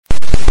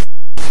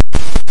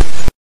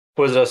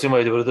Pozdrav svima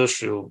i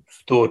dobrodošli u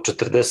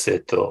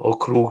 140.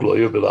 okruglo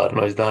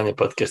jubilarno izdanje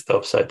podcasta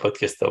Offside,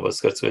 podcasta o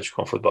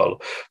srcovečkom fudbalu.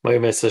 Moje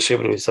ime je Saša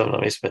Ibrović, sa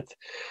mnom Ismet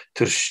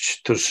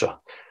Turša.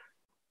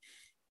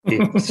 I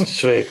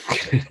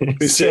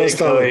sve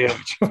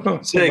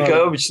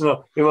kao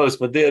obično. Imali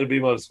smo derbi,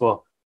 imali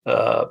smo...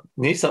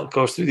 nisam,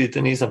 kao što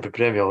vidite, nisam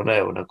pripremio ovu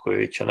najavu na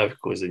koju ića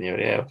naviku u zadnje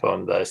vrijeme, pa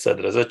onda je sad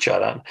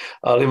razočaran.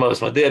 Ali imali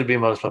smo derbi,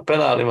 imali smo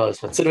penal, imali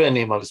smo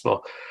crveni, imali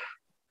smo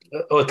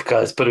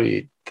otkaz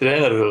prvi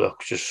trener, ili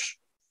ako ćeš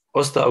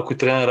ostavku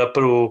trenera,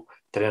 prvu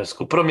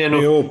trenersku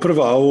promjenu. I ovo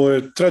prva, ovo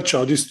je treća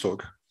od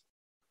istog.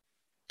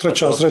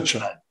 Treća sreća.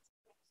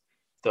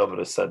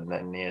 Dobro, sad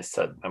nije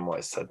sad,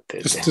 nemoj sad.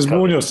 Jesi te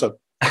zbunio sad?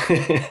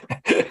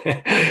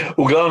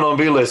 Uglavnom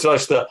bilo je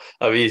svašta,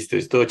 a vi ste u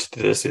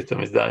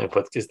 140. izdanju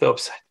podcasta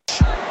Offside.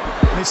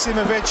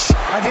 Misimović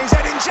and he's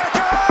Edin Dzeko!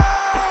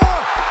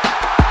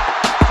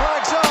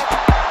 Flags up,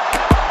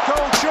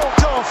 goal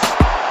chalked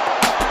off.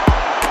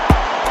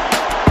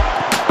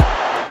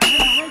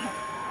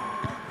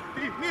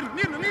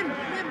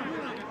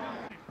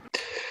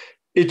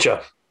 Ića,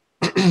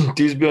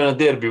 ti izbio na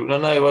derbiju, na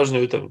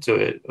najvažniju utakmicu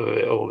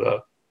ovoga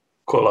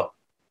kola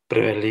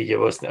Premier Lige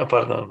Bosne.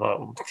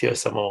 Htio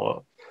sam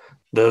ovo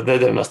da ne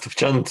dajem na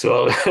stupčanicu,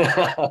 ali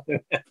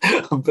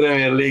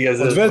Premier Liga...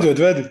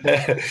 Odvedi.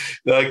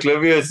 Dakle,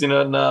 bio si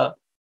na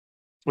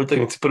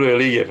utakmici prve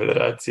lige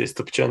Federacije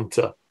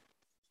stupčanica.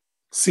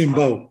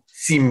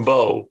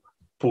 Simbau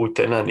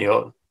pute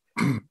nanio.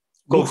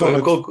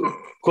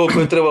 Koliko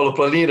je trebalo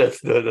planirati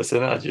da se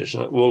nađeš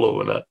u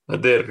ulovu na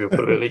derbiju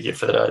prve lige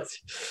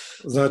Federacije?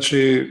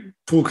 Znači,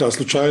 puka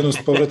slučajnost,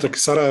 povratak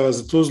iz Sarajeva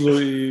za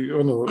Tuzlu i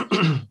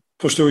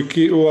pošto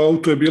u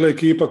autu je bila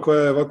ekipa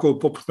koja je ovako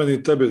poput meni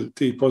i tebe,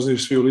 ti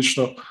poznaš svi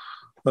lično,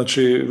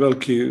 znači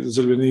veliki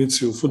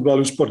zaljubljenici u fudbalu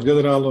i u sport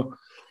generalno.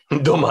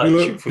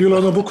 Domaći.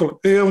 Bilo bukvalno,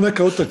 evo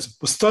neka utakmica,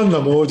 pa stani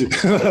nam ovdje.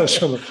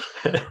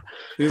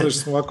 Izašli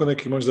smo ovako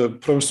neki, možda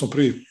promišljali smo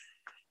prvi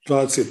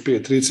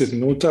 25-30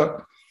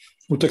 minuta.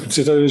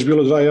 Utakmice je tada već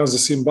bilo 2-1 za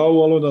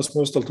Simbau, ali onda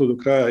smo ostali tu do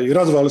kraja i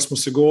radovali smo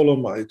se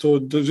goloma i to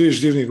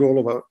vidiš divnih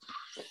golova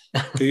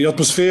i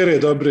atmosfere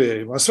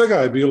dobre, a svega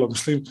je bilo,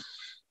 mislim,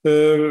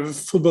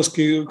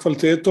 fudbalski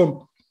kvalitetom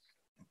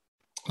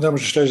ne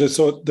možeš reći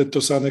da je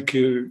to sad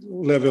neki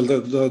level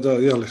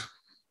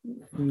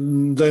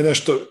da je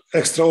nešto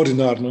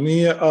ekstraordinarno,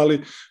 nije,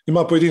 ali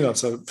ima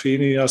pojedinaca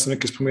fini, ja sam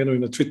neki spomenuo i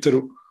na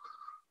Twitteru,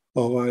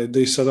 da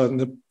ih sada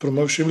ne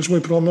promovišem, ili ćemo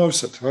ih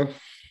promovisati,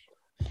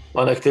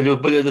 Ma nek te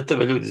bolje da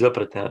tebe ljudi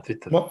zaprate na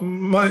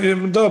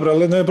Twitteru. Dobro,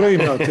 ali ne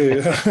brojim ja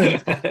te.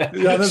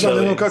 Ja ne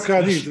znam kako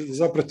ja njih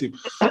zapratim.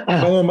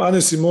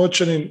 Anes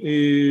Moćanin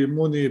i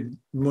Muni,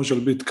 može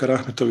li biti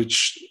Karahmetović,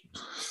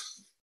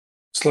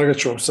 slagat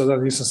ću vam sada,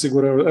 nisam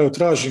siguran. Evo,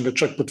 tražim ga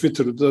čak po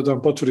Twitteru da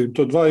vam potvrdim.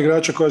 To 2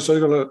 igrača koja su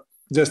odigrala,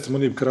 gdje ste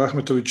Munib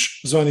Karahmetović,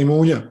 zvani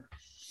Munja.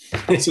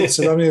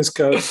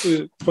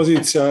 17.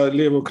 pozicija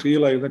lijevog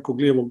krila ili nekog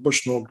lijevog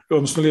bočnog,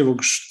 odnosno lijevog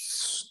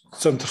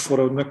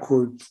centarfora u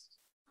nekoj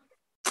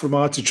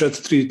formaciji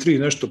 4-3-3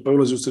 nešto, pa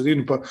ulazi u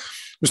sredinu, pa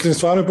mislim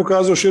stvarno je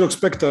pokazao širok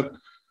spektar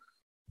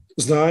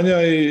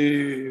znanja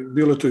i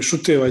bilo to i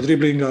šuteva i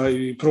driblinga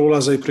i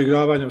prolaza i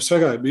preigravanja,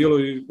 svega je bilo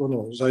i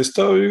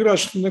zaista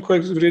igrač neko je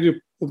vrijedio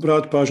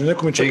obrat pažnju.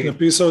 Neko mi čak i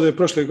napisao da je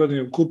prošle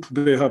godine u kup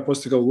BH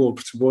postigao gol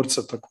protiv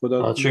Borca, tako da...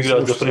 Znači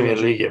igrač za Premier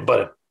Lige,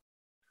 barem.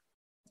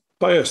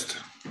 Pa jeste,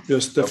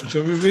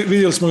 definitivno.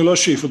 Vidjeli smo i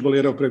lošiji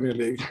fudbalera u Premier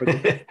Ligi.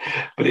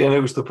 Prije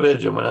nego što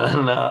pređemo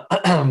na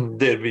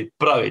derbi,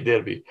 pravi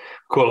derbi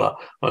kola,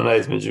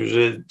 između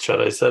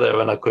Željčara i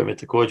Sarajeva, na kojem je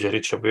također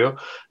Riča bio,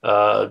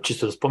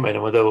 čisto da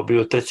spomenemo da je ovo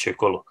bilo treće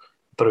kolo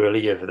prve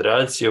lige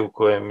Federacije u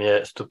kojem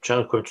je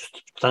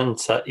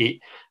Stupčanica i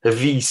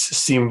Vis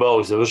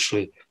Simbau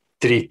završili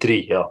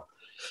 3-3.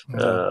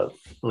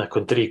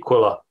 Nakon 3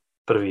 kola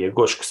prvi je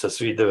Gošk sa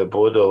svih 9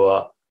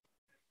 bodova,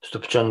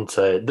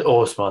 Stupčanica je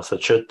 8 sa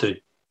 4,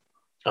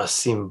 a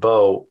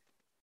Simbau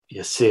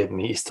je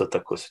 7 isto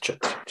tako sa 4,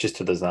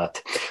 čisto da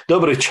znate.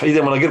 Dobro,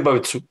 idemo na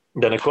Grbavicu,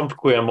 da ne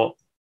komplikujemo.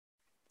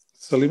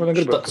 Salima na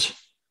Grbavicu.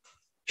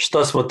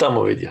 Šta smo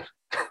tamo vidjeli?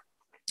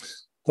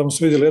 Tamo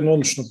smo vidjeli jednu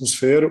odličnu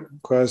atmosferu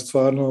koja je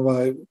stvarno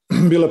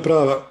bila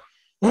prava.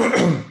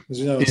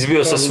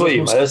 Izbio sa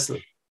svojima,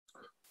 jesli?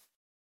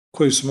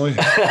 Koji su moji?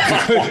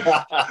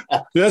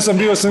 Ja sam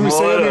bio sam i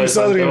sa jednim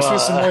sadrijem, svi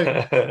su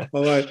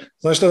moji.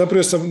 Znaš šta,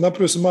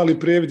 napravio sam mali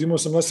previd, imao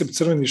sam na sebi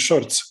crveni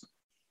šorc.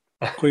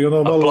 Koji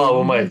malo... A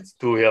plavu majicu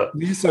tu, ja?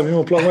 Nisam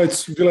imao plavu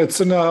majicu, bila je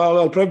crna,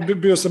 ali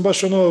bio sam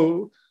baš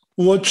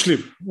uočljiv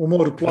u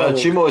moru plavo.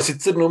 Znači imao si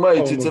crnu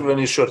majicu i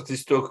crveni šorc,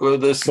 isto kao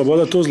da si...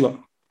 Sloboda Tuzla.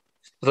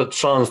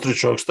 Član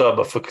stručnog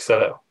štaba FK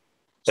Sarajevo.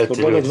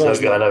 Sloboda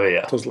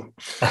Tuzla.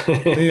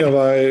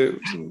 Nije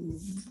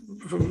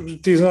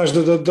ti znaš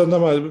da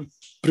nama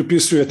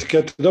pripisuju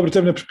etikete. Dobro,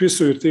 tebi ne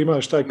pripisuju jer ti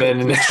imaš taj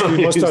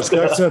mostarski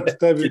akcent,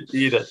 tebi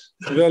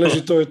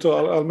leži to i to,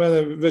 ali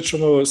mene već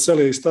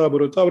sele iz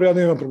Tabora, ja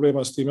nemam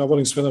problema s tim, ja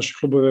volim sve naše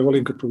klubove,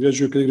 volim kad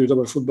pobjeđuju, kad igraju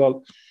dobar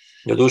fudbal.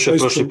 Ja duše,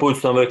 prošli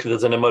put su nam rekli da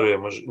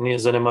zanemarujemo, nije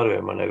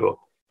zanemarujemo, nego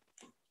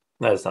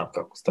Ne znam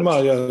kako ste.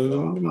 Ali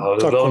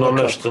uglavnom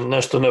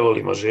nešto ne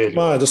volimo Želju.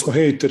 Da smo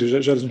hejteri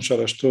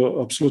željezničara,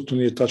 što apsolutno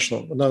nije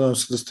tačno. Nadam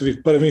se da ste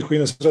vi, barem vi koji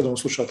nas redovno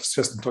slušate,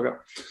 svjesni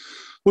toga.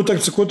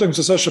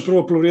 Utakmica, Saša,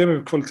 prvo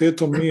polovrijeme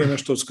kvalitetom nije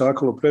nešto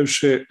odskakalo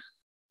previše.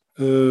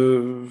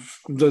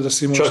 Da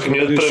se čak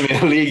ni od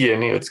Premier Lige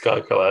nije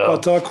odskakala. Ja.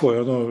 Pa tako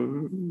je.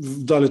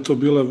 Da li to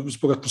bilo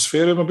zbog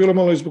atmosfere, no bilo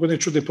malo i zbog one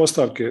čudne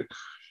postavke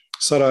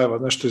Sarajeva.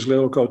 Nešto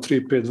izgledalo kao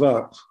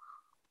 3-5-2.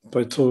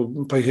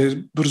 Pa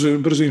je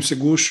brzo im se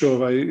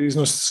gušio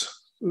iznos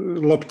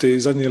lopte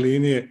iz zadnje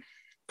linije,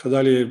 kad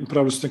dalje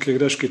pravili su neke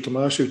greške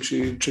Tomašević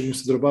i čini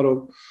se Drobarov,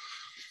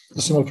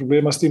 da su imali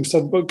problema s tim.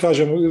 Sad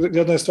kažem,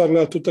 jedna je stvar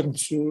gledati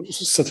utakmicu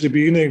sa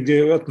tribine gdje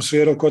je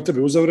atmosfera oko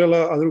tebe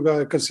uzavrela, a druga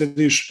je kad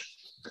sediš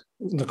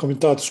na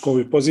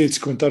komentatorskoj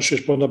poziciji,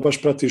 komentarišeš, pa onda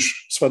baš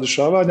pratiš sva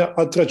dešavanja,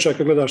 a treća je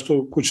kad gledaš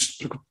to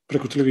kući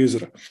preko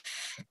televizora.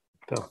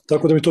 Da.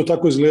 Tako da mi to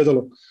tako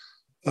izgledalo.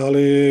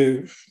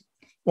 Ali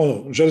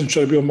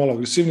željezničar je bio malo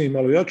agresivniji,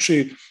 malo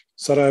jači,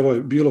 Sarajevo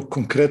je bilo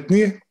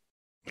konkretnije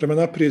prema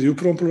naprijed i u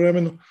prvom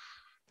poluvremenu.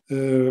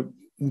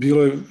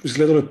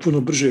 Izgledalo je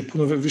puno brže,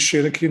 puno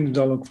više neke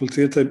individualnog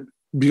kvaliteta,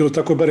 bilo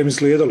tako barem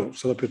izgledalo,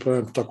 sada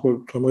pripravljam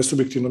tako, to je moje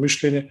subjektivno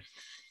mišljenje.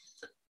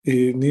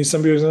 I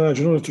nisam bio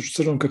iznenađen, unatoč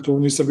crvenom kartonu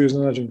nisam bio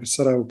iznenađen kad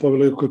Sarajevo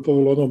povelo, iako je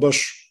povelo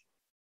baš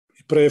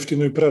i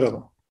prejeftino i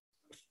prerano.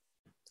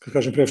 Kad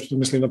kažem prejeftino,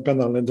 mislim na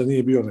penal, ne da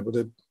nije bio, nego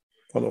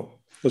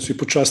da su i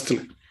počastili.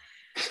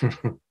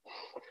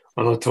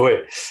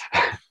 Tvoje.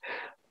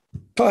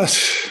 Pa,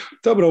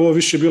 dobro, ovo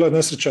više je bila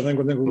nesreća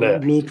nego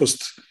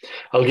glupost.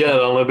 Ali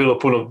generalno je bilo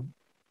puno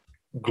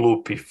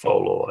glupih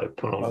faulova i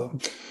puno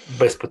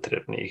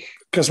bespotrebnih.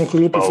 Kad smo kod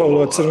glupih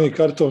faulova, crveni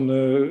karton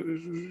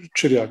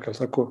Čirjaka,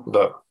 tako?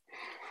 Da.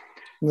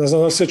 Ne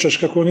znam da sjećaš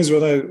kako on izveo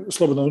onaj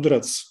slobodan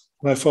udarac,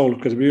 onaj faul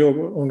kad je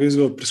bio, on ga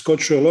izveo,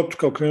 priskočio loptu,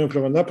 kao krenuo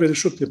prema naprijed i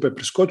šutnije, pa je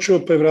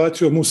priskočio, pa je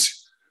vratio Musi.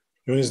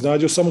 I on je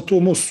iznađio samo tu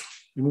Musu.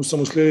 I Musa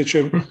mu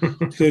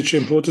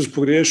sljedećem potezu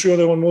pogriješio,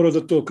 onda je on morao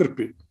da to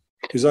krpi.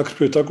 I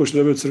zakrpio je tako što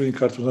je dobio crveni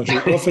karton. Znači,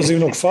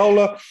 ofenzivnog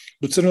faula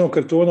do crvenog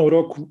kartona u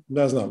roku,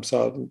 ne znam,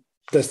 sad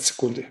 10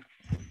 sekundi.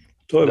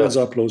 To je već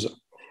za aplauza.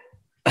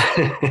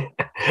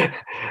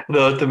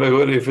 Da, o tebe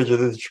govori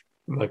Feđetić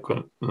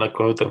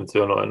nakon utakmice,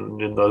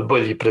 jedna od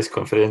boljih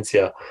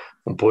preskonferencija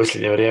u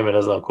posljednje vrijeme,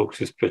 ne znam koliko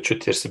su uspio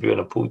čuti jer se bio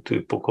na putu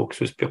i koliko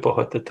su uspio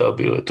pohvatati, a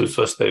bilo je tu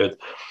svašta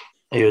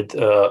i od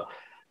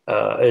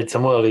Edca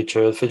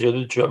Mojalića i od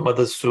Feđetića,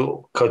 mada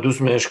su kad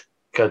uzmeš,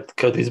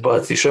 kad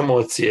izbaciš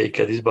emocije i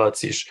kad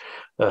izbaciš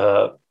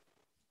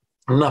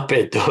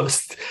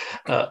napetost,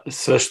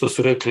 sve što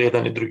su rekli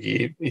jedan i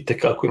drugi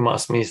itekako ima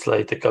smisla,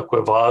 itekako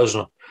je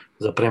važno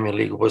za Premier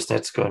Ligu Bosne i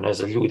Hercegovine,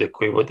 za ljude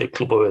koji vode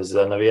klubove,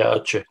 za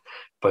navijače,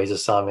 pa i za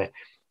same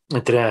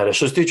trenere.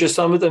 Što se tiče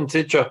same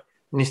utakmice,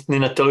 ni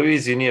na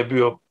televiziji nije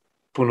bio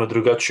puno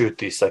drugačiji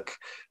utisak.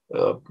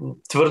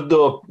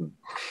 Tvrdo,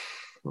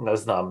 ne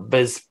znam,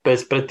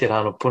 bez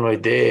pretjerano puno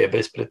ideje,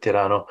 bez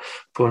pretjerano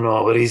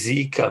puno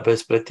rizika,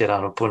 bez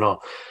pretjerano puno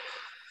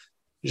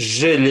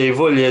želje i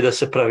volje da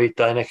se pravi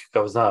taj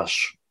nekakav,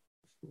 znaš,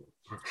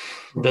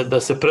 da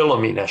se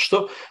prelomi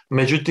nešto.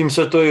 Međutim,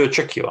 sve to je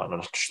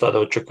očekivano. Šta da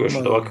očekuješ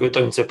od ovakve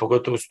utakmice,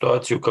 pogotovo u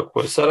situaciju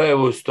kako je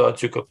Sarajevo, u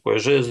situaciju kako je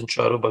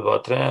Željezničar, oba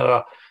dva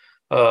trenera.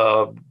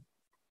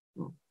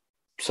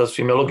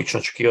 Sasvim je logično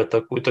očekivati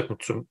takvu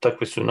utakmicu.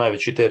 Takvi su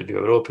najveći derbi u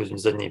Europi,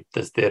 zadnji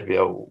 10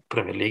 derbija u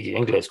Premier Ligi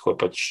Engleskoj,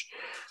 pa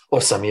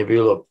 8 je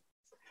bilo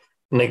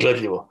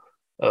negledljivo.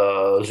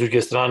 S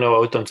druge strane, ova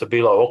utakmica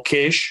bila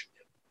okejš,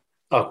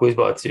 ako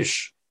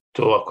izbaciš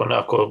to,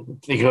 ako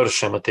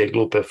ignorišemo te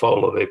glupe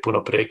faulove i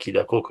puno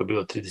prekida, koliko je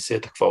bilo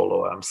 30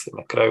 faulova, ja mislim,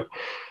 na kraju.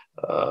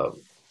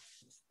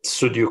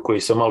 Sudiju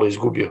koji se malo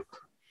izgubio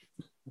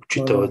u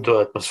čitavoj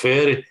toj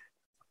atmosferi,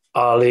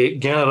 ali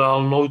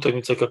generalno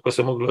utakmica kako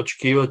se mogla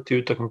očekivati,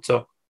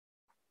 utakmica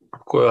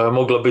koja je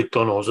mogla biti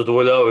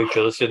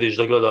zadovoljavajuća, da sjediš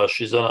da gledaš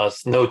iza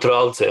nas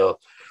neutralce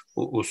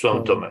u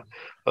svom tome.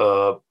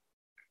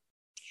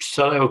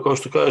 Sad evo, kao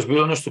što kažeš,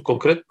 bilo nešto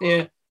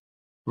konkretnije,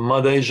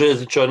 mada i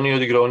Željezničar nije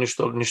odigrao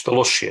ništa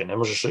lošije. Ne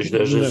možeš reći da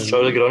je Željezničar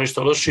odigrao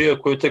ništa lošije,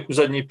 ako je tek u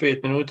zadnjih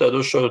 5 minuta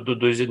došao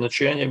do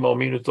izjednačenja, imao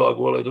minut 2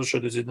 gola i došao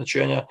do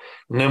izjednačenja,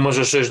 ne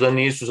možeš reći da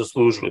nisu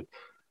zaslužili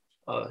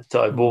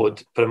taj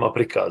bod prema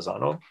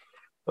prikazano.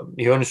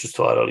 I oni su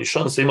stvarali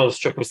šanse, imali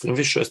su čak, mislim,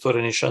 više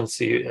stvorenih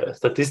šansi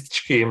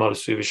statistički, imali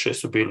su i više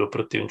su bili u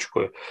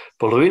protivničkoj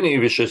polovini, i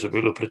više su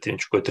bili u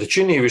protivničkoj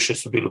trećini, i više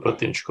su bili u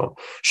protivničkom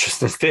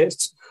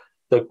 16.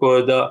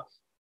 Tako da,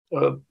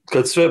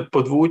 kad sve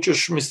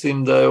podvučeš,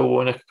 mislim da je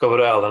ovo nekakav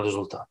realan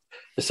rezultat.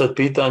 Sad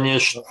pitanje je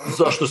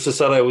zašto se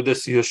Sarajevo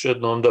desi još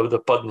jednom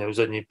da padne u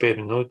zadnjih 5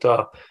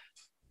 minuta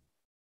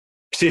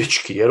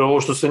psihički, jer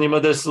ovo što se njima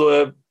desilo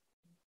je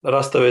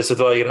rastave se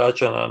 2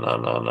 igrača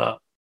na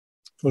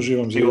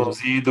živom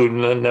zidu,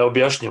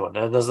 neobjašnjivo,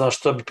 ne znaš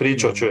šta bi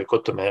pričao čovjek o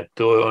tome,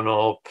 to je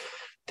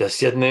da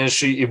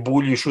sjedneš i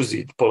buljiš u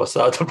zid pola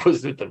sata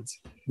poslije utakmice.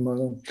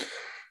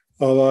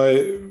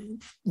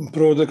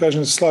 Prvo da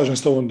kažem, slažem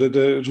s tobom da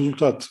je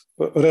rezultat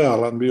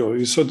realan bio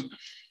i sad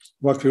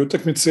ovakve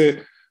utakmice.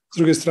 S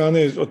druge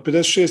strane, od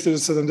 56. do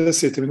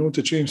 70.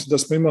 minute čini se da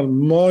smo imali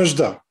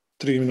možda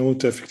 3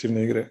 minute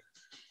efektivne igre.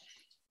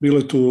 Bilo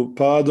je tu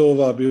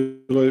padova,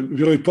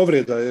 bilo je i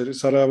povreda, jer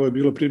Sarajevo je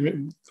bilo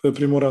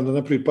primorano da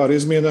napravi par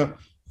izmjena.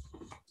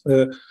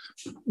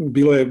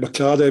 Bilo je,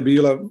 bakljada je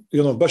bila,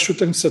 i baš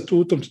utakmica tu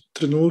u tom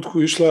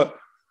trenutku išla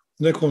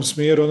u nekom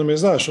smjeru, me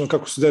znaš,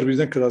 kako su derbi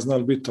nekada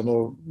znali biti,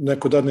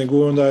 neko dadne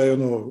gol, onda je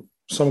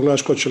samo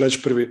gledaš ko će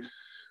leći prvi.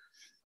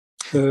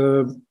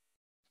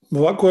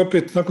 Ovako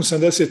opet, nakon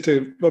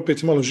 70.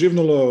 opet je malo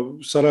živnulo,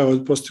 Sarajevo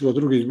je postiglo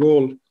drugi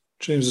gol,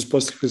 čini se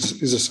postigli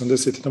iza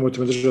 70. Nemojte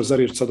me držati za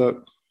riječ sada.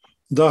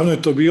 Davno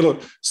je to bilo,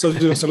 s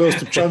obzirom sam gledao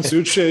Stupčancu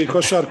juče i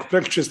košarku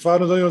prekjuče,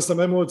 stvarno donijelo sam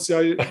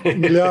emocija i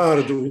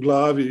milijardu u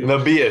glavi.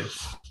 Nabijen.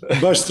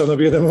 Baš sam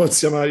nabijen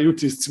emocijama i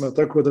utiscima,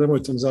 tako da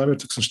nemojte mi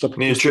zamjeriti ako sam šta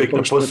propustio. Nije čovjek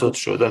na posao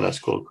otišao danas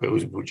koliko je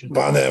uzbuđen.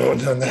 Pa ne,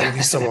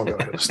 nisam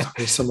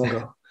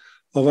mogao.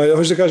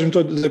 Hoću da kažem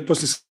to da je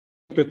poslije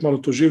opet malo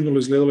to živnulo,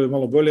 izgledalo je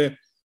malo bolje,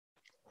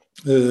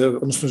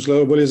 odnosno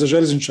izgledalo bolje za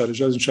Željezničar.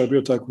 Željezničar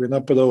bio taj koji je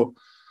napadao,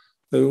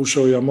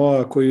 ušao je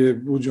Amoa koji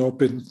je uđeo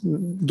opet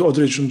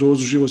određenu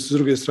dozu živosti s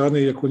druge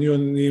strane, iako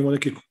nije imao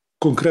neki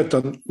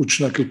konkretan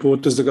učinak ili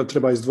potez da ga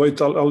treba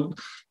izdvojiti, ali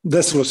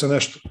desilo se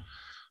nešto.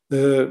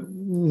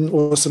 U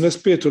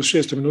 85. ili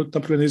 6. minuti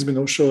napravljena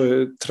izmjena, ušao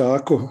je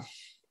Trako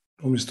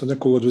umjesto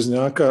nekog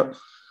odveznjaka,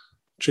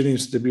 čini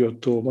se da je bio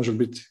to, može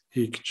biti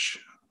Ikić.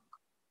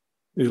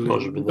 Ili,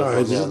 može biti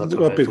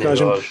opet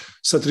kažem,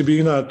 sa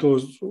tribina to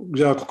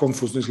jako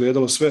konfuzno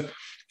izgledalo sve.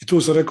 I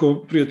tu sam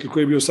rekao, prijatelj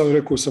koji je bio sam,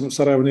 rekao sam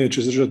Sarajevo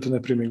neće izdržati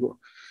ne primi gol.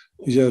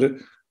 Jer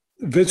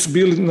već su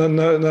bili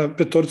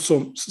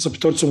sa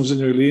petoricom u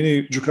zadnjoj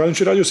liniji.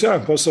 Đukanović je radio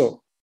sjajan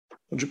posao.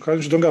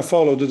 Đukanović donga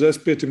faula od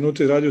 95.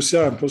 minute i radio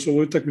sjajan posao u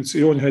utakmici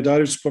i on i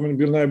Hajdarević spomenu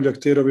bili najbolji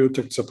akteri ove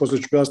utakmice.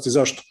 Poslije ću pojasniti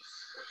zašto.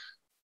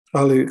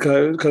 Ali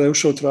kada je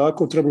ušao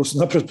Trako, trebalo se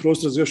napraviti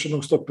prostor za još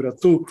jednog stopera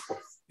tu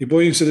i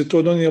bojim se da je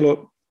to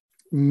donijelo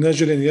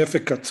neželjeni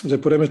efekat, da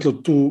je poremetilo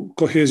tu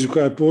koheziju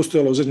koja je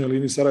postojala u zadnjoj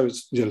liniji Sarajeva,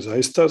 jer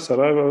zaista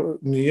Sarajevo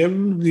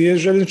nije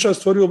Željezničar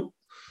stvorio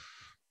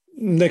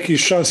neki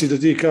šansi da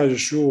ti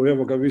kažeš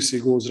evo ga visi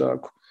gol u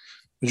zraku.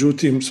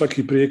 Međutim,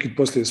 svaki prijekid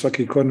poslije,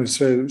 svaki korner,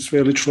 sve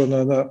je ličilo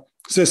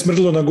sve je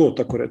smrdilo na gol,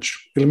 tako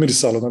reći, ili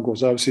mirisalo na gol,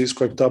 zavisi iz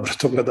kojeg tabora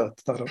to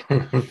gledate, naravno.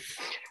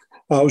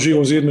 A u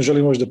Živom zidu ne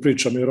želim možda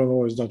pričam, jer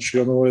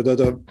ovo je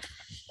da...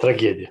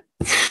 Tragedija.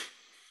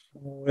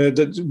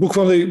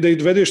 Bukvalno da ih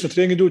dovedeš na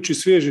trening idući,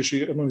 svježiš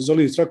i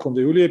izoliji trakom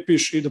da ih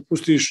ulijepiš i da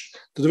pustiš,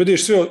 da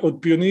dovedeš sve od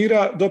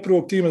pionira do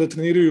prvog tima da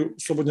treniraju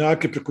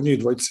slobodnjake preko njih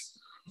dvojice,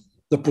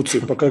 da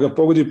pucaju, pa kada ga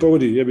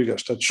pogodi, jebi ga,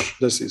 šta ćeš,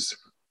 desi se.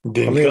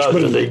 Da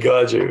ih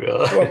gađaju.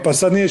 Ja. Pa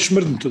sad nećeš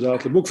mrdnuti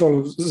odatle,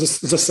 bukvalno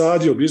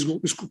zasadio bi,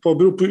 iskupao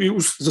grupu i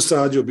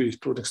zasadio bi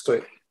tu nek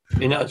stoje.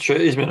 Inače,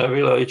 izmjena je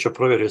bila, Ićo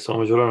provjerio sam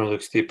umeđu vremenu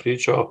dok si ti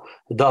pričao,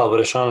 da,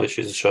 Vrešanović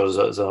izašao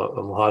za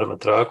Muharema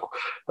Traku.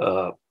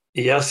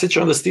 I ja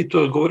sjećam da si ti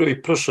to govorio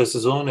i prošle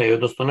sezone,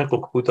 odnosno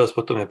nekoliko puta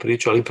smo o tome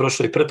pričali, i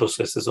prošle i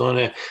pretprošle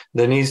sezone,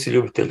 da nisi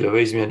ljubitelj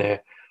ove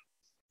izmjene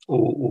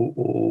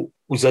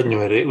u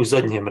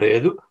zadnjem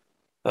redu,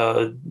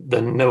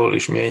 da ne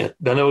voliš mijenjati,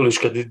 da ne voliš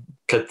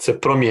kad se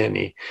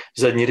promijeni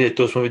zadnji red,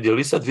 to smo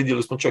vidjeli sad,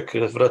 vidjeli smo čak,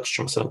 vratit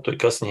ćemo se na to i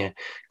kasnije,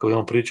 koji je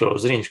on pričao o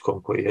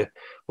Zrinjskom, koji je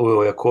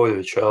uveo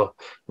Jakovljević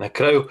na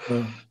kraju.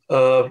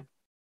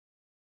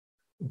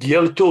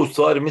 Je li to u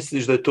stvari,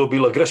 misliš da je to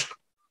bila greška?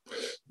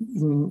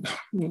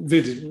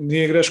 Vidi,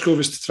 nije greška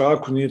uvesti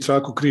Traku, nije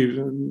Traku kriv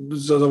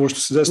za ovo što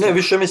se desilo. Ne,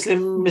 više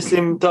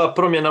mislim ta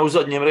promjena u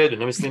zadnjem redu,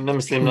 ne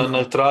mislim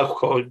na Traku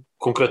kao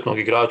konkretnog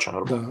igrača.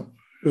 Da.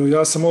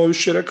 Ja sam ovo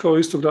više rekao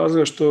istog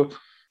razloga što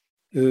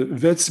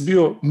već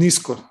bio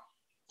nisko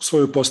u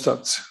svojoj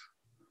postavci.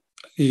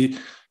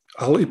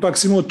 Ali ipak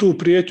si imao tu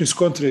prijetnju iz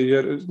kontre,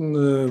 jer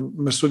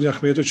Mesudin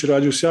Ahmetović je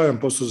radio sjajan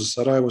posao za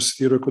Sarajevo,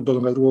 sitirao je kod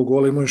onoga drugog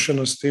gola, imao još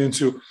jednu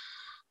asistenciju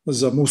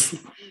za Musu.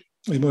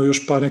 Imao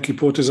još par nekih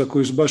poteza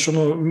koji su baš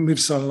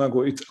mirisali na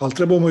gol, ali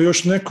trebamo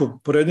još neko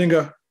pored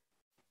njega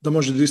da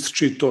može da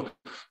istrči to.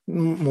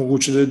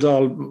 Moguće da je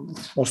dal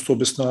ostao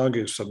bez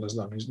snage, sad ne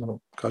znam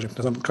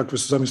kakve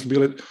su zamisli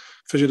bile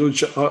Feđe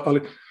Dudića,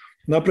 ali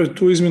napraviti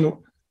tu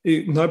izmjenu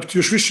i napiti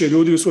još više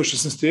ljudi u svoj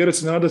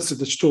 16-terac i nadati se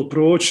da će to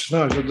proći,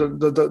 znaš,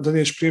 da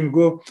neće primiti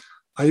gol,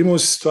 a imao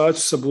si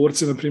situaciju sa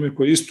borcem, na primjer,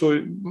 koji isto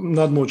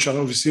nadmoćan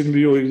u visini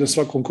bio i na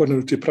svakom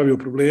korneru ti je pravio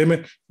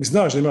probleme i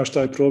znaš da imaš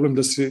taj problem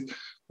da si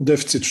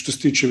deficit što se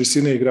tiče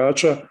visine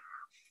igrača,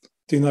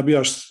 ti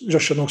nabijaš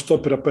još jednog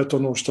stopera, pa je to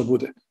ono što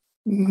bude.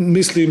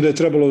 Mislim da je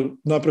trebalo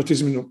napraviti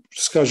izmjenu,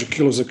 što se kaže,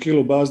 kilo za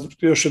kilo,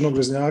 još jednog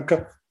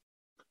veznjaka,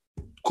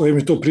 kojem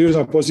je to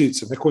prirodna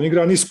pozicija. Neko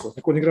igra nisko,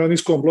 neko igra na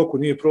niskom bloku,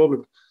 nije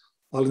problem,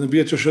 ali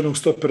nabijati još jednog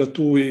stopera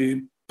tu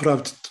i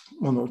praviti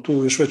tu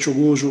još veću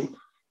gužu,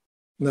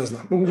 ne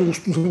znam.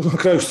 Na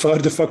kraju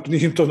stvari, de facto,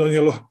 nije im to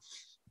donijelo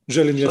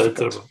željeni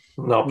efekt.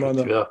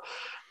 Naprotiv,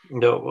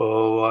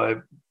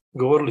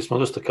 govorili smo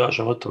dosta,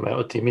 kažem,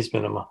 o tim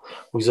izmjenama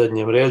u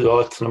zadnjem redu,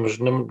 ali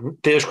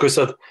teško je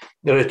sad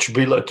reći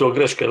bila je to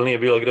greška ili nije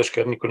bila greška,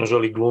 jer niko ne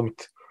želi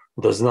glumiti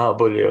da zna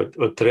bolje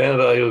od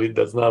trenera ili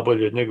da zna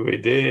bolje od njegove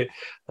ideje.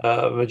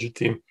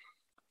 Međutim,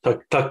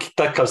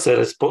 takav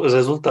se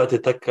rezultat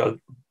je takav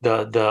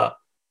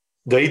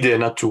da ide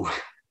na tu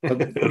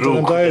ruku. Da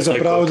nam daje za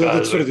pravo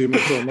da tvrdimo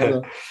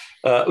to.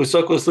 U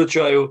svakom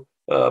slučaju,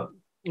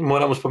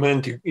 moramo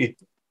spomenuti i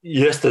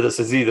jeste da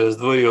se Zid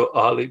razdvojio,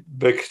 ali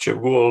Bekićev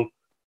gol,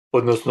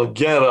 odnosno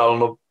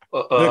generalno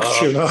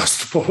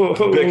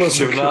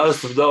Bekićev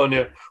nastup, da on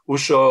je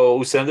ušao u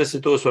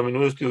 78.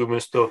 minuti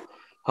umjesto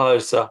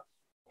Harisa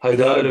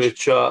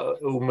Hajdarevića,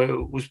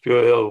 uspio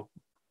je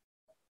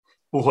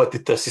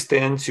uhvatiti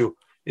asistenciju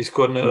iz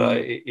kornera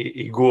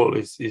i gol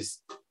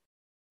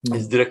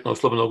iz direktnog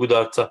slobodnog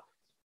udarca.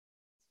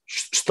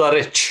 Šta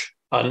reći,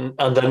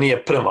 a da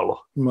nije premalo?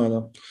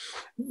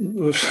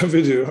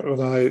 Vidi,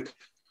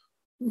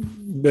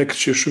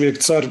 Bekić je još uvijek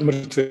car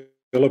mrtve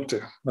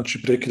lopte,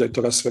 znači prekidaj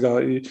toga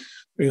svega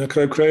i na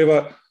kraju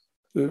krajeva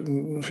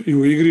i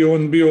u igri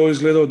on bio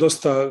izgledao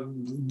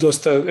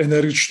dosta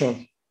energično,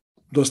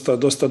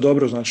 dosta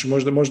dobro, znači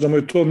možda mu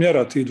je to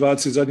mjera tih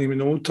 20 zadnjih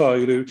minuta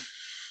ili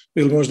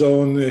možda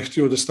on je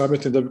htio da se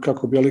nametne da bi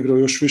kako bi igrao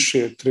još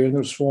više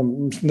trener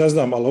svom, ne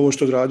znam, ali ovo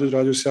što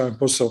odradio sjajan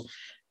posao.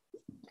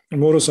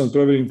 Morao sam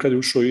provjerim kad je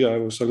ušao i ja,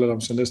 evo sad gledam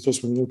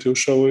 78 minuta je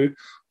ušao i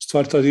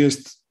stvar tad je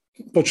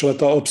počela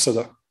ta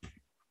opsada.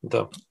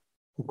 Da,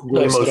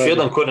 imali su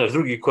jedan korner,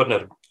 drugi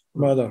korner.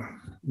 Da,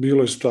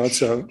 bilo je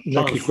situacija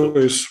nekih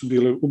koji su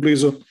bili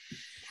ublizu.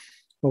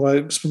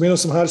 Spomenuo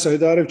sam Harisa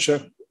Hajdarevića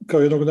kao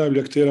jednog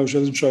najboljih aktera u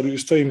Željezničaru i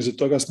stojim iza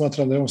toga,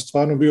 smatram da je on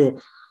stvarno bio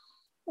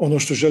ono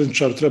što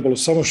Željezničaru trebalo,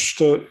 samo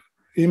što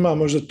ima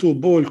možda tu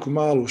boljku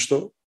malu,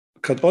 što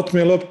kad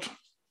otme loptu,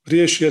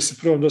 riješi je se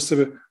prvom do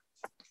sebe,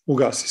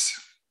 ugasi se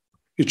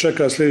i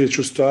čeka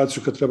sljedeću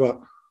situaciju kad treba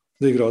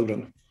da igra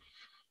odbranu.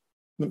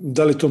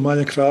 Da li to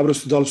manjak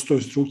hrabrosti, da li su to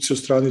instrukcije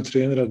od strane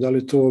trenera, da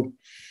li to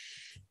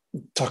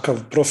takav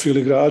profil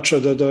igrača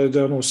da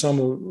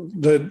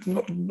je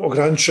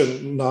ograničen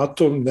na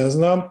to, ne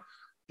znam,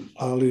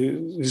 ali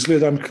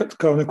izgleda mi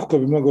kao neko ko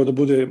bi mogao da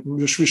bude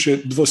još više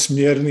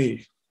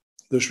dvosmjerniji,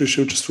 da još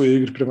više učestvuje u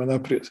igri prema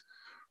naprijed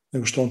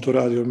nego što on to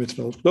radi u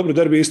trenutku. Dobro,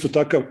 derbi je isto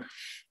takav,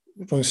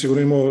 on je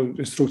sigurno imao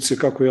instrukcije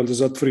kako je da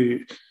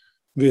zatvori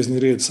vezni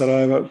red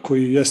Sarajeva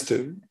koji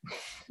jeste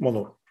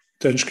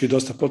tehnički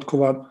dosta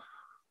potkovan.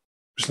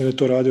 Mislim da je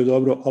to radio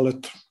dobro, ali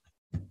eto,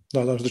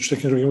 nadam se da će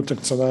nekim drugim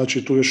utakmicama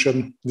naći tu još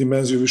jednu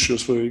dimenziju više u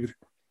svojoj igri.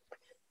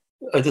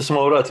 Ajde se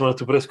malo vratimo na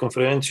tu pres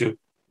konferenciju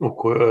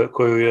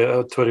koju je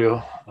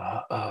otvorio,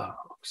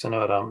 ako se ne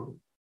varam,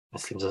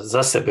 mislim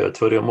za sebe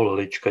otvorio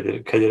Mulalić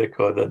kad je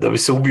rekao da bi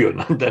se ubio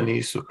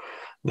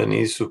da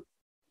nisu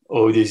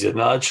ovdje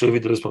izjednačili.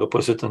 Vidjeli smo ga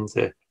poslije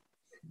utakmice,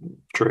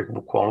 čovjek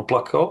bukvalno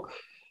plakao.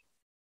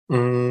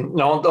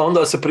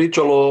 Onda se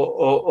pričalo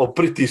o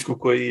pritisku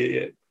koji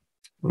je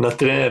na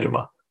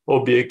trenerima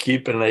obje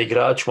ekipe, na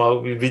igračima.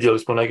 Vidjeli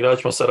smo na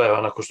igračima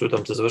Sarajeva nakon što je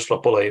tam se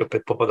završila pola i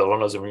opet popadalo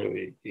na zemlju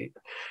i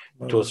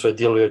to sve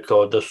djeluje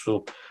kao da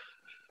su,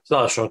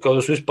 znaš, kao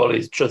da su ispali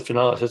iz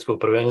četvrtfinala svjetskog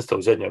prvenstva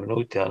u zadnjoj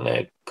minuti, a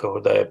ne kao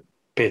da je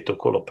 5.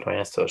 kolo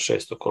prvenstva,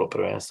 6. kolo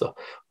prvenstva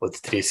od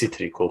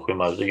 33 koliko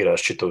imaš da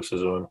igraš čitavu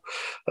sezonu.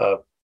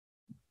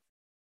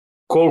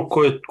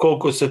 Koliko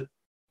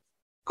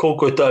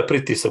je taj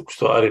pritisak u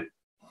stvari,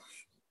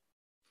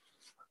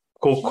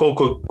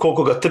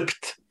 koliko ga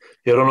trpiti,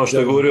 jer ono što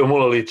je govorio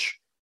Mulalić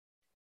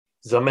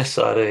za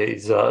mesare i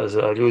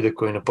za ljude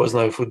koji ne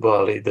poznaju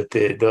fudbal i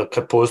da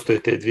kad postoje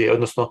te dvije,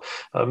 odnosno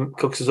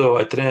kako se zove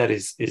ovaj trener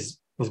iz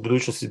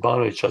budućnosti iz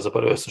Banovića,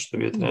 zaboravio sam što je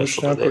bio trener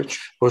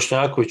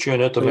Bošnjaković, i on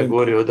je o tome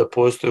govorio da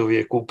postoje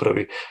uvijek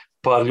upravi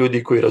par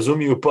ljudi koji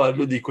razumiju, par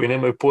ljudi koji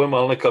nemaju pojma,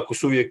 ali nekako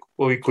su uvijek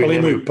ovi koji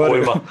nemaju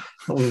pojma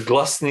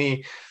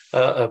glasniji.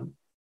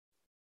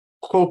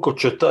 Koliko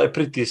će taj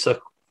pritisak,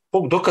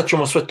 dokad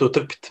ćemo sve to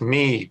trpiti,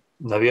 mi,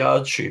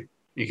 navijači,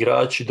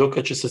 igrači,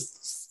 dokad će se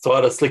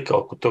stvarati slika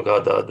oko toga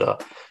da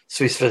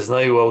svi sve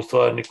znaju, a u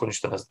stvari niko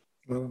ništa ne zna.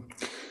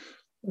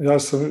 Ja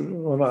sam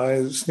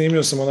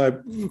snimio sam onaj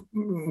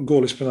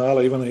gol iz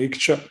penala Ivana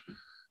Ikića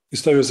i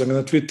stavio sam ga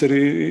na Twitter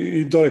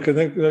i dole kad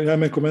ja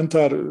imam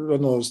komentar,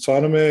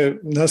 stvarno me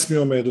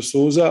nasmio me do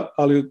suza,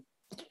 ali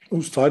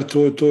u stvari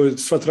to je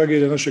sva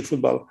tragedija našeg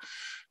fudbala.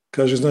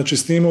 Kaže, znači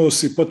snimao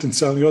si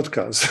potencijalni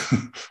otkaz.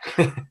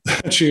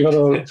 Znači,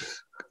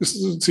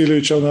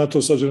 ciljajući na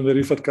to, s obzirom da je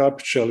Rifat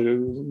Kapić, ali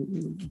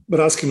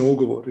raskinuo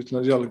ugovor,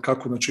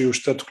 kako, znači, u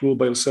štetu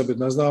kluba ili sebe,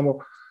 ne znamo,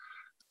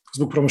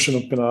 zbog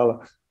promašenog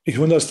penala. I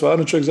onda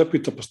stvarno čovjek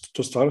zapita, pa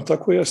to stvarno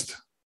tako jeste.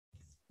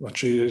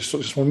 Znači,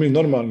 smo mi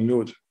normalni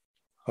ljudi.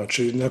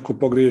 Znači, neko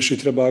pogriješi,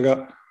 treba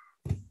ga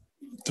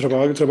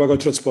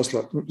otrati s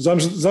posla.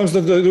 Znam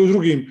da je u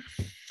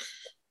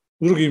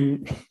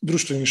drugim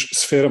društvenim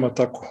sferama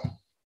tako.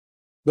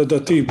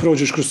 Da ti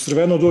prođeš kroz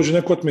crveno, dođe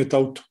neko otmijeti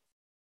auto.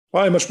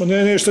 Ajmaš mu,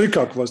 nešto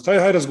nikako vas,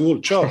 haj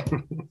razguli, čao,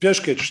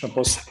 pješke ćeš na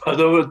posao. Pa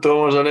dobro, to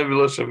možda ne bi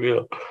loše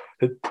bilo.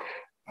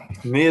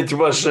 Nije ti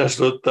baš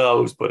nešto ta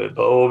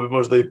usporedba, ovo bi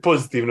možda i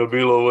pozitivno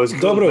bilo, ovo je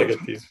skroz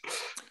negativno.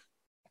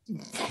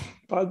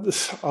 Pa,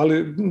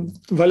 ali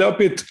valja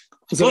opet...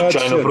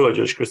 Slučajno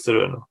prođeš kroz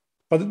crveno.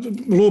 Pa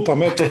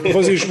lupam, eto,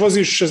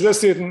 voziš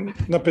 60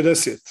 na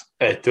 50.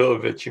 To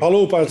već. Pa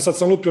lupa, sad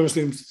sam lupio,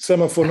 mislim,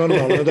 semafor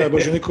normalno, ne daj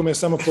Bože, nikome je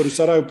semafor u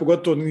Sarajevu,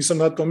 pogotovo nisam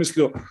na to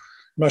mislio,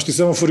 imaš ti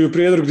semafor i u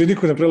Prijedoru gdje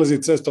niko ne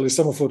prelazi cestu, ali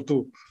semafor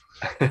tu.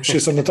 Više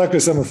sam na takve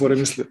semafore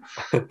mislio.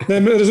 Ne,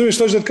 razumiješ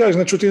što ću da kažeš,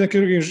 znači u ti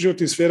nekim drugim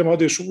životnim sferama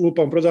odeš u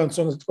lupam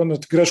prodavnicu, ona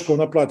ti greškom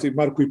naplati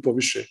marku i po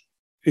više.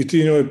 I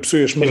ti njoj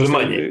psuješ ili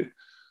manje.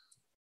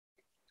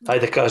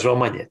 Ajde kažemo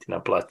manje ti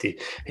naplati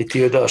i ti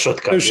joj daš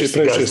otkaz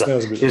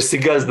jer si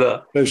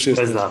gazda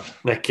ne znam,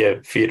 neke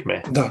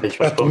firme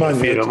eto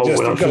manje,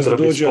 mogu nam sutra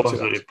biti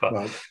sponzori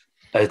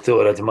pa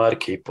to radi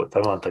marke i po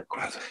tamo tako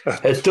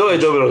to je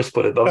dobro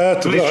usporedba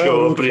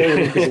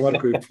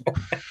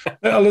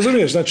ali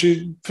razumiješ,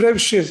 znači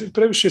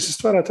previše se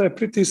stvara taj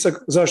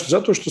pritisak, zašto?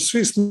 Zato što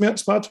svi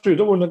smatraju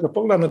dovoljno da ga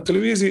pogleda na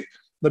televiziji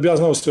da bi ja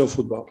znao sve o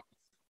fudbalu.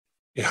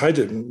 I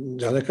hajde,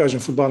 ja ne kažem,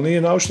 fudbal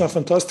nije naučna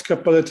fantastika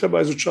pa da je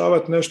treba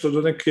izučavati nešto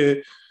do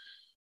neke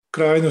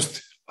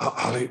krajnosti,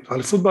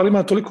 ali fudbal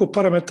ima toliko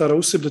parametara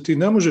u sebi da ti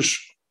ne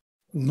možeš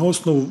na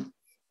osnovu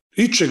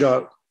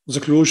ičega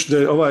zaključiti da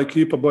je ova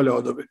ekipa bolja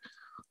od ove.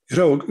 Jer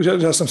evo,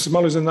 ja sam se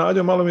malo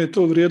iznenadio, malo mi je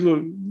to vrijedilo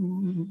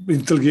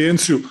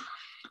inteligenciju.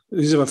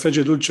 Izjava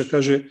Feđe Duljića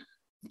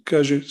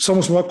kaže,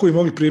 samo smo ovako i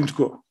mogli primiti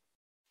gol.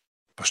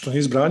 Pa što nije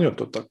izbranio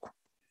to tako?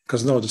 Kad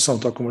znao da samo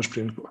tako možeš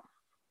primiti gol.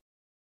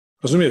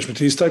 Razumiješ mi,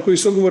 ti si taj koji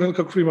si odgovoran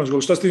kako primaš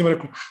gol. Šta si ti njima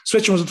rekao?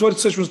 Sve ćemo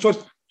zatvoriti.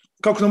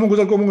 Kako nam mogu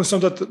dati gol? Mogu sam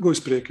dati gol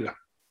iz prekilja.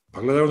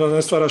 Pa gledaj da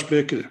ne stvaraš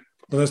prekilje.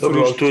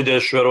 Dobro, tu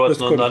ideš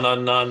vjerovatno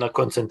na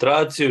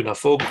koncentraciju, na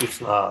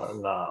fokus,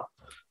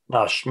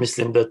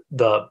 mislim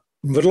da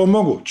vrlo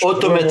moguće. O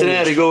tome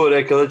treneri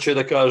govore kada će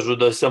da kažu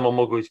da samo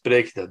mogu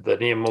isprekidati, da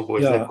nije mogu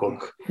iz nekog.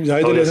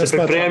 Ali se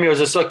pripremio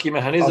za svaki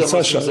mehanizam.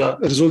 Saša,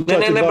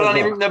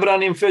 ne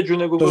branim Feđu,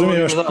 nego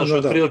govorim, znaš,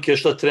 otprilike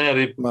šta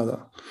treneri.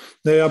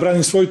 Ne, ja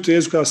branim svoju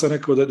tezu kada sam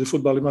rekao da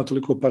fudbal ima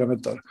toliko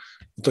parametara.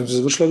 To se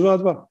završilo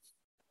 2-2.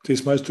 Ti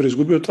si majstor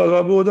izgubio ta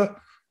 2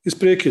 boda iz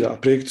prekida, a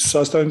prekid su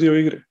sastavni dio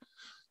igre.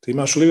 Ti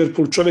imaš u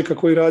Liverpoolu čovjeka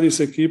koji radi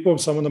sa ekipom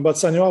samo na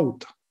bacanju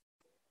auta.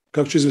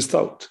 Kako će izvesti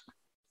aut?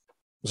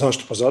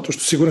 Zašto? Pa zato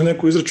što sigurno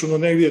neko izračunao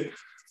negdje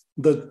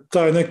da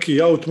taj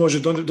neki aut može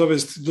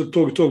dovesti do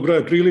tog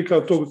broja prilika,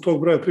 od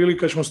tog broja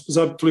prilika ćemo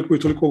zabiti toliko i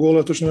toliko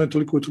gola, točno ne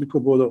toliko i toliko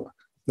bodova.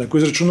 Neko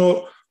izračunao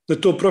da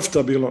je to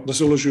profitabilno da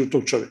se uloži u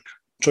tog čovjeka.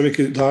 Čovjek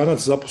je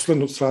danas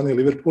zaposlen od strane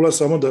Liverpoola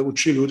samo da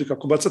uči ljudi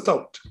kako bacati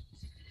aut.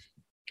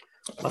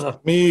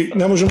 Mi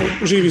ne možemo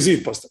živi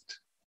zid postati.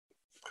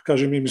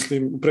 Kaže mi,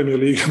 mislim, u Premier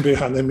Liga,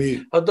 BH, ne mi.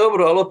 A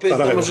dobro, ali opet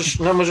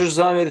ne možeš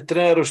zamjeriti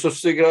treneru što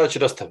su se igrači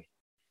rastavili.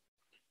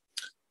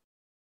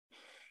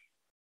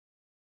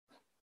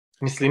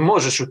 Mislim,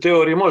 možeš, u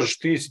teoriji možeš,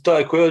 ti si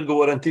taj koji je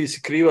odgovoran, ti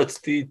si krivac,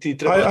 ti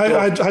treba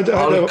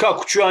ali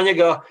kako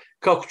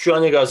ću ja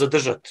njega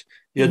zadržati?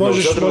 Jednog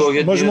za drugog,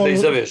 jednog da ih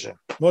zavežem.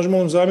 Možemo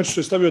on zamjeriti što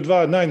je stavio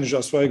 2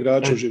 najniža svoje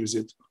igrača u živi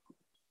zid.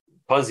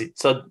 Pazi,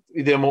 sad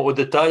idemo od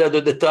detalja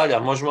do detalja,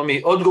 možemo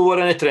mi,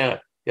 odgovoran je trener,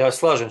 ja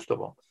slažem s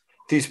tobom.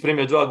 Ti si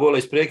primio 2 gola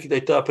iz prekida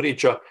i ta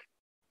priča,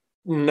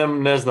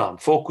 ne znam,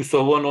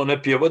 fokusovo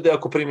ne pije vode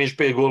ako primiš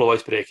 5 golova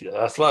iz prekida.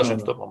 Ja slažem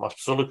s tobom,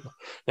 apsolutno.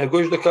 Nego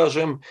još da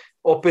kažem,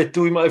 opet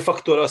tu ima i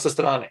faktora sa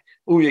strane.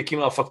 Uvijek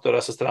ima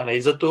faktora sa strane.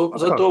 I zato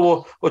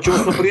ovo, o čemu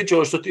smo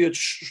pričali, što ti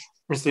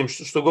mislim,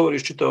 što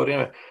govoriš čitavo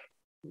vrijeme,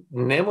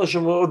 ne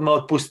možemo odmah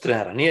otpustiti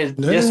trenera.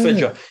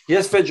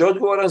 Jes Feđa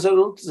odgovoran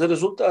za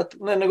rezultat?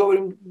 Ne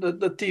govorim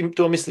da ti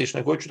to misliš,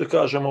 nego hoću da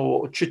kažem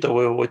o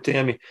čitavoj ovoj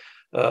temi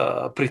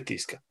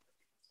pritiska.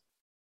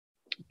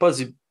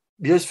 Pazi,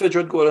 jes Feđa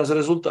odgovoran za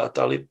rezultat,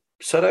 ali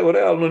Sarajevo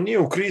realno nije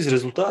u krizi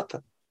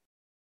rezultata.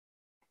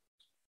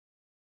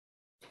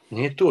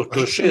 Nije to je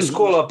 6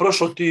 kola,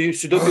 prošlo ti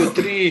si dobio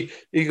 3,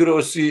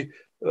 igrao si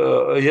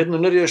jedno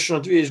neriješeno,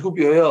 2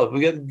 izgubio,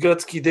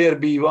 gradski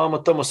derbi i vamo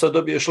tamo sad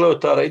dobiješ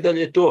Leotara i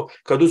dalje to,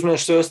 kad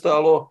uzmeš sve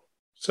ostalo,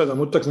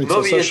 7 utakmica,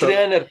 novi je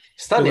trener,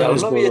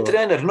 novi je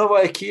trener,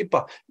 nova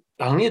ekipa,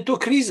 ali nije to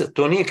kriza,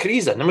 to nije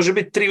kriza, ne može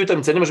biti 3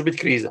 utakmice, ne može biti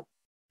kriza.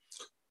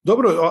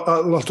 Dobro,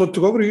 ali to ti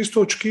govori isto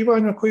o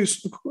očekivanja koji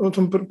su o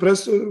tom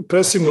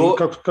presingu,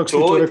 kako si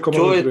to rekao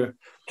malo prije.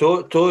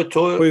 To je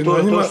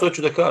to što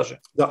ću da kažem.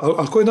 Da,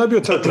 ali ko je nabio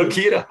taj...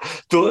 Trokira,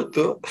 to.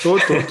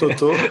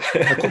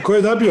 Ko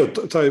je nabio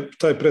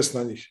taj pres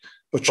na njih?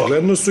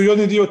 Očigledno su i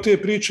oni dio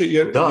te priče,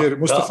 jer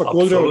Mustafa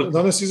Kodrel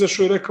danas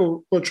izašao i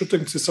rekao po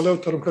utakmici sa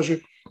Leotarom, kaže,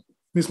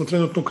 mi smo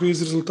trenutno u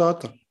krizi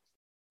rezultata.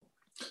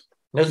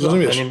 Ne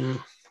znam,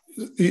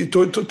 i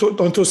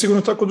on to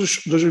sigurno tako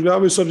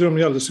doživljavaju s obzirom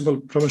da su imali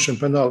promašen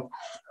penal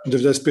u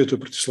 95.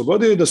 protiv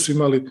Slobode, da su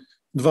imali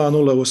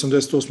 2-0 u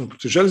 88.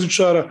 protiv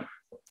Željezničara,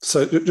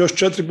 sa još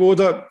 4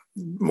 boda,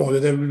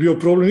 ovdje ne bi bio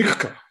problem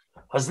nikakav.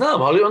 A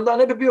znam, ali onda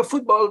ne bi bio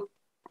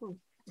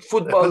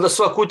fudbal da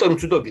svaku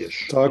utakmicu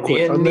dobiješ. Tako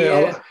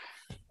je.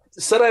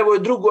 Sarajevo je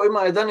drugo, ima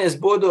 11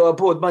 bodova, a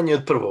bod manje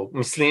od prvog.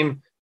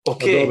 Mislim,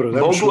 ok,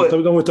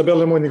 moglo je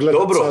tabele moj ni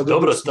gledati.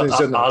 Dobro,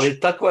 ali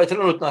takva je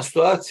trenutna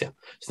situacija.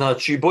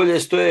 Znači, bolje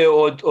stoje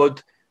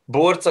od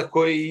borca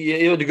koji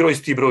je odigrao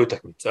isti broj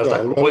utakmica.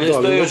 Bolje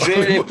stoji od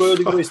Želje koji je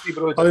odigrao isti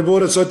broj utakmica. Ali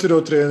borac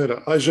otirao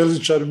trenera, a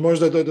željezničari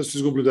možda je da su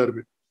izgubili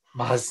derbi.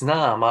 Ma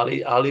znam,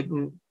 ali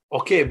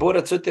ok,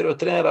 borac otirao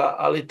trenera,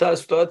 ali ta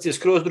situacija je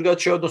skroz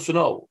drugačija u odnosu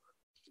na ovu.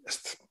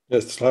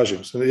 Jeste,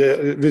 slažem se.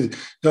 Vidi,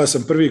 ja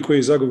sam prvi koji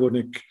je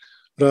zagovornik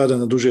rada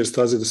na duže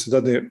staze, da se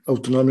dadne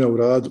autonomija u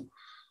radu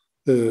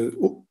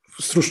u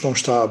stručnom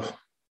štabu.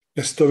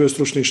 Jesi to bio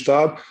stručni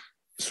štab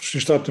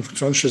ne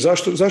funkcioniše.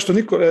 Zašto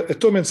niko,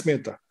 to meni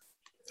smeta.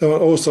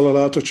 Ovo sa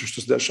Lalatovićem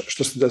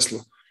što se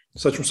desilo.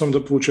 Sad ćemo samo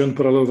da povući jedan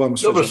paralel vama.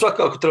 Dobro,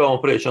 svakako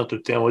trebamo preći na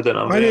tu temu. Ajde,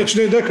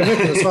 neka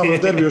s vama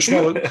derbi još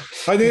malo.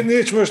 Ajde,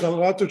 nećemo još na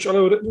Lalatović,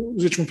 ali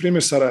uzet ćemo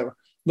primjer Sarajeva.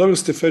 Dobili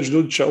ste Feć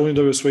Dudića, on je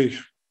dobio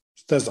svojih,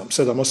 ne znam,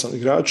 7-8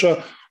 igrača,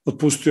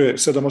 otpustio je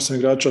 7-8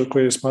 igrača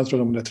koje je smatrao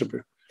da mu ne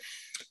trebaju.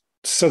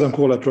 7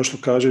 kola je prošlo,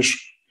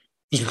 kažeš,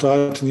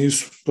 rezultati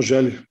nisu po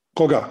želji.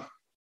 Koga?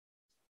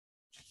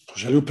 Po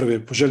želji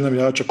uprave, po želji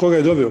navijača. Koga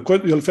je doveo?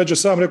 Je li Feđa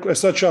sam rekao,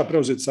 sad ću ja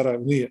preuzeti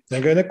Sarajevo? Nije.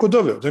 Njega je neko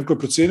doveo. Neko je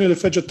procijenio da je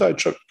Feđa taj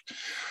čovjek.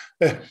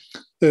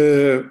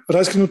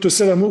 Raskinuto je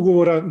 7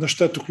 ugovora na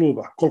štetu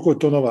kluba. Koliko je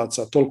to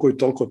novaca? Toliko i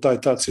toliko,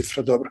 ta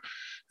cifra, dobro.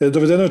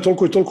 Dovedeno je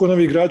toliko i toliko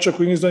novih igrača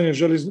koji nizdanje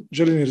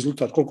željeni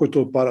rezultat. Koliko je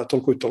to para?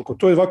 Toliko i toliko.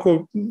 To je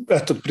ovako,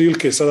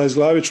 prilike sada iz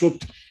glavi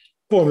člupt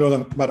 $500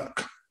 miliona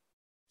maraka.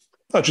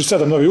 Znači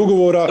 7 novih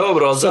ugovora.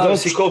 Dobro,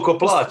 zavisi koliko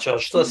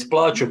plaćaš, šta si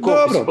plaćao,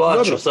 koliko si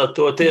plaćao, sad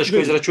to je teško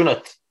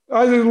izračunati.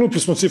 Ajde, lupi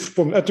smo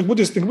cifru, eto,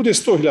 bude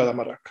 100.000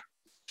 maraka.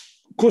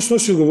 Ko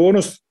snosi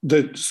odgovornost da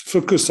je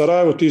FK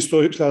Sarajevo ti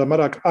 100.000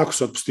 maraka, ako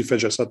se otpusti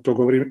Feđa, sad to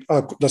govorim,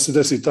 da se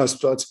desi ta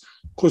situacija,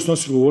 ko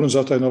snosi odgovornost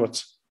za taj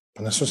novac?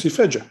 Pa ne snosi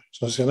Feđa,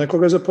 snosi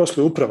nekoga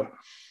zaposlio, uprava.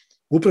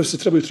 Upravi se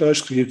trebaju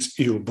tražiti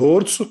krivci i u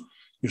Borcu,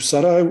 i u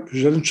Sarajevu, i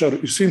Željezničaru,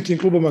 i u svim tim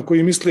klubama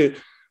koji misle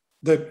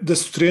da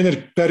su treneri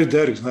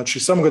peri-deri, znači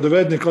samo ga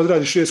dovedne kad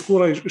odradi 6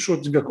 kula i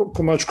šuti ga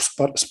ko mačku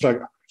s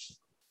praga.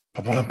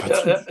 Pa moram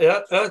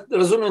ja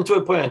razumijem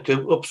tvoj point,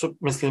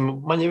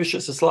 mislim, manje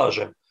više se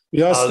slažem.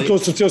 To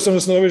sam htio sam da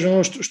se navežem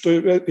ono što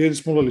je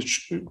Edis Mulalić,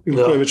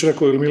 ili ko je već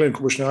rekao, ili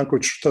Milenko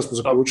Bošnjaković, šta smo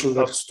zaporučili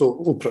da su to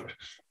uprave.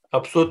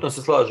 Apsolutno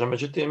se slažem,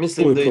 međutim,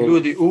 mislim da i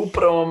ljudi u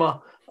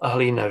upravama,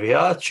 ali i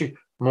navijači,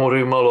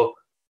 moraju malo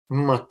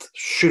imati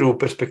širu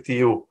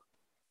perspektivu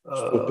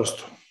 100%.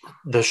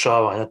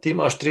 Dešavanja. Ti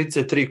imaš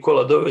 33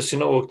 kola, doveo si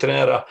novog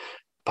trenera,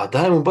 pa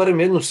daj mu barem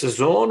jednu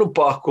sezonu,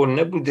 pa ako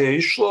ne bude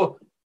išlo,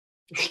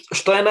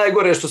 šta je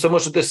najgore što se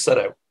može desiti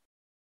Sarajevu?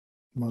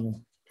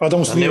 A da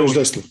mu se nije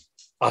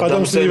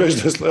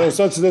već desilo. Evo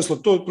sad se desilo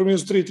to, promijenio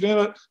su 3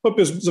 trenera,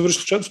 opet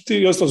završili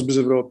 4. i ostalo su bez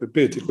Evrope,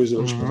 5. koji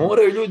završili.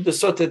 Moraju ljudi da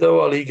shvate da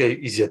ova liga je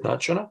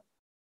izjednačena,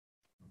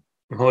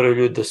 moraju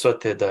ljudi da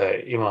shvate da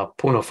ima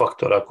puno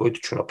faktora koji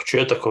utiču na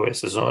početak ove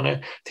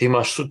sezone, ti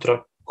imaš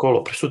sutra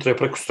kolo, presutra je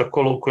prekosutra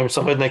kolo u kojem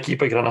samo jedna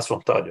ekipa igra na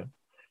svom stadionu.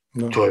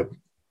 To je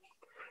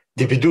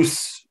dibidus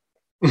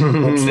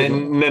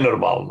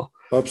nenormalno.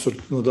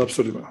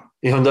 Apsolutno.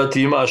 I onda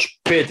ti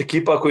imaš 5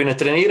 ekipa koji ne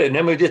treniraju,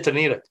 nemaju gdje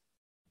trenirati.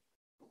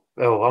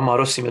 Evo, vama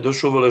Rosim je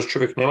došao uvele,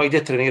 čovjek nema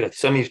gdje trenirati.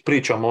 Sad mi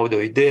pričamo ovdje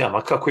o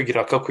idejama, kako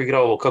igra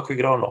ovo, kako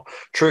igra ono.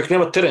 Čovjek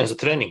nema teren za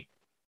trening.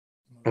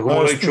 Nego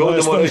mora ići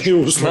ovdje,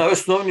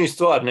 najosnovniju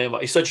stvar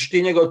nema. I sad ćeš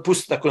ti njega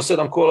otpustiti nakon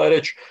 7 kola i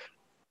reći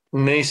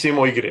nisi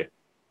imao igre.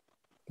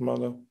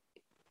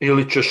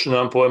 Ili ćeš,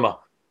 nemam pojma,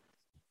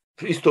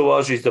 isto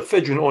važi za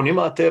Feđun, on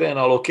ima teren,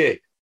 ali ok,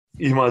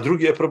 ima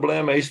druge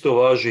probleme, isto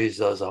važi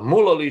za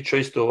Mulalića,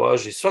 isto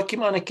važi, svaki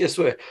ima neke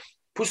svoje,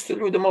 pustite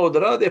ljude malo da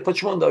rade, pa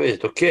ćemo onda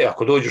vidjeti, ok,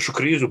 ako dođeš u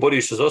krizu,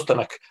 boriš se za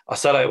ostanak, a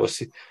Sarajevo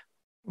si,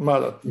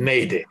 ne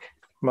ide.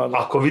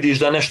 Ako vidiš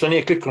da nešto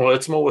nije kliknulo,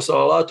 recimo ovo sa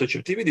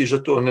Lalatovićem, ti vidiš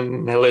da to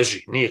ne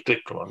leži, nije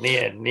kliknulo,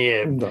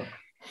 nije... Da.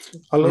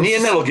 Ali nije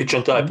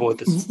nelogičan taj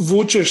potez.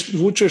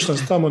 Vučeš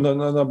nas tamo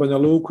na Banja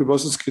Luku i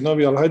Bosanski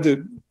Novi, ali hajde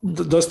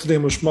da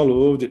stanemo još malo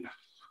ovdje.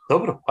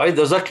 Dobro, ajde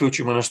da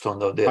zaključimo nešto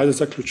onda ovdje. Ajde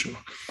zaključimo.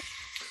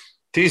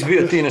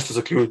 Ti nešto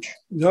zaključi.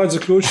 Ja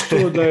zaključim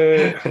to da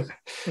je...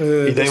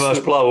 I da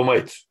imaš plavu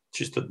majicu.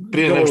 Čisto,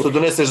 prije nego što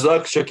doneseš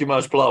zaključak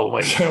imaš plavu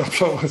majicu.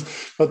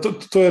 Pa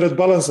to je red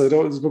balansa,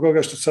 zbog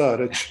ovoga što sad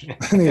reći.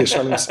 Nije,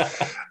 šalim se.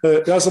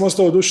 Ja sam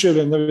ostao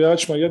oduševljen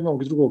navijačima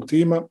jednog i drugog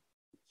tima.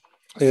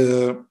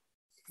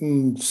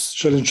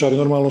 Željezničar je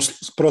normalno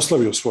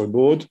proslavio svoj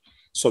bod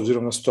s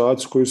obzirom na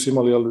situaciju koju su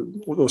imali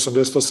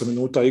 88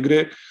 minuta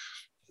igre,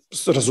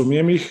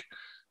 razumijem ih.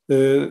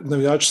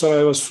 Navijači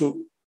Sarajeva su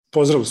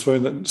pozdravili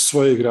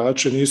svoje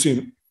igrače, nisu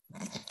im,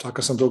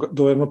 tako sam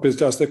dovoljno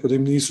opet ja stekao da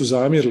im nisu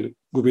zamjerili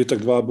gubitak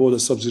 2 boda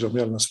s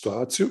obzirom na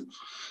situaciju,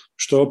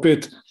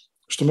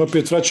 što me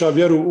opet vraća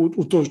vjeru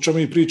u to što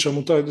mi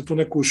pričamo, tu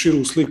neku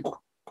širu sliku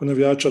kod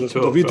navijača,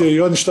 da vide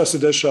i oni šta se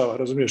dešava,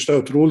 razumiješ, šta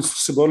je, trudili smo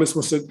se, borili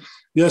smo se,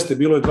 jeste,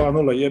 bilo je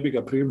 2-0, jebi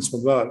ga, primili smo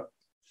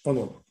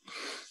 2,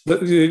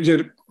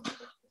 jer,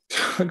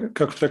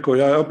 kako rekao,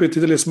 ja opet i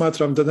dalje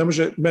smatram da ne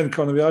može meni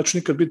kao navijaču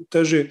nikad biti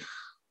teže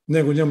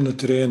nego njemu na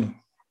terenu.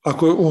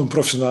 Ako je on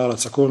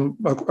profesionalac,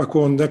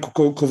 ako on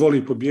neko ko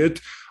voli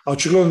pobijediti, a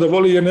očigledno da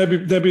voli jer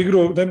ne bi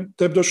igrao,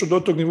 ne bi došao do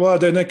tog nivoa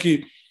da je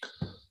neki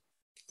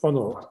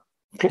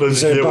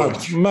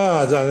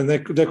Ma da,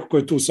 neko ko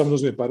je tu samo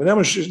uzme pare.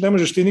 Ne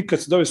možeš ti nikad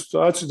dovesti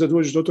situaciju da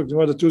dođeš do tog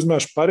nivoa da ti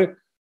uzmaš pare,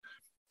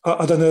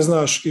 a da ne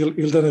znaš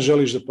ili da ne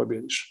želiš da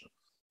pobjediš.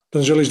 Da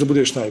ne želiš da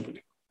budeš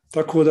najbolji.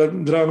 Tako da,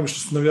 drago mi što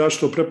su navijači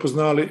to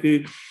prepoznali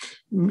i,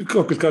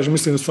 kako kažem,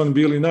 mislim da su oni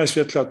bili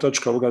najsvjetlija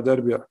točka ovoga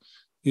derbija.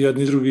 I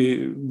jedni i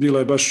drugi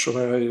bio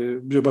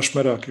baš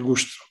merak i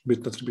gušt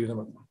biti na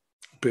tribinama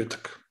u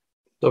petak.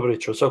 Dobro,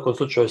 u svakom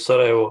slučaju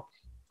Sarajevo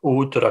u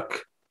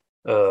utorak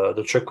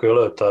dočekuje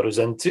Leotar u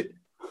Zenici,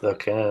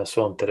 dakle ne na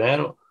svom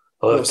terenu.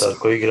 Leotar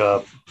koji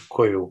igra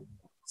koju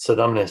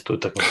 17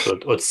 utakmicu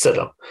od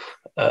 7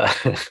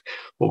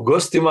 u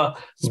gostima,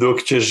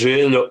 dok će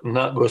Željo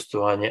na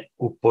gostovanje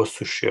u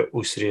Posušje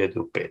u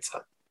srijedu 5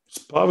 sati.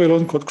 Spava ili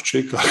on kod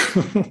kućika?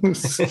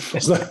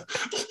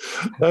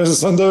 Znam se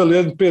sam doveli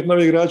 5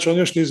 novih igrača, oni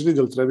još nisu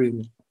vidjeli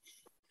Trebinje.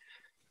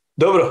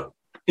 Dobro,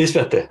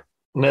 ismijate.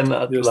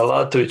 Nenad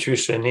Lalatović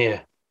više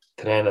nije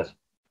trener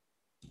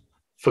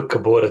FK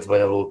Borac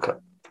Banja Luka.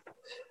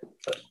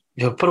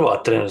 Je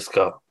prva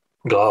trenerska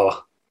glava?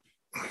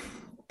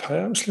 Pa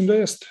ja mislim da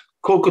jeste.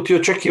 Koliko ti je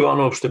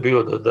očekivano uopšte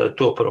bilo da je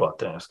to prva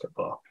trenerska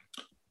glava?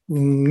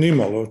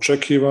 Nimalo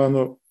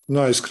očekivano,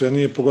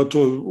 najiskrenije,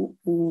 pogotovo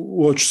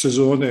u oči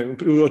sezone,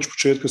 u oči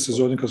početka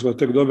sezone kad smo ga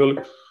tek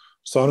dobili.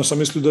 Stvarno sam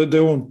mislio da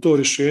je on to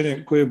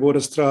rješenje koje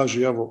Borac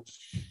traži, evo,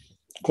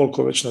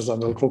 koliko već ne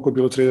znam, koliko je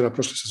bilo trenera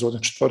prošle sezone,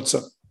 4,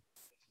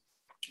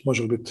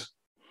 može li biti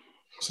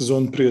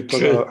sezon prije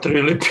toga 4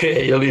 ili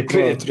 5 ili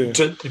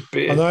 4,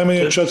 5, a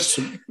najmanje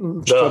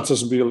 4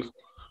 su bili.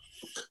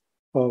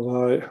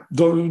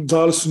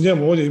 Dali su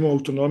njemu, on je imao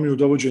autonomiju u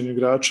dovođenju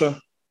igrača,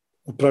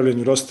 u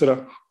pravljenju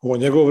rostera, ovo je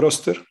njegov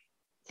roster,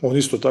 on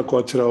isto tako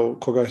otirao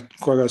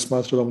koga je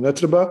smatrao da mu ne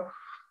treba,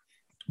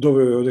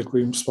 doveo je ovdje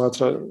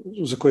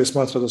za koje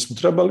smatra da smo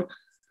trebali.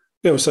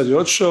 Evo sad je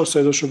otišao, sad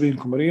je došao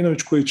Vinko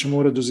Marinović koji će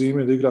morati do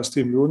zime da igra s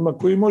tim ljudima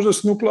koji možda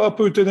se ne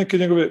uklapaju te neke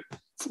njegove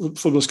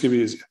fudbalske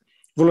vizije.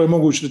 Vrlo je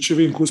moguće da će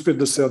Vinko uspjeti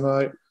da se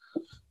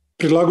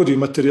prilagodi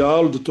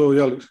materijalu, da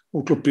to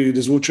uklopi i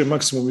da zvuče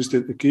maksimum iz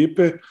te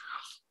ekipe,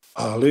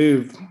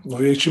 ali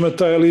uvijek će imati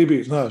taj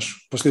alibi,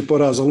 znaš, poslije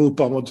poraza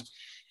lupam od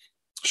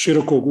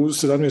Širokog u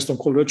 17.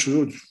 kolu reći,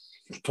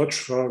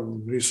 točno,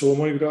 nisu ovo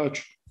moji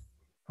igrači.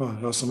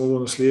 Ja sam ovo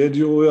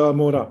naslijedio, ja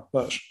moram,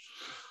 znaš.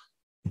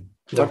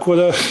 Tako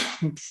da,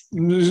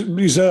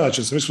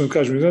 iznenađen sam, mislim da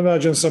kažem,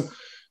 iznenađen sam,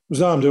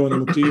 znam da je on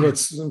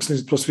emotivac,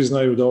 mislim to svi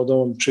znaju da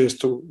on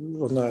često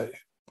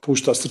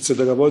pušta srce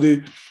da ga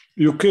vodi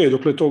i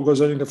dokle to god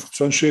za njega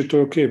funkcioniše, to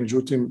je okej,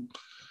 međutim,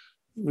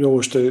 i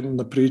ovo što je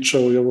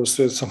napričao i ovo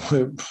sve samo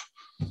je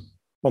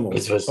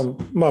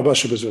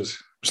baš je bez veze.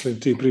 Mislim,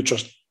 ti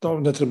pričaš,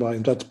 ne treba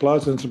im dati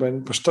platu, ne treba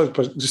im,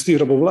 pa si ti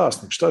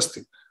robovlasnik, šta si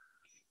ti?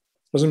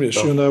 Razumiješ?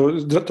 I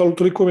onda,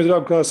 toliko mi je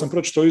drago kada sam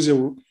pročitao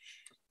izjavu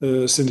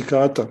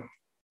sindikata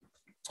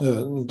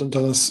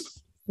danas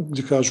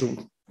gdje kažu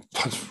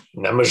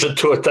ne može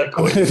to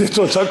tako. Je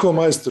to tako,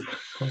 majstor.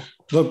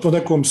 Po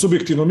nekom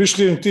subjektivnom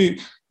mišljenju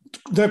ti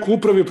neko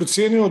upravi je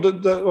procijenio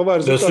da ovaj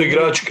rezultat... Da su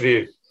igrači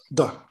krivi.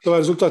 Da ovaj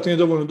rezultat nije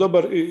dovoljno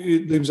dobar i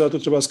da im zato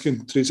treba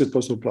skinuti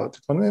 30% plati.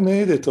 Pa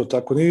ne ide to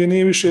tako.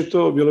 Nije više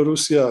to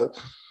Bjelorusija,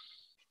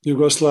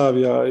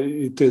 Jugoslavija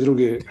i te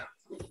druge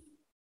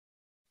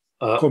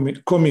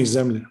komi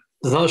zemlje.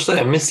 Znaš šta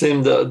je?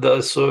 Mislim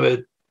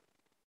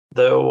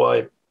da je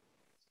ovaj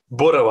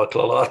boravak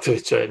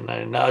Lalatovića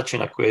na način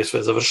na koji je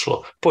sve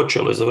završilo,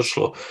 počelo i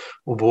završilo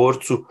u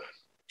Borcu,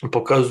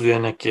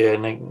 pokazuje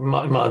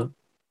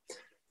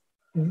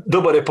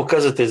dobar je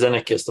pokazatelj za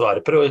neke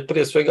stvari.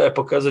 Prije svega je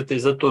pokazatelj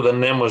za to da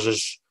ne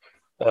možeš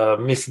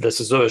misliti da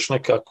se zoveš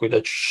nekako i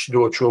da ćeš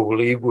doći u ovu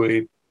ligu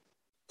i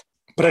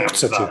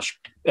prekucati.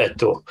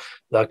 Eto,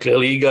 dakle,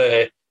 liga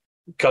je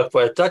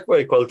kakva je takva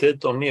i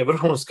kvalitetom nije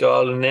vrhunska,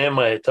 ali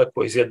nema je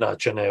tako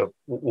izjednačene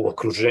u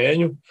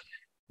okruženju.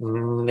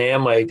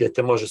 Nema je gdje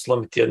te može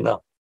slomiti jedna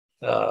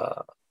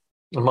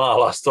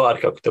mala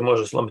stvar kako te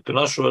može slomiti u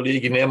našoj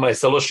ligi, nema je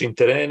sa lošim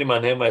terenima,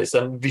 nema je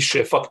sa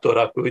više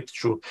faktora koji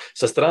utiču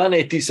sa strane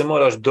i ti se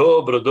moraš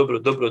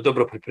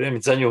dobro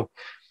pripremiti za nju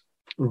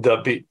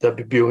da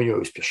bi bio u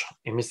njoj uspješan.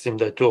 I mislim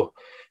da je to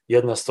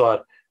jedna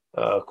stvar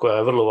koja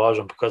je vrlo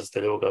važan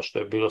pokazatelj ovoga što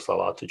je bilo s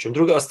Lalatovićem.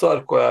 Druga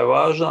stvar koja je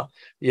važna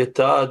je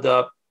ta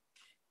da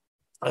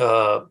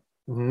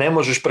ne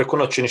možeš preko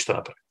noći ništa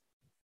napraviti.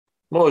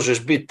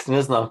 Možeš biti,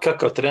 ne znam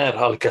kakav trener,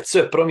 ali kad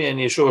sve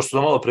promijeniš, ovo što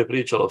smo malo prije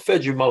pričali o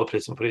Feđi, malo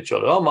prije smo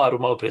pričali o Amaru,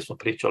 malo prije smo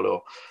pričali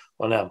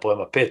o nemam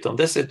pojma, 5.,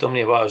 10.,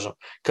 nije važno.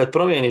 Kad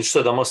promijeniš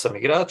 7-8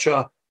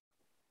 igrača,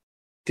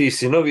 ti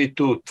si novi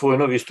tu, tvoj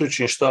novi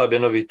stručni štab je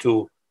novi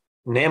tu,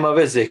 nema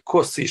veze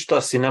ko si,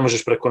 šta si, ne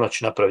možeš preko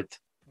noći napraviti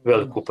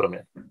veliku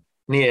promjenu.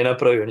 Nije je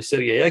napravio ni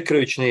Sergej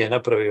Jajkrović, nije je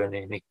napravio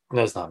ni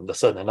ne znam, da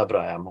sad ne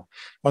nabrajamo.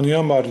 Pa ni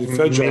Amar, ni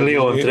Feđa.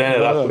 Milion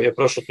trenera koji je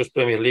prošao kroz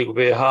Premier ligu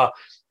BiH,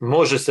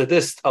 može se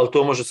desiti, ali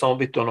to može samo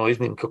biti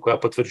iznimka koja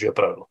potvrđuje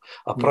pravilo.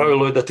 A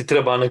pravilo je da ti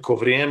treba neko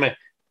vrijeme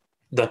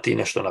da ti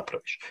nešto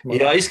napraviš. I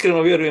ja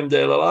iskreno vjerujem da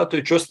je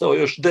Lalatović ostao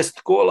još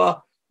 10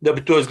 kola da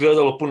bi to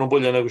izgledalo puno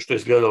bolje nego što je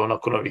izgledalo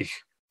nakon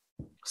ovih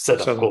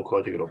 7 koliko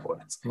odigrao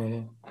Borac.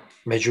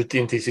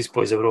 Međutim, ti si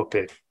ispao iz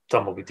Europe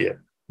tamo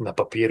gdje na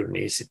papiru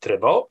nisi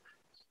trebao.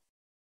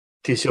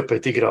 Ti si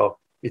opet igrao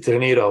i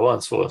trenirao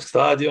van svog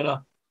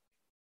stadiona.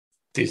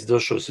 Ti si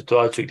došao u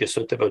situaciju gdje se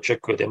od tebe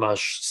očekuje da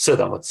imaš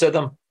 7 od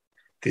 7.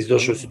 Ti si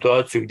došao u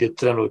situaciju gdje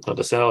trenutno,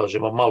 da se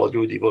nalažemo, malo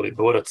ljudi voli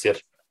Borac, jer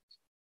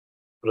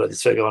radi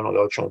svega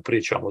onoga o čemu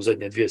pričamo u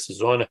zadnje 2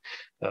 sezone,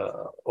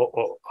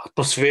 o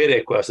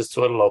atmosfere koja se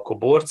stvorila oko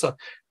Borca,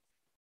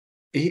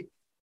 i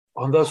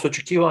onda su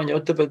očekivanja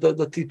od tebe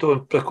da ti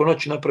to preko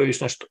noći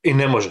napraviš nešto i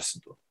ne može se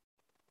to.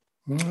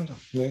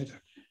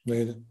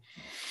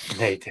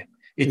 Ne ide.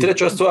 I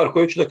treća stvar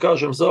koju ću da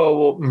kažem za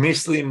ovo,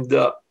 mislim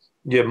da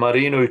je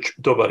Marinović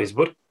dobar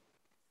izbor,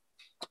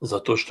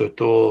 zato što je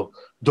to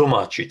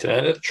domaći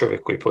trener,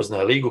 čovjek koji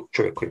poznaje ligu,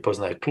 čovjek koji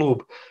poznaje klub,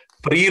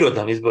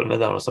 prirodan izbor,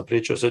 nedavno sam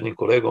pričao s jednim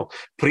kolegom,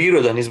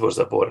 prirodan izbor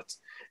za Borac.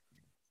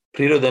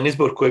 Prirodan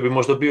izbor koji bi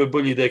možda bio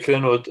bolji da je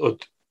krenuo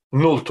od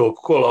 0.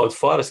 kola od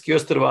Farskih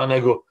Ostrva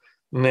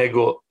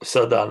nego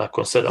sada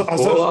nakon 7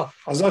 kola.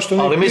 A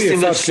zašto ne prije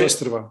Farskih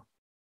Ostrva?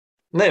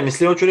 Ne,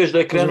 mislim, hoću reći da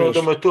je krenuo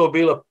da mu je to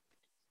bila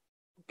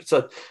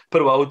sad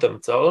prva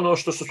utakmica, ali ono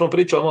što smo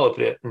pričali malo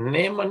prije,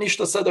 nema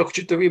ništa sada ako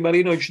ćete vi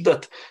Marinović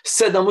dati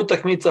 7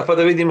 utakmica pa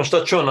da vidimo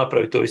šta će on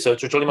napraviti ovi sad,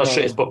 će li ima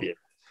 6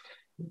 pobjeda.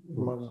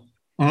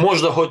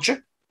 Možda hoće,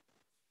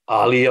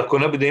 ali ako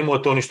ne bude imao,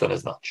 to ništa ne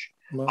znači.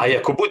 A i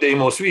ako bude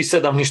imao svi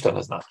 7, ništa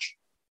ne znači.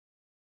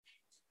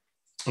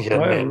 Jer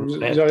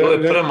to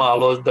je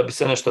premalo da bi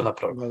se nešto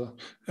napravilo.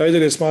 Ja i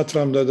dalje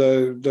smatram da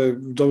je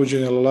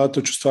dovođenje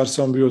Lalatovića stvar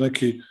samo bio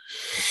neki...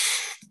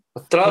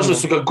 Tražili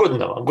su ga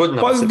godinama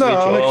pa se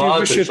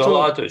priča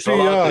Lalatović,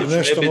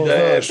 nešto,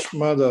 znaš,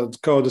 mada,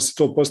 kao da se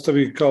to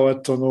postavi kao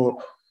eto,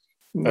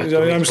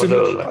 ja mislim,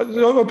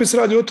 opet se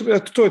radi o tome,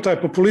 to je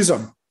taj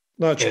populizam.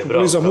 Znači,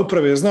 populizam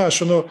uprave, znaš,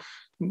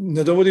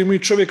 ne dovodimo i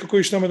čovjeka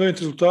koji će nama donijeti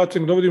rezultate,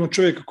 ne dovodimo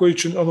čovjeka koji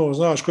će,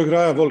 znaš, kojeg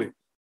raja voli.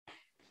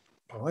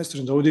 Pa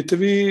majstor, dovodite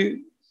vi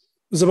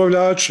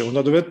zabavljače,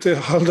 onda dovedete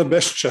Halda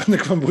Bešića,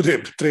 nek vam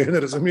bude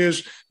trener,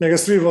 razumiješ, njega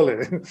svi vole.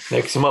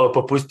 Nek si malo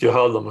popustio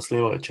Halda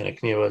Muslimovića,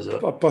 nek nije vas...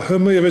 Pa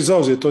HM je već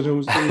zauzet, on je u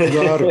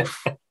udaru.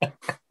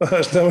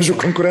 Ne može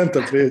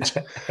konkurenta prijeći.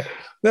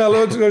 Ne,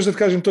 ali da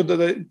kažem to,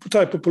 da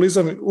taj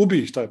populizam,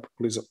 ubij taj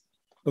populizam.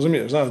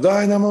 Razumiješ, znaš,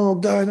 daj nam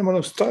ovog,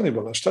 stani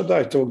bala, šta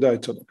dajte ovog,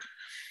 dajte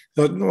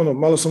onog.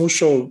 Malo sam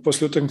ušao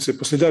poslije utakmice,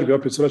 poslije derbi,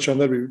 opet se vraćam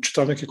derbi,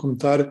 čitam neke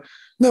komentare,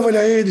 ne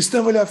valja Edis,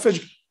 ne valja Feđ.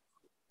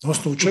 Na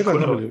osnovu čega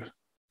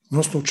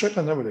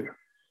ne valja?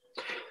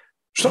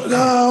 Šta,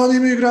 oni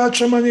imaju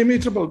igrača, manje mi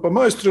trebali. Pa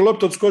majstri,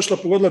 lopta odskočila,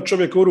 pogodila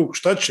čovjeka u ruku,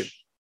 šta će?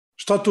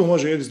 Šta tu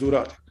može Edis da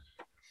uradi?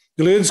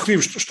 Ili Edis kriv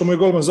što mu je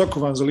golman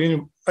zakovan za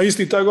liniju, a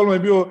isti taj golman je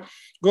bio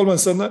golman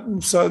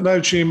sa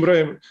najvećim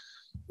brojem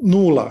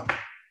 0.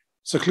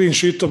 Sa clean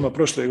sheetom na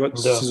prošle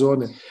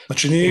sezone.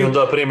 Znači, I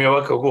onda primi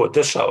ovakav god,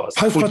 dešava se.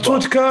 Pa to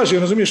ti kaže,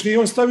 razumiješ, nije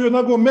on stavio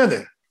na go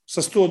mene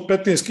sa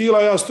 115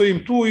 kila, ja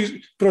stojim tu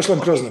i prošlam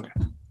kroz noge.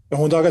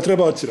 Onda ga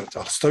treba odsirati.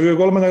 Ali stavio je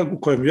golmana u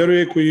kojem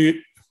vjeruje, koji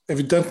je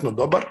evidentno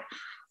dobar,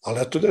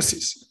 ali eto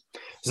desi se.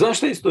 Znaš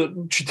što isto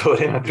čito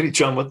vrijeme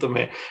pričamo o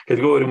tome kad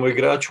govorimo o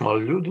igračima,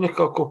 ali ljudi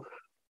nekako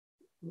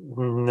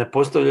ne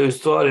postavljaju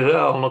stvari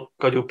realno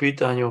kad je u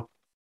pitanju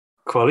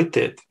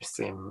kvalitet.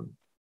 Mislim,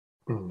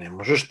 ne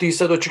možeš ti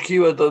sad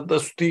očekivati da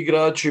su ti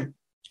igrači...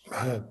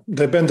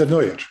 Da je Bender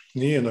Neuer,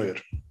 nije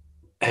Neuer.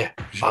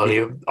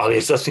 Ali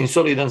je sasvim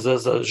solidan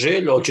za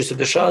želju, ali će se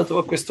dešavati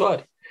ovakve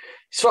stvari.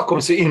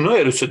 Svakom se, i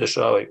Neueru se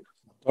dešavaju.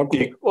 Tako.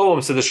 I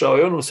ovom se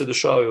dešavaju, onom se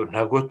dešavaju.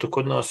 Nego to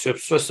kod nas je,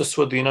 sve se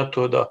svodi na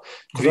to da...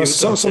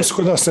 Samo se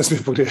kod nas ne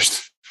smije pogriješiti.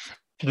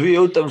 2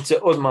 utakmice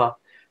odmah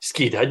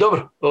skidaj.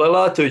 Dobro,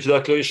 Lalatović,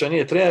 dakle, više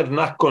nije trener,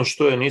 nakon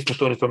što je, nismo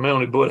to ni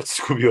spomenuli, Borac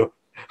izgubio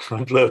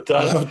od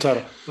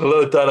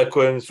Leotara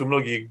kojem su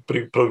mnogi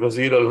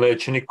prognozirali,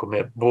 neće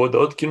nikome boda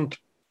otkinuti.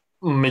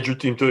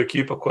 Međutim, to je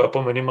ekipa koja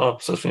po meni ima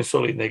sasvim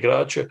solidne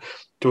igrače.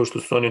 To što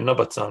su oni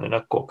nabacani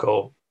onako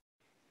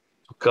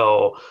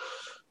kao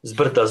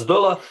zbrda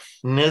zdola,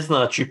 ne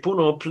znači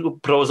puno,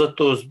 upravo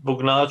zato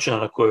zbog načina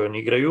na koji oni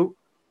igraju,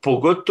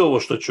 pogotovo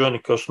što će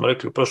oni, kao što smo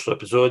rekli u prošloj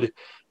epizodi,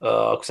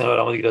 ako se ne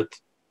varam, odigrati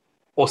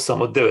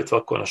 8 od 9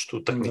 ovako nešto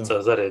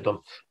utakmica za redom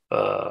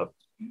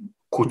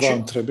kući.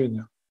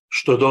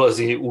 Što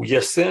dolazi u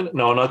jesen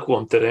na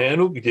onakvom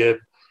terenu gdje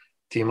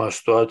ti imaš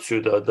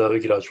situaciju da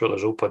igrač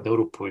veleža upadne u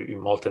rupu i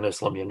malte ne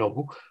slomije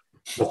nogu,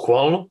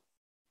 bukvalno,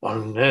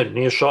 ali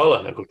nije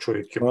šala, nego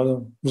čovjek je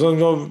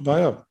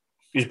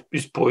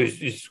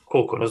iz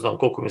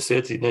koliko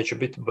mjeseci neće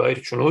biti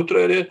Bajrić unutra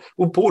jer je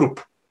u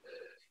rupu.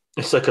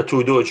 Sad kad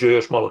tu dođe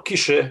još malo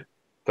kiše,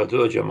 kad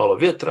dođe malo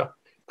vjetra,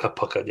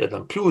 pa kad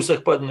jedan pljusak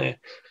padne,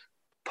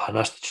 pa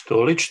na što će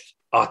to ličiti?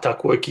 A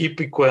tako u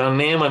ekipi koja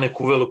nema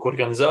neku veliku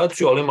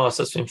organizaciju, ali ima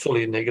sasvim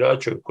solidne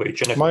igrače koji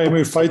će neko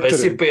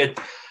presipet,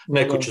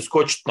 neko će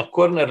skočiti na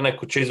korner,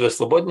 neko će izvesti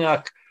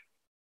slobodnjak.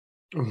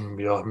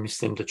 Ja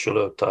mislim da će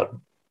Leotar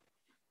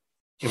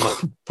ima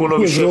puno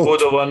više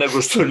bodova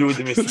nego što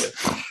ljudi misle.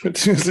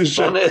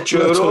 Pa neću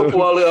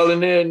Europu, ali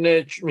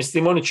ne,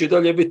 mislim, oni će i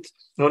dalje biti,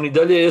 oni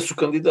dalje jesu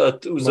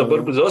kandidat za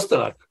borbu za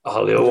ostanak,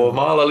 ali ovo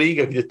mala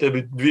liga gdje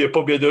tebi 2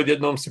 pobjede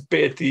odjednom si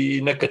 5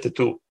 i neka te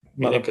tu.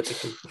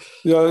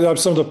 Ja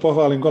bih samo da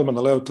pohvalim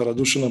golmana Leutara,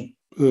 Dušana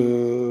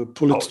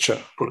Pulitića,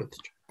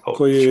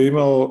 koji je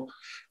imao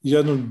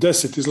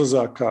 10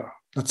 izlazaka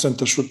na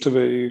centar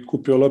šuteve i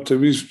kupio lopte.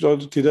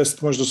 Ti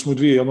 10 možda smo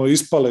 2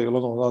 ispale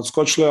ili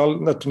skočile, ali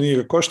neto nije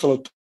ga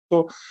koštalo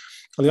to.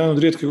 Ali jedan od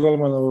rijetkih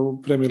golmana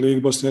u Premier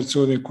Ligi Bosne i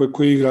Hercegovine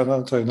koji igra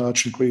na taj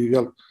način, koji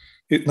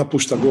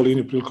napušta gol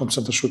liniju prilikom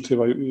centar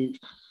šuteva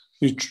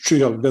i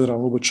čujali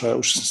generalno ubočaja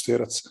u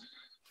 16-terac.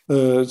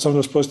 Samo da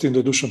vas postavim da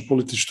je Dušan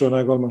Pulitić, to je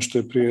najgolman što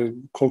je prije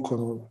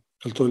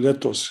je to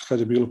ljetos, kad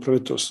je bilo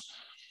prvetos,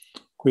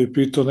 koji je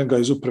pitao neka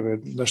iz uprave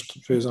nešto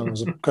vezano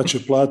za kad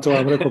će plata,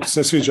 vam rekao kad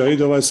se sviđa,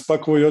 ide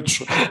spakovo i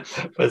otišao.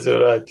 Pa se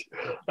vratio.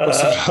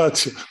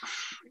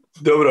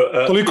 Dobro.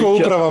 Toliko o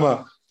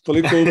upravama.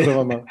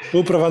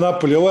 Uprava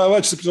Napolje.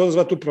 Ovo će se epizoda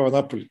zvati Uprava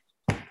Napolje.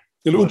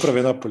 Ili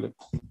Uprave Napolje.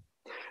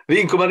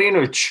 Vinko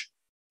Marinović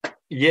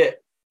je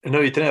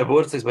novi trener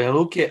Borca iz Banja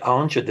Luke, a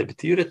on će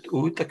debitirati u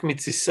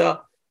utakmici sa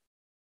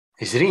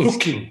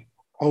Zrinskim.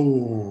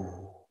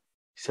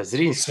 Sa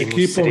Zrinskim s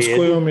ekipom s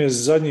kojom je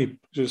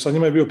sa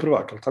njima je bio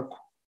prvak, ali tako?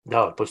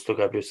 Da, poslije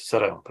toga je bio sa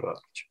Sarajevom prvak.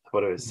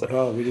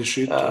 Da, vidiš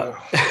i to.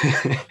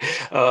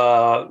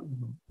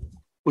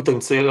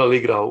 Utakmica je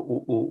igrao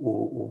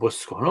u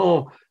Bosanskom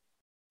Novom,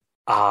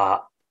 a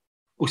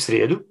u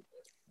srijedu.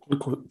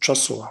 Koliko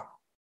časova?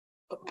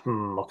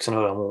 Ako se ne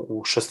varam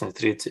u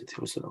 16:30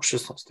 ili u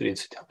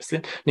 16:30, ja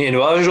mislim. Nije ni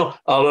važno,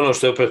 ali ono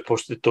što je opet,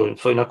 pošto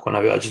to inako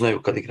navijači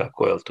znaju kad igra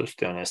ko, to su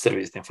te one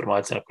servisne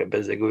informacije na koje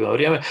bez da gubimo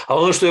vrijeme,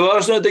 ali ono što je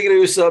važno je da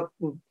igraju sa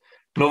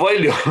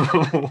Novajlijom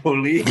u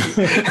ligi,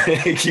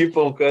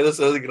 ekipom koja je do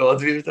sada igrala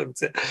 2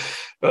 utakmice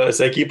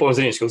sa ekipom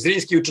Zrinskog.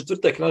 Zrinski u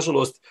četvrtak,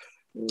 nažalost,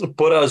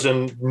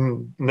 poražen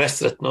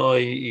nesretno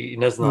i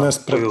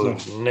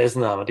ne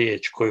znam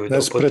riječ koju da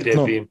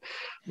upotrijebim.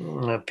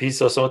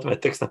 Pisao sam o tome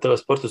tekst na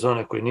Telesportu za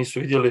one koji nisu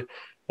vidjeli.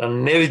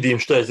 Ne vidim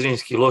što je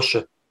Zrinski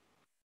loše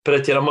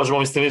pretjera, možemo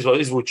mislim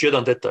izvući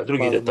jedan detalj,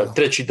 drugi detalj,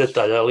 treći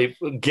detalj, ali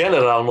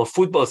generalno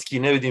fudbalski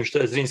ne vidim što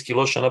je Zrinski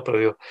loše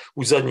napravio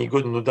u zadnjih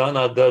godinu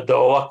dana da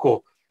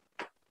ovako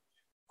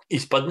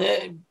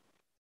ispadne.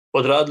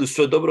 Odradili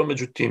sve dobro,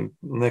 međutim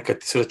nekad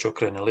ti sreća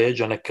okrene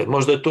leđa, nekad,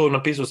 možda je to,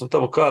 napisao sam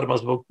tamo karma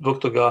zbog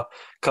toga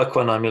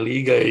kakva nam je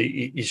liga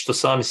i što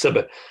sami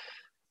sebe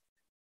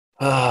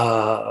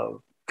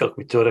kako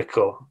bi to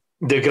rekao,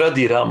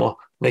 degradiramo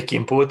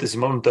nekim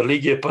potezima unutar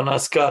lige, pa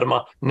nas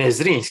karma ne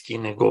Zrinski,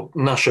 nego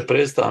naše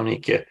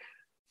predstavnike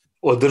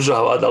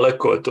održava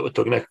daleko od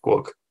tog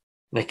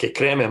neke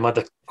kreme,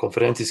 mada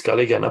konferencijska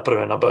liga je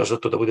napravljena baš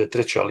zato da bude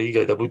 3.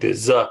 liga i da bude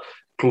za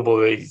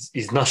klubove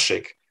iz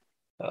našeg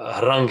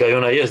ranga, i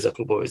ona je za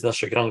klubove iz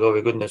našeg ranga.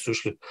 Ove godine su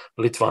ušli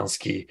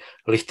litvanski,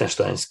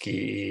 lihtenštajnski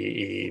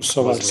i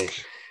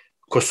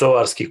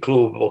kosovarski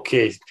klub. Ok,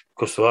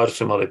 Kosovari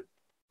su imali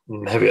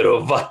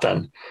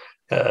nevjerovatan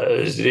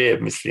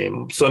ždrijeb,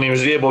 mislim, s onim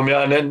ždrijebom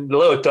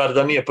Leotar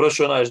da nije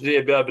prošao onaj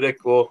ždrijeb, ja bih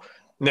rekao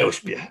ne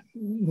uspije.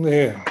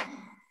 Ne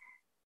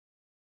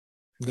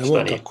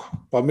tako.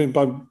 Pa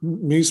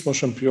mi smo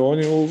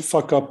šampioni u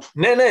fuck up.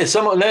 Ne,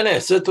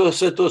 sve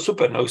to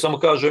super, nego samo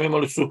kažem,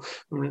 imali su,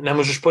 ne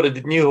možeš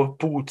porediti njihov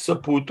put sa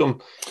putom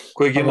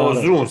kojeg je imao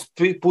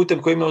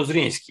putem koji je imao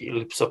Zrinski,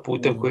 ili sa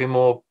putem koji je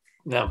imao,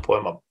 nemam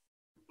pojma,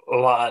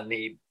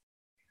 Lani,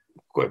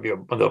 koji je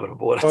bio dobro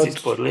borac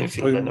ispod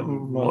Linfielda,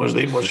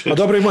 možda i može. A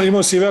dobro,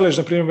 imao si Veleš,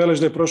 na primjer Veleš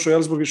da je prošao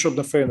Elfsborg i šop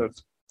na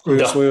Feyenoord, koji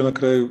je osvojio na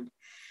kraju.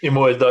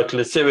 Imao je,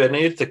 dakle,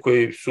 Sjeverne Irce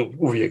koji su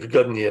uvijek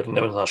gadni, jer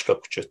ne znaš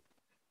kako će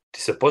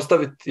ti se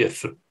postaviti, jer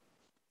su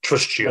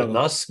čvršći od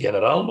nas,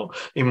 generalno.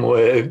 Imao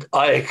je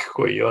AEK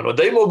koji je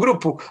da imao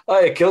grupu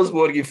AEK,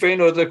 Elfsborg i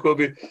Feyenoord, rekao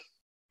bi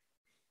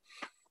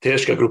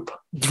teška grupa.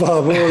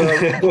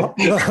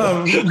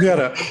 2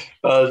 mjera.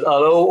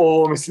 Ali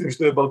ovo mislim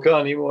što je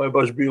Balkan imao je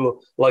baš bilo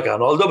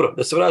lagano. Ali dobro,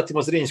 da se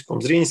vratimo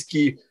Zrinskom.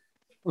 Zrinski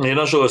je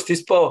nažalost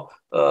ispao.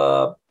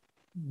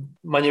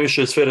 Manje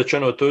više je sve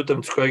rečeno o toj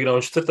utakmici koja je igrana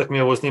u četvrtak.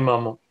 Mi ovo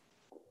snimamo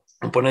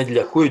u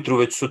ponedjeljak ujutru,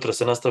 već sutra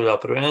se nastavlja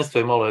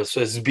prvenstvo i malo je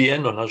sve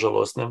zbijeno,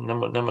 nažalost,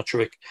 nema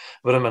čovjek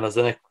vremena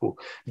za neku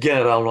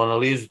generalnu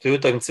analizu te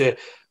utakmice.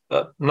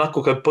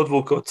 Nakon kad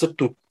podvukao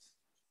crtu,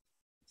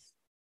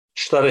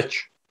 šta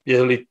reći?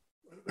 Je li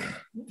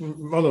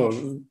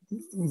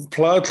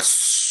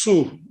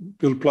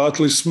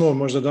platili smo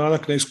možda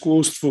danak na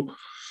iskustvu,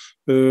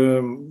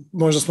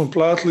 možda smo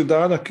platili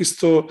danak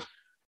isto,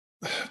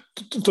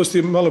 to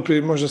si malo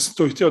prije, možda si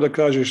to htio da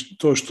kažeš,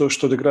 to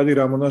što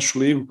degradiramo našu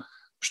ligu,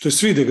 što je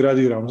svi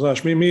degradiramo,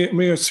 znaš,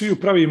 mi svi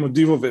pravimo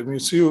divove, mi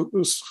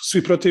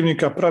svi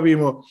protivnika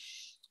pravimo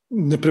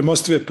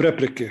nepremostive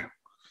prepreke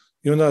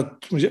i onda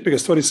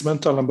stvari se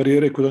mentalna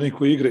barijere kod onih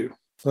koji igraju,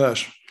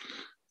 znaš.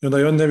 I onda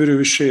i oni ne vjeruju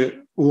više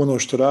u ono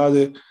što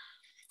rade.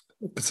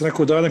 Kad sam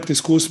rekao danak na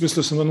iskustvu,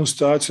 mislio sam na jednu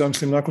situaciju, ja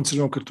mislim nakon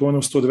crvenog kartona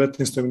u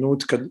 119.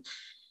 minuti, kad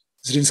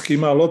Zrinski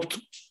ima loptu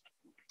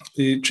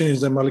i čini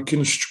da je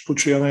Malikinović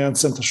upućuje na jedan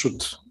centar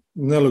šut.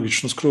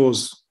 Nelogično skroz.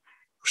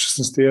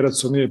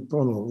 16-terac, on nije,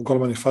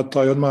 golman je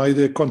fatao i odmah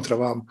ide kontra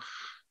vam.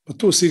 Pa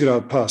tu se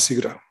igra, pas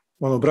igra.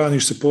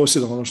 Braniš se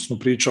posjedom, ono što smo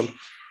pričali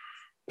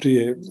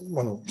prije,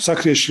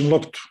 sakriješ im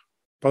loptu.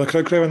 Pa na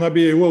kraju krajeva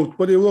nabije u aut.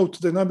 Bolje u aut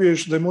da je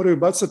nabiješ, da je moraju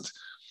bacati,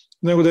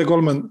 nego da je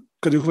golman,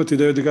 kad je uhvati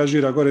da je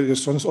degažira gore, jer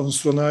su oni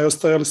su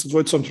ostajali sa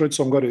dvojicom,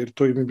 trojicom gore, jer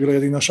to im je bila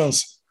jedina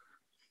šansa.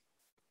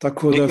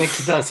 Tako da...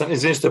 Neki dan sam,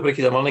 izvini što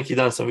prekidam, ali neki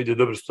dan sam vidio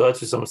dobru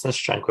situaciju, samo s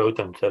nesjećanjem koja je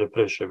utakmica, jer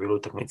previše je bila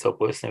utakmica u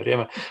povijesne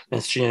vrijeme.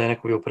 Meni se čini da je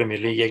neko bio u Premier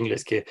Ligi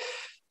Engleske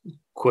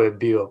koji je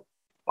bio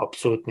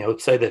apsolutni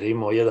outsider,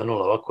 imao 1-0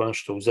 ovako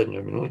nešto u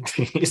zadnjoj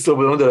minuti i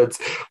slobodan udarac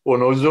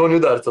u zoni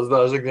udarca,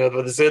 znaš, na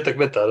 20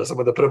 metara,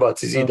 samo da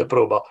prebaci zid,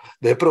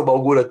 da je probao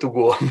ugurati u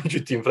gol,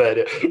 međutim frajer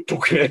je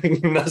pukne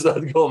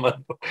nazad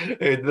golmanu,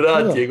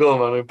 vrat je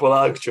golmanu i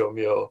polako ćemo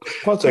mi ovo.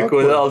 Pa,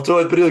 tako da, ali to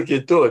je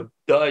prilike to,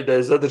 daj da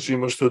je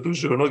zadržimo što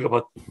duže u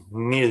nogama,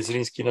 nije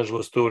Zrinski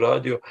nažalost to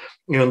uradio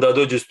i onda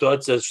dođe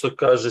situacija što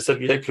kaže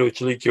Sergij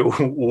Ekrović, lik je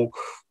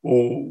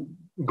u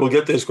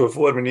golgeterskoj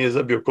formi, nije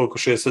zabio koliko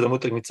 6-7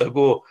 utakmica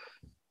gol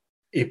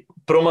i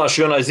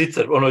promaši onaj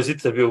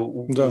zicer bio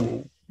u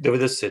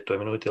 90.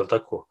 minuti, je li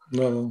tako?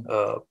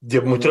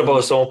 Gdje mu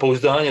trebalo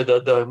samopouzdanje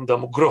da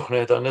mu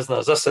grohne, da ne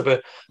zna za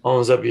sebe, a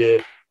on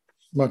zabije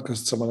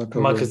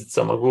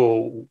makazicama gol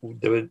u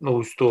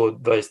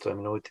 120.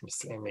 minuti,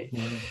 mislim.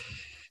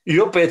 I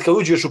opet kad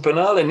uđeš u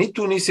penale, ni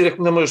tu nisi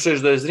rekao, ne možeš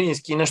reći da je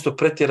Zrinski nešto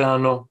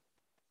pretjerano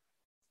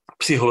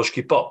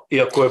psihološki pao.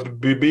 Iako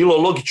bi bilo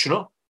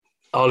logično,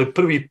 ali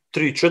prvi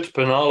 3-4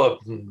 penala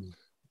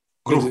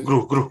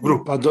gruh.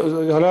 Pa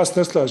ja se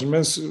ne slažem.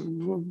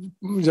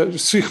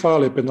 Svi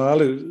hvale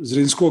penale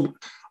Zrinskog,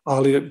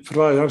 ali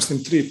prva, ja mislim,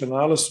 3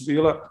 penala su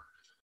bila,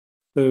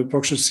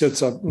 pokušao se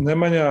sjeca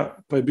Nemanja,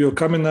 pa je bio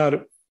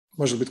Kamenar,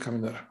 može biti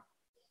Kamenar.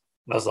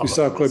 I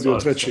sad ko je bio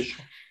treći.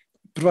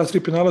 Prva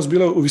 3 penala su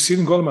bila u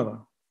visini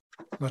golmana.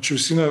 Znači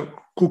visina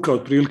kuka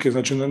otprilike,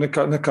 znači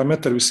neka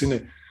metar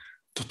visine.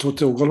 To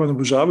te u golmanu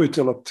obožavaju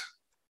te lopte.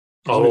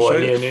 Ali ovo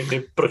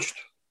nije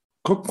pročito.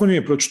 Kako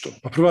nije pročito?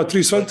 Pa prva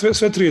 3,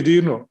 sve 3 je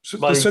divno. Sve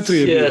 3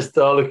 je divno.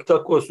 Jeste, ali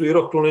tako su i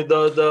roknuli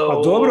da...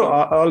 Pa dobro,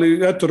 ali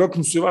eto,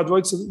 roknuli su i ova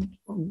dvojica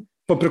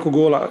pa preko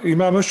gola.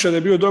 Imam osjećaj da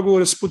je bio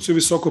dogovor da se pucaju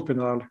visoko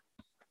penali.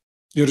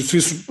 Jer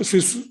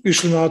svi su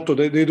išli na to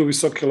da idu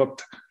visoke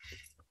lopte.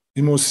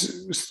 Imao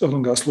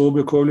onoga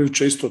Slobe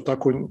Kovljevića isto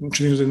tako,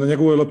 čini se da na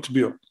njegovoj lopti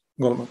bio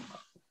golman.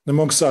 Ne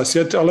mogu sad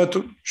sjetiti, ali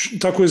eto,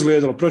 tako je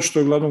izgledalo. Pročito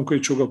je glavnom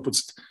koji će ga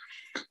pucati.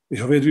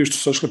 I ove dvije što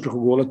su ošle preko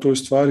gola, to je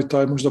stvari,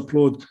 taj možda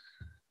plod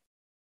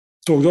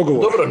tog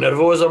dogovora. Dobro,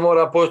 nervoza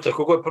mora postojati.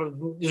 Kako je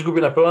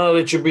izgubi na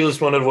penalići, bili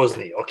smo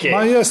nervozni. Okay.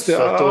 Ma jeste,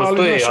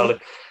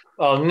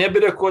 ali ne bi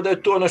rekao da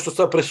je to nešto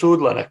sad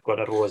presudila neko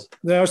nervoza.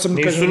 Ne, ja sam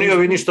nisu ni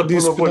ovi ništa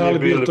puno bolje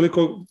bili.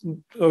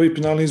 Ovi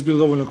penali nisu bili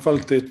dovoljno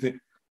kvalitetni.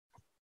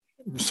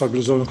 Svak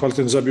bilo dovoljno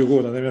kvalitetno zabio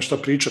gol, ne znam šta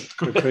pričat.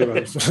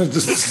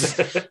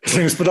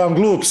 Ispadam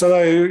glup, sada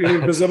je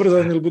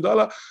bezobrazan ili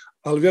budala,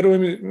 ali vjeruj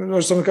mi,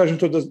 možda samo kažem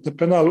to da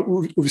penal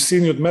u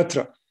visini od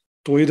metra,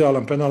 to je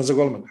idealan penal za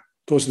golmana.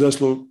 To se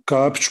desilo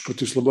Kapiću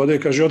protiv Slobode i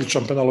kaže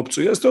odličan penal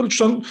opcu. Jeste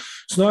odličan,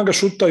 snaga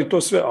šuta i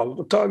to sve, ali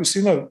ta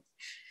visina,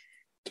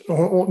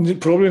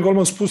 problem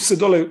golman spusti se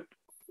dole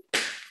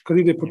kad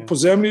ide po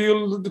zemlji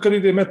ili kad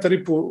ide 1,5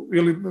 m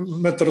ili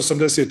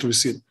 1,80 m u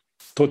visini.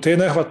 To te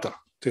ne hvata,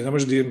 te ne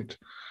može dirnuti.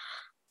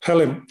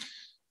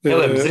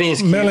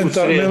 Zrinski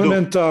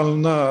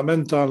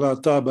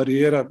mentalna ta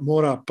barijera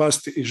mora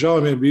pasti i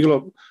žao mi je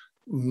bilo,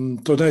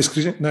 to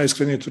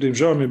najiskrenije tvrdim,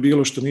 žao mi je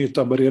bilo što nije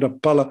ta barijera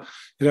pala,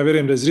 jer ja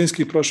vjerujem da je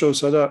Zrinski prošao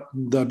sada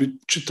da bi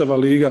čitava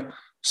liga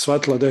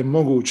shvatila da je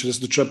moguće da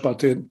se dočepa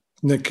te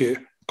neke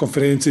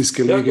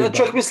konferencijske lige. Ja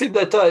čak mislim da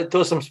je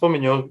to sam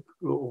spominjao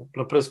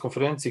na pres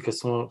konferenciji kad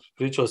smo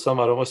pričali s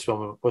Amarom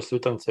Osijom poslije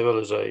utakmice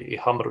Veleža i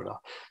Hamruna.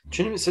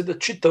 Čini mi se da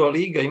čitava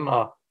liga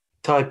ima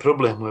taj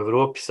problem u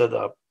Europi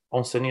sada,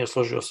 on se nije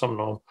složio sa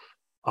mnom,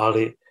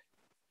 ali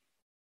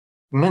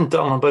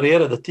mentalna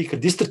barijera da ti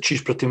kad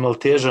istrčiš protiv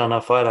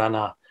Maltežana,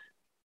 Farana,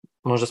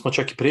 možda smo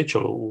čak i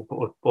pričali u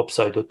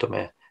Offside o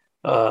tome,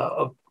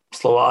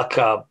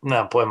 Slovaka,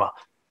 nemam pojma,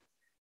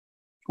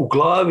 u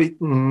glavi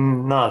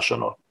naš,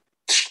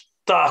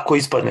 tako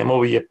ispadnem,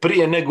 ovo je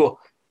prije nego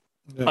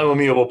ajmo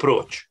mi ovo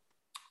proći.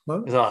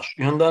 Znaš,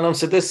 i onda nam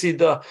se desi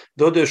da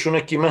odeš u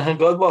neki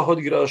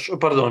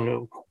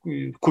Mönchengladbach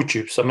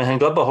kući sa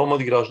Mönchengladbachom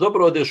odigraš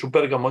dobro, odeš u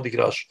Bergam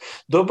odigraš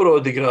dobro,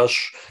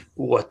 odigraš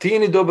u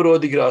Atini dobro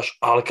odigraš,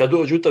 ali kad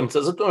dođe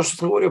utakmica, zato ono što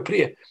sam govorio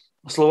prije,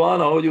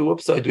 Slovana ovdje u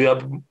Offside-u,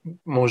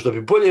 možda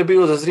bi bolje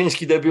bilo za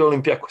Zrinski da je bio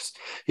Olympiakos,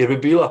 jer bi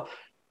bila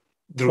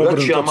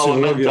drugačija malo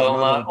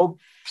mentalna,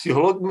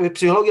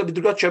 psihologija bi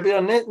drugačija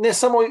bila, ne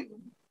samo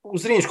u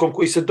Zrinskom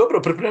koji se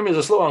dobro pripremio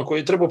za Slovan, koji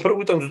je trebao prvu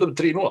utakmicu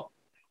dobiti 3-0.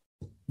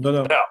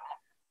 Da.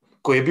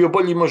 Koji je bio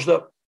bolji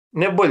možda,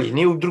 ne bolji,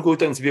 nije u drugoj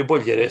utakmici bio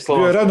bolji, jer je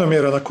Slovan... Bio je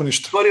ravnomjeran nakon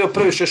ništa. Stvorio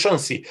previše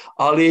šansi,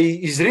 ali je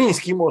i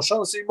Zrinski imao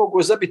šanse i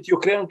mogao zabiti i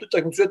okrenuti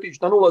utakmicu, otići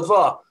na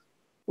 0-2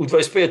 u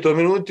 25.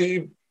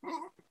 minuti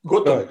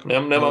Gotovo,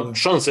 nema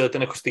šanse da te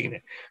neko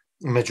stigne.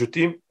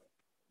 Međutim,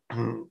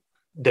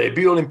 da je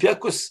bio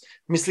Olympiakos,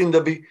 mislim da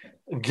bi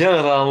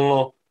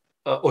generalno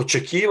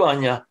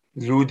očekivanja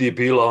ljudi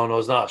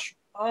bila znaš,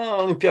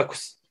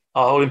 Olympiakos,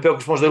 a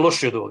Olympiakos možda je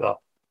lošiji od ovoga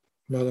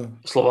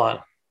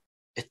Slovana.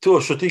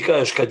 To što ti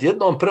kažeš, kad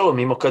jednom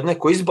prelomimo, kad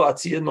neko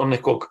izbaci jednom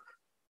nekog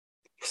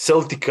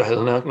Celtica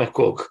ili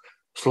nekog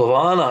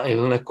Slovana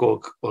ili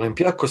nekog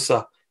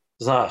Olympiakosa,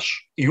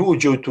 znaš, i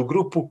uđe u tu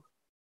grupu,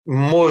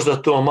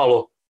 možda to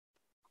malo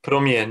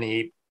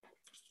promijeni.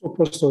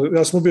 100%,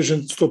 ja sam ubeđen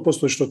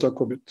 100% što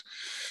tako biti.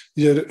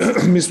 Jer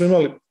mi smo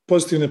imali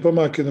pozitivne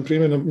pomake, na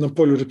primjer, na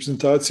polju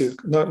reprezentacije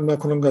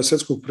nakon onoga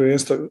svjetskog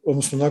prvenstva,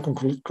 odnosno nakon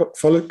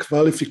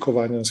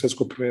kvalifikovanja na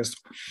svjetskog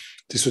prvenstva.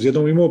 Ti su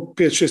odjednom imao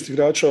 5-6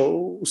 igrača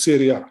u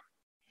seriji A.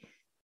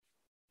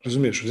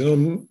 Razumiješ?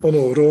 Odjednom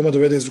Roma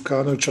dovede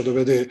Zukanovića,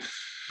 dovede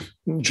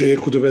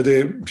Džeku,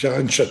 dovede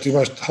Pjanića, ti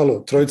imaš,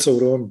 trojica u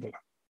Romi.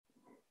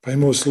 Pa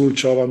imao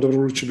Sluča,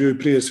 Lulić je bio i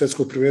prije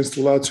svjetskog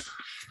prvenstva u Laciju.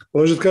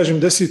 Možda da kažem,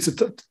 desi se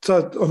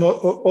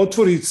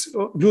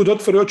ljudi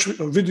otvori oči,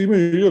 vidi,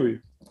 imaju i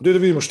ovi. Gdje da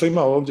vidimo šta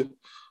ima ovdje?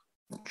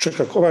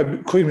 Čekaj,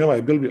 koji im je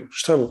ovaj Bilbio?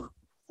 Šta je ovo?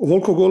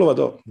 Ovoliko golova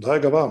dao, daj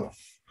ga vamo.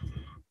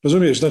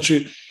 Razumiješ?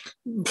 Znači,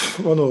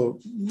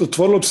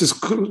 otvorilo bi se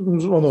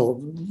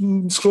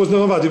skroz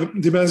nova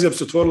dimenzija bi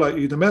se otvorila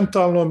i na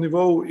mentalnom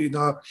nivou i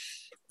na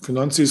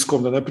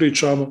financijskom, da ne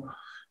pričamo,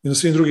 i na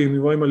svim drugim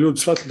nivoima ljudi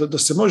shvatili da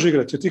se može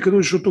igrati. Jer ti kad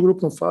uđeš u tu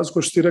grupnu fazu,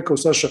 kao što ti rekao,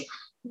 Saša,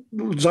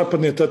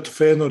 zapadni je tato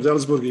Feyenoord,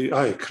 Elfsborg i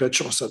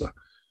krećemo sada.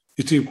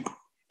 I ti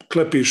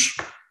klepiš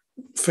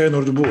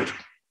Feyenoord Bur.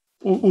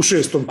 U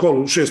šestom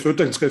kolu, u šestoj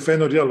utakmici kad je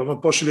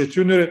Feyenoord pošalje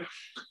juniore,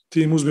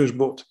 ti im uzmeš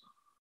bod.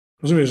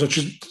 Razumiješ?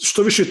 Znači,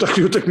 što više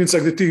takvih utakmica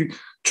gdje ti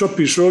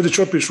čopiš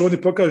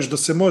ovdje, pokažeš da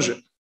se može.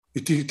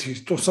 I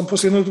ti to sam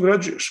poslije jedno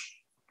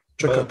dograđuješ.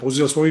 Čekaj, pa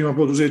uzeli smo ovima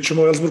bod, uzeti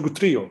ćemo u Elfsborgu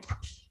 3.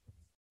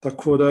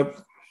 Tako da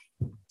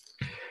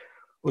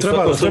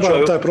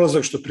treba taj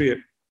prozrak što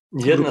prije.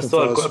 Jedna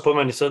stvar koja je po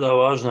meni sada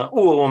važna u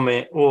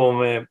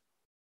ovome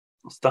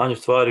stanju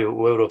stvari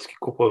u evropskim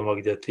kupovima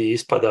gdje ti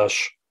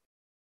ispadaš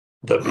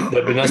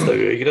da bi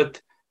nastavio igrati,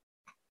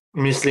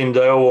 mislim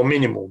da je ovo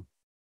minimum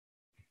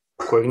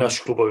kojeg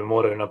naši klubovi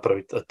moraju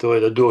napraviti, a to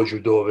je da dođu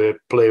do ove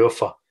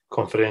play-offa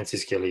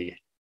konferencijske lige.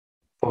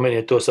 Po meni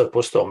je to sad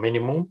postao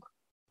minimum.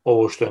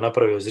 Ovo što je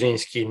napravio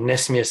Zrinski ne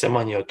smije se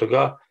manje od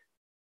toga,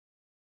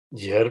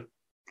 jer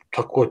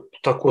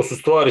tako su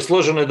stvari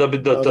složene da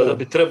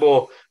bi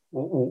trebao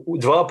u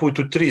 2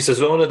 puta u 3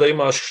 sezone da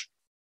imaš,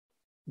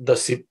 da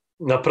si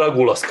na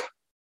pragu ulaska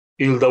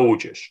ili da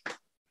uđeš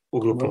u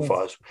grupnu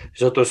fazu.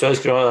 Zato se ja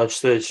iskreno nadam da će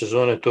sljedeće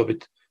sezone to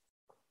biti,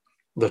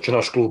 da će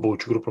naš klub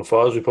ući u grupnu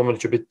fazu i po meni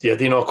će biti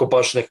jedino ako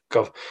baš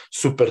nekakav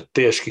super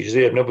teški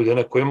žrijeb ne bude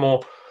neko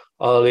imao,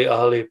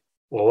 ali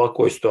u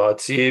ovakvoj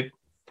situaciji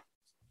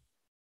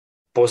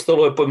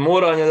postalo je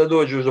podmoranje da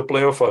dođu do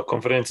play-offa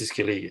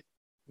konferencijske lige.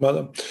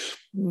 Mada,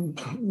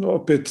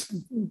 opet,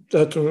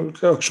 eto,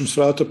 kako ćemo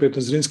se vratiti opet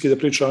na Zrinski da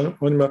pričam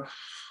o njima,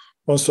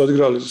 on su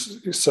odigrali,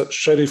 sa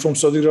Šerifom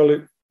su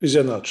odigrali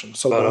izjednačeno,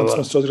 sa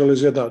Albancima su odigrali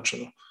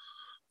izjednačeno,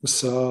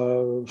 sa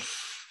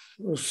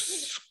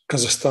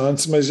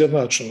Kazahstancima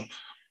izjednačeno,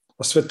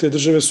 a sve te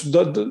države su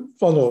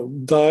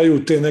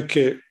daju te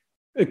neke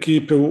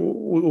ekipe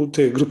u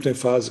te grupne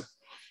faze.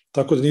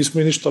 Tako da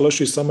nismo i ništa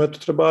loši, samo eto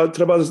treba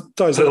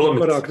taj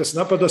korak da se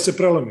napada, da se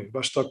prelomi,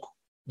 baš tako.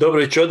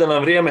 Dobro, i čuda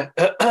nam vrijeme.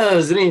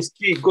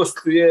 Zrinski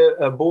gostuje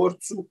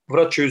Borcu,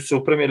 vraćaju se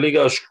u Premier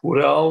ligašku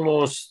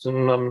realnost,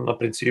 na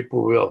principu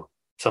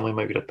samo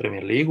imaju igrati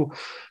Premier ligu,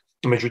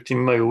 međutim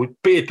imaju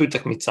 5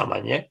 utakmica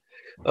manje.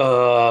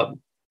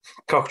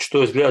 Kako će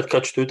to izgledati,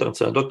 kad će to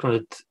utakmica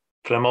nadoknaditi,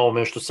 prema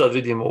ovome što sad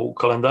vidimo u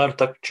kalendaru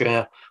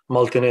takmičenja,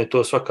 maltene je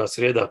to svaka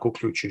srijeda ako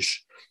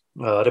uključiš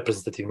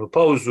reprezentativnu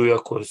pauzu, i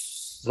ako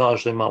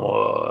znaš da imamo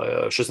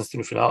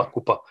 16. finala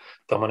kupa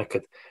tamo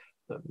nekad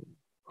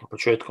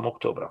početkom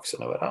oktobra, ako se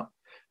ne varam.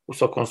 U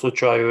svakom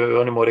slučaju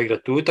oni moraju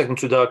igrati tu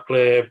utakmicu,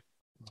 dakle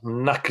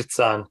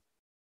nakrcan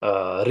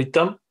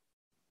ritam,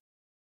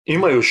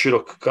 imaju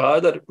širok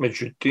kadar,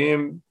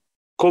 međutim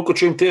koliko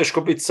će im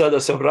teško biti sada da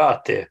se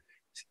vrate,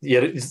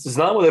 jer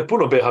znamo da je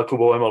puno BH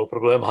klubova imalo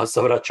problema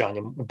sa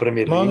vraćanjem u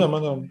Premier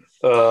ligu.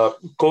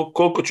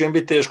 Koliko će im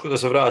biti teško da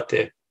se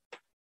vrate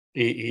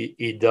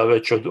i da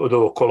već od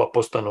ovog kola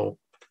postanu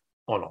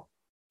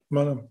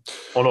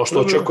ono što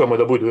očekujemo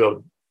da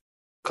budu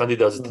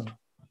kandidat za titul.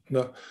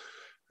 Da.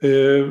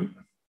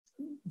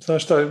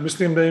 Znaš šta,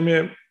 mislim da im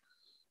je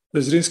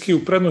Zrinski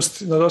u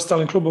prednosti nad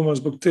ostalim klubovima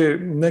zbog te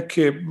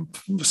neke,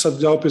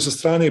 sad ja opet sa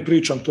strane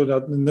pričam to,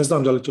 ne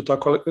znam da li to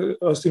tako,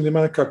 ali s tim da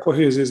ima neka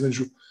kohezija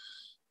između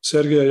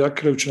Sergeja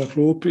Jakirevića na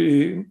klupi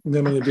i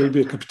Nemanje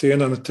Bilbije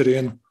kapitena na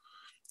terenu.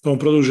 On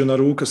produžena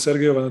ruka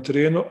Sergejeva na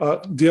terenu,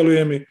 a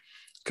djeluje mi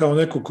kao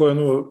neko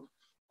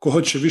ko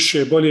hoće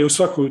više, bolje u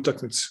svakoj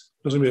utakmici.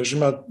 Razumiješ,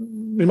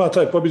 ima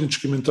taj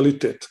pobjednički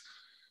mentalitet.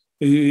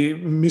 I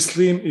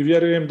mislim i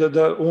vjerujem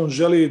da on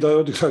želi da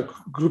odigra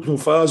grupnu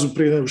fazu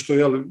prije nego što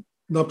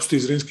napusti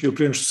Zrinski ili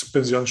prije nego što se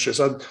penzioniše.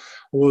 Sad,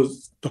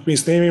 dok mi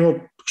snimimo,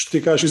 što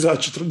ti kažeš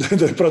izaći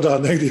da je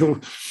prodan negdje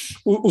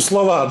u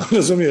Slovanu,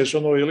 razumiješ,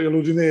 ono, ili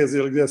u Dinezi,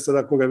 ili gdje se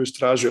da koga već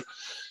tražio.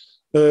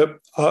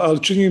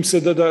 Ali čini im se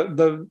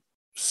da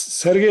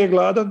Sergej je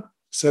gladan,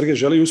 Sergej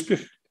želi uspjeh,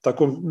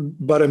 tako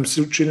barem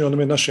se učinio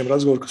onome našem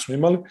razgovoru kad smo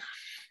imali,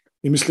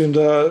 i mislim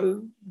da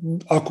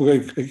ako ga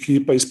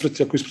ekipa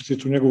isprati, ako isprati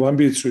tu njegovu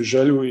ambiciju i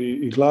želju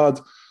i glad,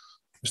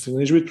 mislim da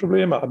neće biti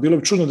problema. A bilo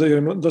bi čudno da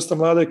je dosta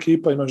mlada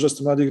ekipa, imaš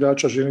dosta mladih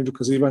igrača, željnih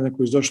dokazivanja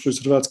koji su došli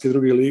iz Hrvatske i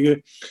druge lige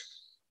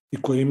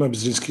i koji ima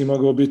Zrinski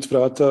mogao biti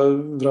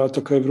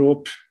vrata ka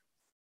Evropi.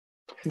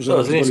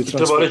 Zrinski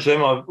treba reći da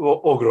ima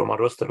ogroman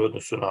roster u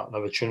odnosu na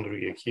većinu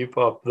drugih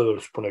ekipa,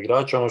 dodali su puno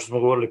igrača, ono što smo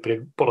govorili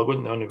prije pola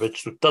godine, oni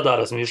već su tada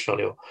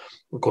razmišljali o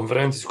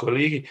konferencijskoj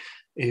ligi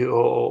i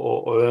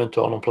o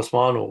eventualnom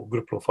plasmanu u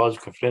grupnu fazu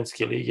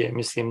konferencijske lige.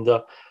 Mislim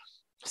da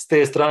s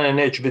te strane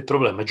neće biti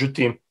problem.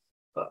 Međutim,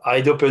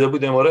 ajde opet da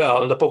budemo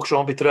realni, da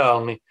pokušamo biti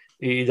realni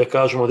i da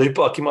kažemo da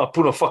ipak ima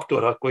puno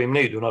faktora koji im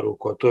ne idu na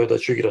ruku, a to je da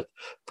će igrati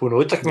puno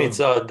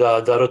utakmica,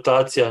 da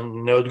rotacija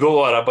ne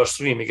odgovara baš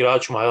svim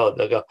igračima,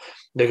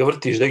 da ga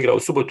vrtiš, da igra u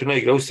subotu, ne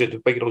igra u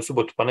srijedu, pa igra u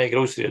subotu, pa ne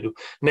igra u srijedu.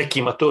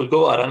 Nekima to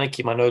odgovara,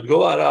 nekima ne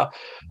odgovara.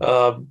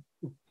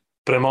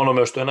 Prema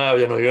onome što je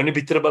najavljeno, i oni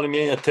bi trebali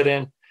mijenjati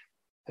teren.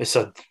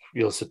 Sad,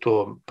 je li se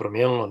to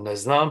promijenilo, ne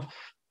znam.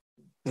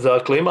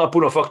 Dakle, ima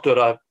puno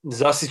faktora,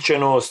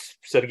 zasićenost,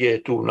 Sergej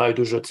je tu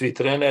najduže od svih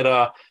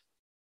trenera.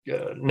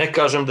 Ne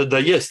kažem da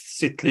jest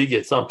sit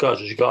lige, sam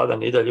kažeš,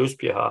 gladan i dalje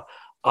uspjeha,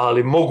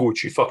 ali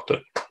mogući faktor,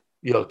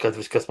 jel,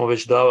 kad smo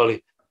već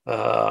davali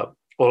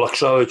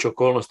olakšavajuće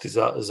okolnosti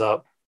za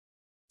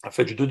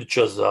Feđu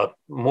Dudića, za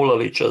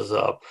Mulalića,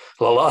 za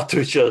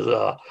Lalatovića,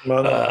 za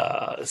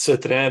sve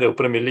trenere u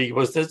Premier Ligi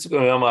Bosne i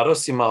Hercegovine, ima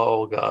Rosima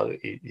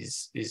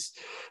iz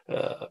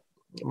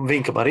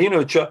Vinka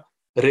Marinovića.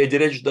 Red je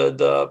reći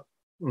da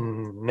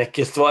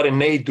neke stvari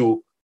ne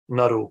idu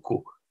na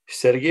ruku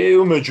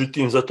Sergeju,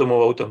 međutim, zato mu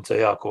ova utakmica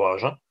je jako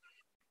važna,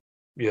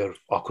 jer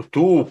ako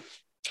tu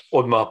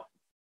odmah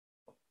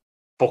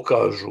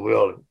pokažu,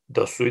 jel,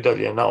 da su i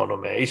dalje na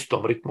onome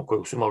istom ritmu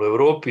kojeg su imali u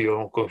Europi i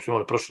onom kojeg su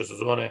imali prošle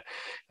sezone,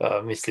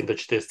 mislim da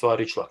će te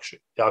stvari ići lakše.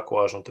 Jako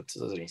važna utakmica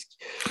za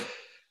Zrinski.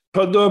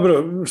 Pa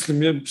dobro,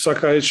 mislim,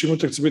 svaka će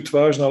utakmica biti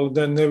važna,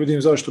 ali ne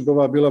vidim zašto bi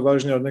ova bila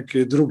važnija od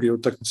neke druge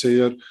utakmice,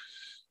 jer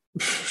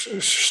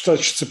šta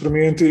će se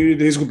promijeniti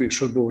da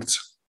izgubiš od Borca?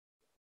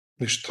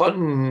 Ništa. Pa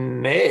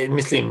ne,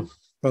 mislim,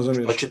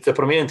 pa će se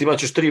promijeniti, imat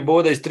ćeš 3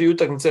 boda iz 3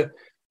 utakmice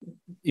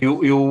i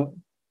u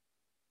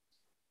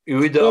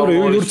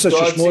idealnoj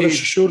situaciji,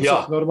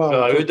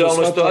 u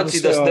idealnoj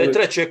situaciji da je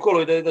treće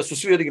kolo i da su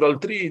svi odigrali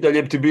 3 i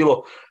dalje bi ti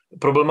bilo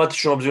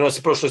problematično, obzirom da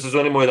si prošle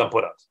sezone imao 1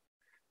 poraz.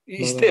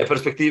 Iz te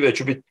perspektive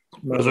ću biti,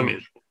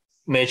 razumiješ,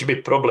 neće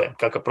biti problem.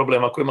 Kakav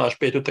problem ako imaš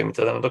 5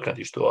 utakmica da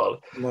nadoknadiš to, ali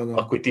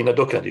ako i ti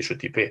nadoknadiš u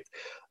ti 5.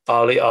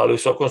 Ali u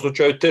svakom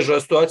slučaju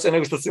teža situacija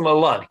nego što su imali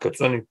lani, kad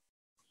su oni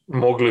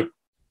mogli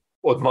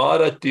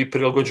odmarati,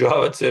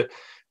 prilagođavati se.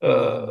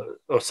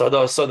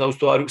 Sada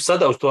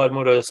u stvari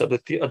moraju da se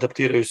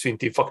adaptiraju svim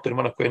tim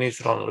faktorima na koje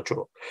nisu realno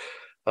računali.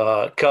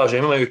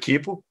 Kažem, imaju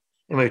ekipu,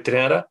 imaju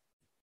trenera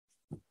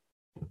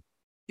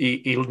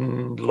i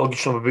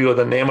logično bi bilo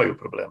da nemaju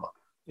problema.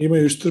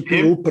 Imaju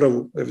istrpljivu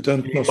upravu,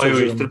 evidentno.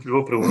 Imaju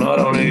istrpljivu upravu,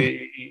 naravno,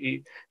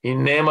 i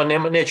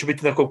neće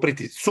biti nekog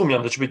pritiska.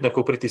 Sumnjam da će biti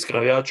nekog pritiska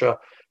navijača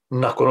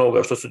nakon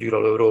ovoga što su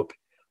odigrali u Europi.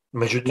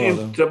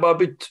 Međutim, treba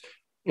biti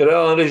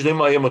realno reći da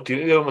ima i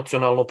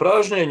emocionalno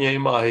pražnjenje,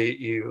 ima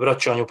i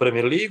vraćanje u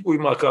Premier ligu,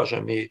 ima,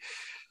 kažem, i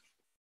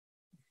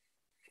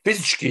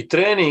fizički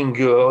trening,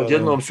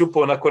 odjednom si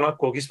upao nakon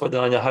onakvog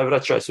ispadanja, haj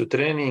vraćaj se u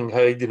trening,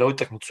 haj idi na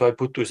utakmicu, haj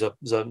putuj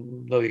za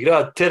novi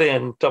grad,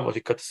 teren, tamo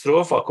je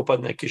katastrofa, ako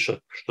padne kiša,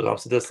 što nam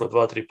se desilo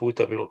 2-3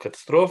 puta, bilo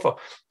katastrofa,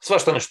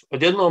 svašta nešto,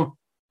 odjednom,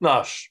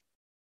 naš,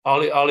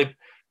 ali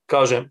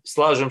kažem,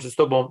 slažem se s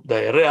tobom da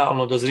je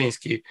realno da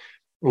Zrinski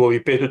u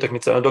ovih 5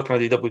 utakmica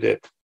nadoknadi da bude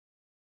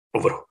u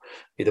vrhu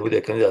i da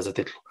bude kandidat za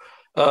titulu.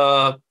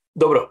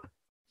 Dobro,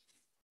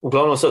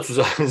 uglavnom sad su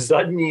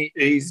zadnji,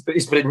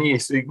 ispred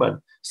njih su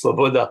Igman,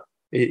 Sloboda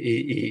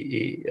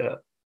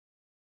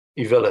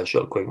i Veleš,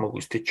 kojeg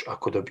mogu stići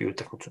ako dobiju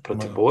utakmicu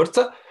protiv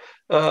Borca.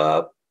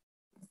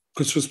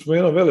 Kad se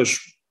spomenuo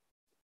Veleš,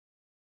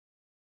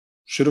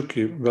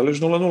 široki Veleš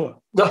 0-0.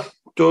 Da,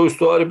 to je u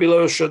stvari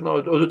bila još jedna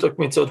od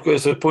utakmica od koje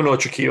se puno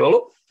očekivalo,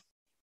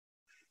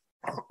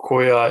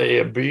 koja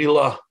je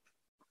bila,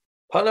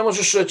 pa ne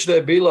možeš reći da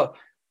je bila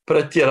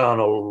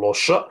pretjerano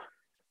loša,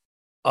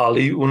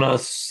 ali u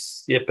nas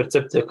je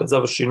percepcija kad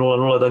završi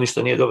 0-0 da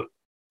ništa nije dobro.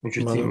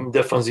 Međutim,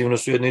 defanzivno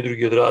su jedni i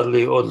drugi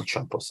odradili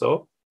odličan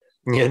posao.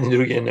 Jedni i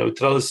drugi je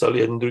neutralisali,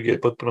 jedni i drugi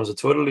je potpuno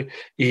zatvorili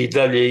i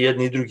dalje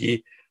jedni i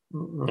drugi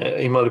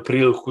imali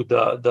priliku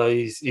da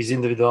iz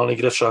individualnih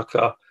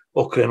grešaka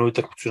okrenu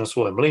utakmicu na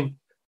svoj mlin.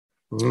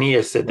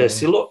 Nije se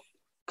desilo.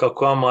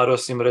 Kako Amar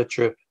Osim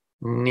reče,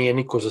 nije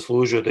niko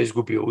zaslužio da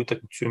izgubi ovu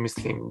utakmicu i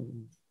mislim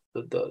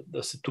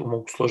da se tu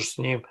mogu složiti s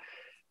njim.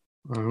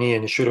 Nije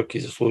ni Široki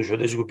zaslužio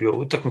da izgubi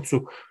ovu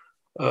utakmicu.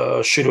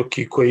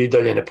 Široki koji je i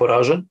dalje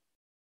neporažen.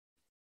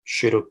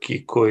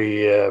 Široki koji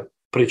je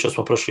priča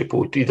smo prošli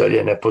put, i dalje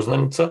je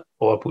nepoznanica,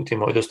 ovaj put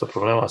imao i dosta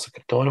problema sa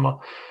kartonima.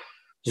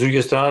 S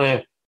druge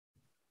strane,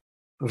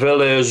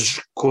 Velež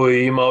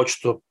koji ima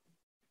očito,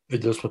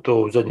 vidjeli smo to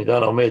u zadnjih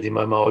dana u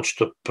medijima, ima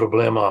očito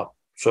problema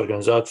s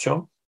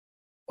organizacijom.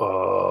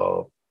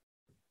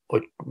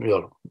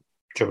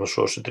 Čemo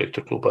Šoša,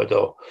 direktor kluba, je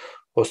dao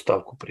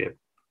ostavku prije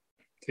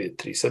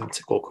 2-3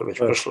 sedmice, koliko je već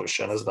prošlo,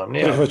 više ne znam.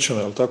 Prihvaćena,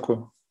 je li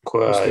tako?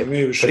 Koja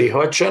je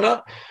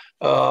prihvaćena.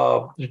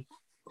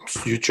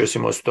 Jučer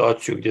sam imao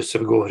situaciju gdje se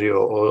govori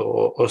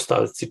o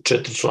ostavci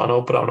 4 člana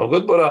upravnog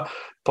odbora,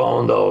 pa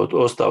onda o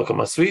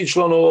ostavkama svih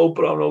članova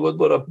upravnog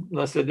odbora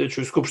na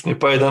sljedećoj skupštini,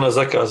 pa je danas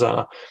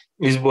zakazana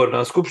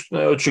izborna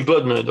skupština i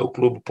očigledno je da u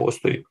klubu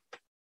postoji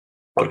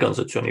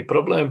organizacioni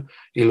problem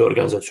ili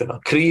organizaciona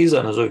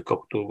kriza, nazovi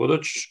kako to god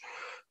hoćeš.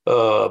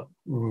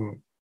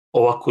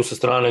 Ovako sa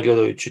strane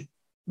gledajući,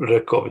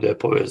 rekao bi da je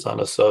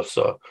povezana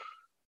sa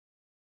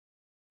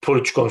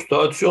političkom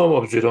situacijom,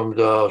 obzirom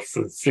da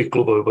su svi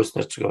klubovi u Bosni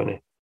i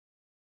Hercegovini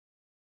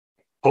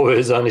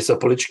povezani sa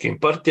političkim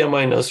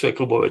partijama i na sve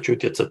klubove će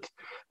utjecati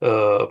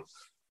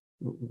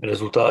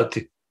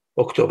rezultati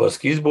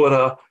oktobarskih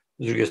izbora.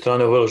 S druge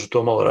strane, u Veležu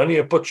to malo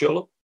ranije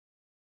počelo.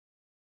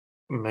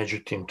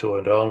 Međutim, to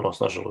je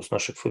realnost, nažalost,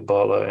 našeg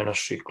fudbala i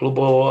naših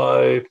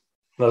klubova. I,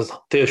 ne znam,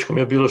 teško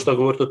mi je bilo šta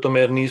govoriti o tome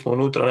jer nismo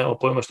unutra, nemamo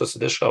pojma što se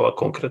dešava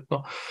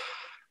konkretno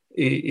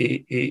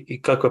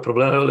i kakve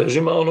probleme Velež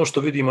ima. Ono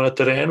što vidimo na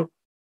terenu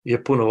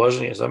je puno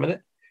važnije za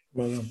mene.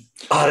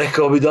 A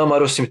rekao bi da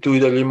Marosim tu i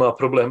dalje ima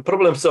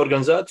problem sa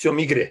organizacijom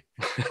igre.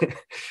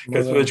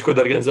 Kad smo već kod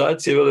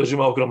organizacije, Velež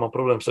ima ogroman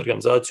problem sa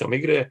organizacijom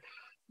igre.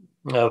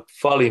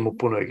 Fali mu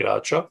puno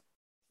igrača.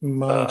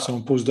 Manjak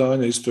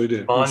samopouzdanja isto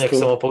ide. Manjak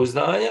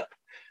samopouzdanja.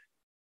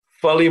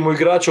 Fali mu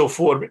igrača u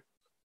formi.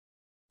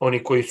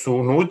 Oni koji su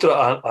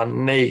unutra, a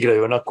ne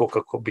igraju onako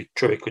kako bi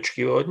čovjek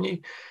očekivao od njih.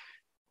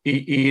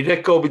 I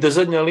rekao bi da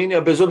zadnja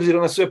linija, bez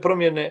obzira na sve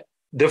promjene,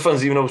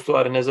 defanzivno u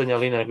stvari, ne zadnja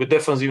linija, nego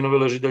defanzivno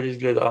Velež i dalje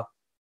izgleda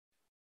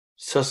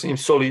sasvim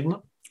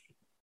solidno.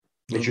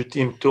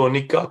 Međutim, to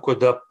nikako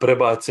da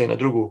prebace na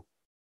drugu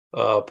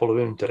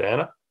polovinu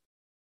terena.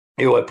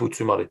 I ovaj put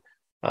su imali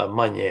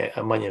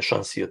manje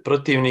šansi od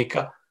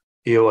protivnika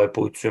i ovaj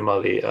put su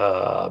imali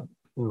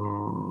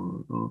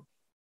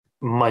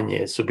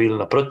manje su bili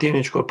na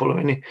protivničkoj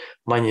polovini,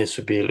 manje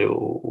su bili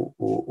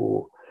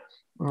u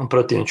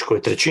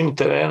protivničkoj trećini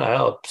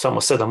terena,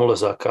 samo 7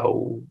 ulazaka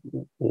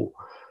u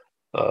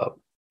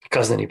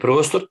kazneni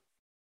prostor,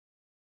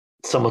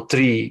 samo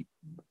 3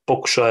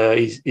 pokušaja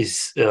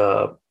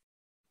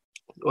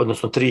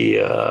odnosno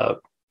 3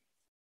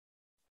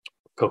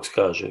 kako se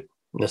kaže,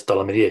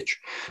 nestala mi riječ,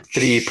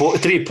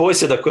 3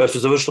 posjeda koja su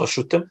završila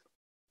šutem,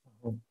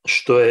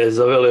 što je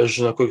za Velež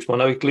na kojeg smo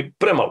navikli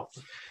premalo.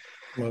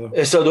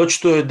 Sad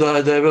očito je da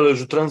je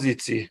Velež u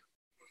tranziciji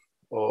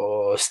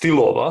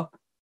stilova,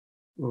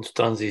 u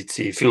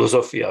tranziciji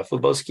filozofija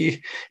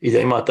fudbalskih i da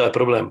ima taj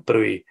problem.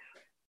 Prvi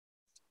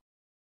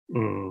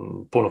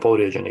puno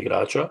povrijeđenih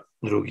igrača,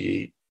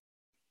 drugi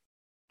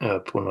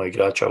puno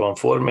igrača van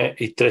forme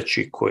i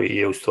treći koji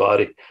je u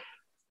stvari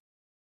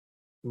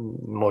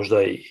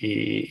možda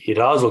i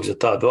razlog za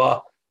ta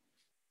dva,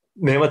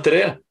 nema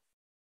terena.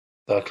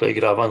 Dakle,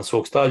 igra van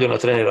svog stadiona,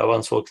 trenira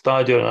van svog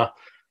stadiona,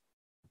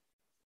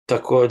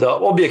 tako da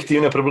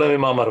objektivne probleme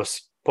ima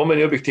Marosim. Po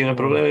meni objektivne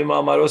probleme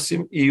ima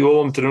Marosim i u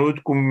ovom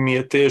trenutku mi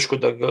je teško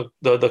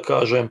da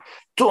kažem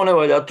to ne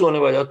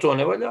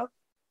valja,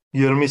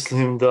 jer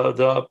mislim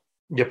da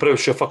je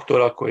previše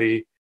faktora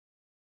koji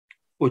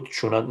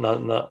utječu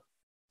na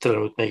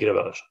trenutne igre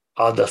Veleža.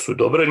 A da su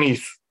dobre,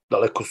 nisu.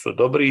 Daleko su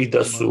dobri i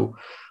da su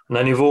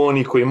na nivou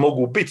oni koji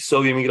mogu biti sa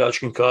ovim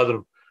igračkim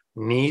kadrom,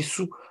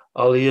 nisu,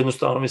 ali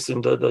jednostavno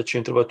mislim da će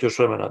im trebati još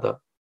vremena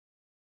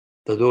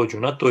da dođu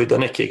na to i da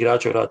neke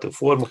igrače vrate u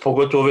formu,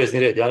 pogotovo vezni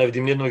red. Ja ne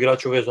vidim nijednog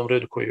igrača u veznom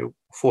redu koji je u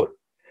formu.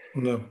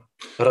 No.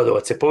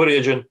 Radovac je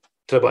povrijeđen,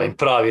 treba im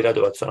pravi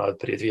Radovac onad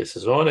prije 2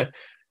 sezone,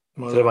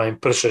 treba im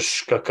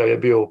Pršeš kakav je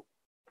bio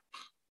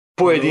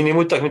pojedinim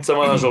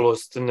utakmicama,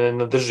 nažalost,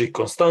 ne drži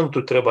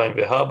konstantu, treba im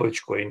Vehabović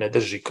koji ne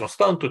drži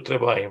konstantu,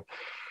 treba im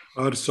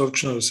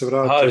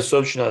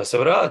Harisovčina da se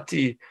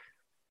vrati,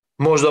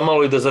 možda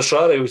malo i da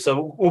zašaraju,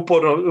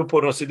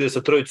 uporno se ide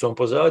sa trojicom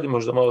pozadi,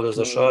 možda malo da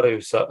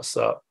zašaraju sa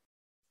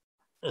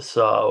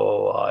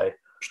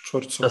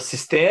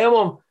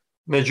sistemom,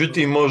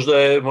 međutim možda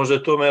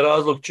je tome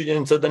razlog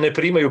činjenica da ne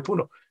primaju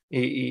puno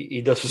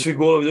i da su svi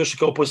golovi došli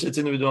kao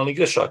posljedica individualnih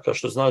grešaka,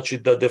 što znači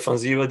da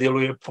defanziva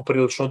djeluje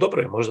poprilično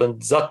dobro. Možda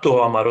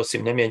zato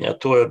Marosim ne mijenja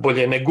to, jer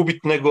bolje ne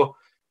gubiti nego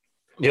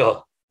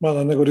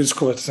malo nego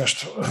riskovati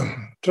nešto.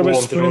 Treba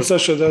se spomenuti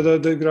Saša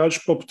da igrači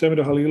poput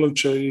Emira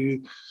Halilovića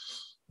i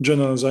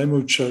Džana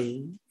Zajmovića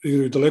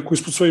igraju daleko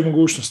ispod svojih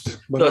mogućnosti.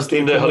 Da, s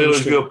tim da je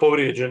Halilović bio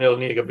povrijeđen, ali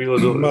nije ga bilo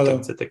dobro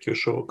utakmice, tek je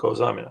ušao kao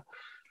zamjena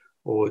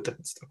u ovoj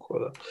utakmici, tako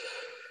da.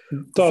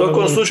 Da, na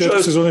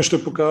početku sezone što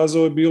je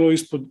pokazao je bilo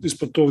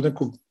ispod tog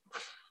nekog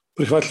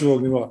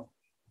prihvatljivog nivoa.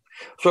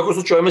 U svakom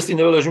slučaju, mislim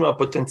da Velež ima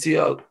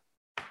potencijal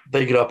da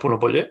igra puno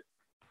bolje,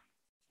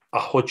 a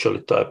hoće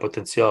li taj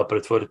potencijal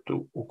pretvoriti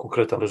u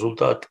konkretan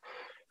rezultat,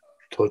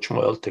 to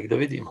ćemo tek da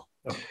vidimo.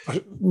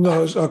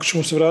 Ako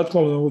ćemo se vratiti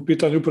malo na ovo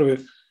pitanje uprave,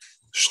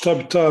 šta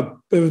bi ta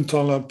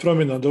eventualna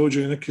promjena da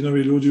uđe neki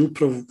novi ljudi u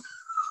upravu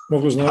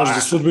moglo znaći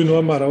za sudbinu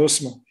Amara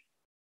Osima?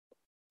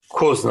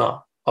 Ko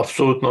zna,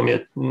 apsolutno mi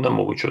je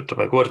nemoguće o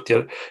tome govoriti,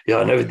 jer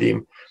ja ne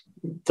vidim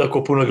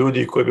tako puno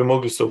ljudi koji bi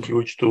mogli se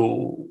uključiti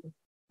u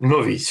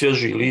novi,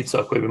 svježi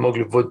lica koji bi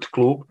mogli voditi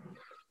klub.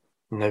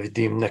 Ne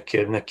vidim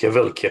neke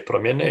velike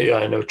promjene,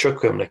 ja ne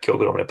očekujem neke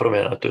ogromne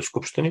promjene na toj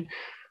skupštini,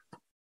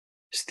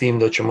 s tim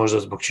da će možda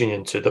zbog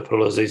činjenice da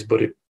prolaze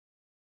izbori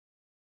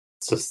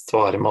se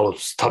stvari malo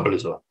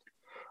stabilizovati.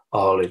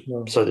 Ali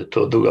sad je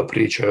to duga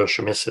priča, još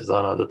mjesec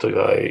dana do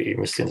toga i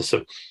mislim da se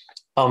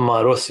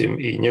Amar Osim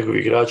i njegovi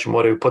igrači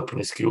moraju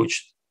potpuno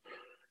isključiti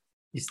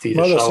iz tih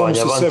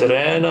dešavanja van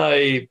terena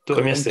i to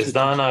je mjesec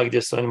dana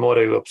gdje se oni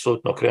moraju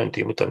apsolutno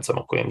krenuti tim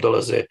utakmicama koje im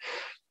dolaze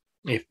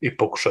i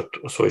pokušati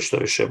osvojiti što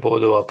više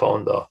bodova,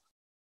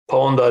 pa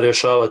onda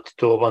rješavati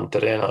to van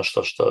terena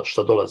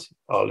šta dolazi.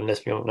 Ali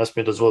ne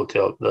smije dozvoliti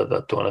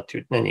da to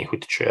na njih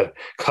utiče, jer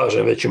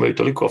kažem, već imaju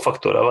toliko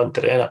faktora van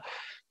terena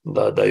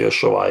da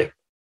još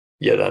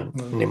jedan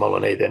nimalo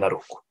ne ide na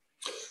ruku.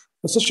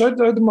 A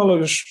sad ajde malo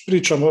još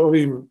pričamo o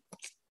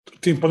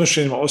tim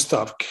podnošenjima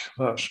ostavke.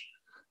 Znaš.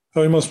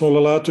 Evo imali smo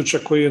Lalatovića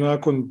koji je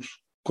nakon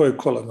kojeg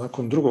kola,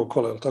 nakon drugog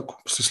kola, je li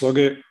tako, poslije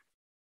sloge,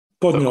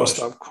 podnio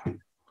ostavku.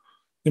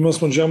 Imali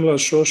smo Džemila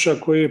Šoša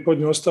koji je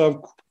podnio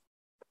ostavku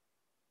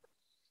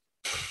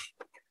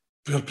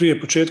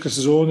prije početka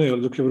sezone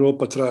ili dok je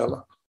Europa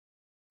trajala.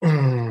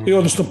 I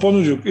odnosno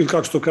ponudio, ili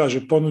kako se to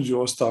kaže,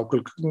 ponudio ostavku.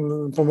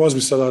 Pomozi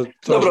mi sada.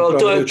 Dobro, ali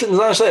to je,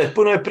 znaš šta je,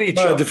 puno je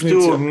priča.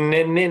 Tu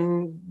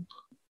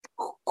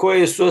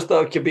koje su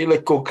ostavke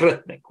bile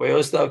konkretne, koje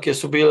ostavke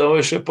su bile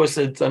više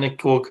posljedica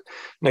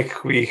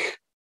nekakvih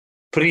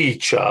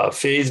priča,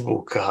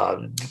 Facebooka,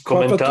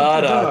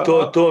 komentara,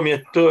 to mi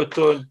je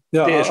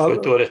teško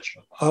je to reći.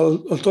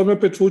 Ali to mi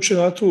opet vuče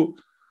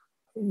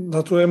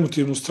na tu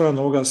emotivnu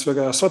stranu ovoga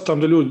svega. Ja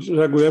shvatam da ljudi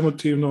reaguju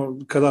emotivno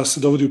kada se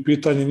dovodi u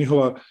pitanje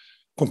njihova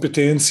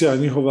kompetencija,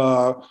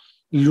 njihova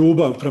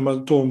ljubav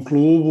prema tom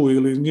klubu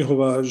ili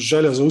njihova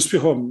želja za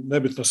uspjehom,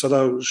 nebitno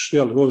sada,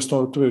 ovisno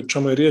o tome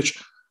čemu je riječ,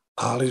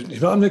 ali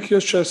imam neki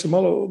osjećaj se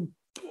malo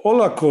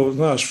olako,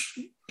 znaš,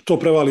 to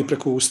prevali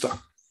preko usta.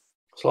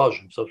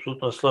 Slažem se,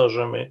 apsolutno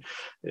slažem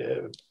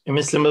i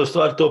mislim da je u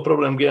stvari to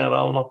problem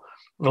generalno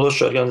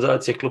loše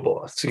organizacije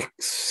klubova.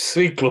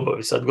 Svi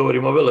klubovi, sad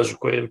govorimo o Veležu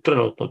koji je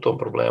trenutno u tom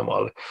problemu,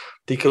 ali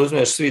ti kad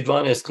uzmeš svi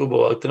 12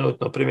 klubova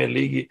trenutno u Premier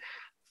ligi,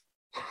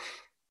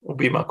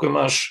 ako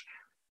imaš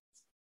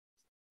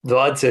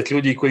 20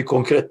 ljudi koji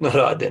konkretno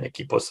rade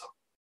neki posao,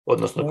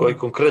 odnosno koji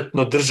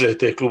konkretno drže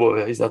te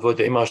klubove iznad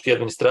vode, imaš ti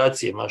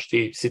administracije, imaš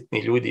ti sitni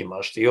ljudi,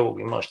 imaš ti ovog,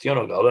 imaš ti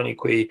onoga, ali oni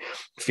koji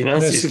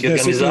financijski,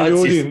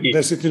 organizacijski...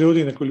 Ne sitni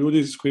ljudi, neko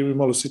ljudi koji imaju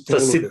malo sitne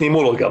uloge. Sa sitnim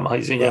ulogama,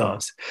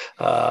 izvinjavam se.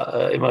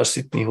 Imaš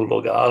sitnih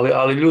uloga,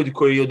 ali ljudi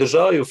koji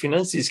održavaju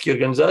financijski,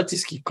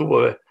 organizacijski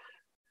klubove,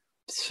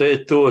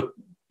 sve to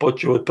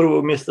počeo od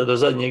prvog mjesta do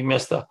zadnjeg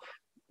mjesta,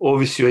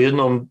 ovisi o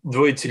jednom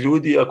dvojici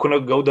ljudi, ako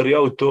nekoga udari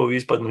auto, vi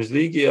ispadnu iz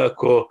lige,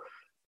 ako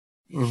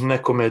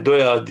nekome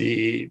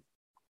dojadi,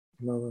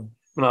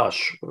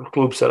 naš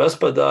klub se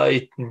raspada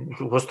i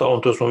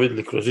ostalom to smo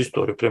vidjeli kroz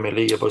istoriju Premier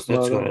lige Bosne i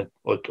Hercegovine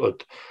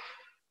od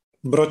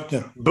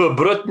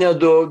Brotnja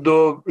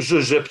do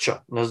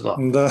Žepča, ne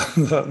znam. Da.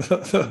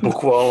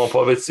 Bukvalno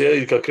pa već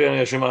kad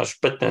kreneš imaš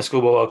 15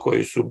 klubova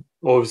koji su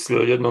ovisili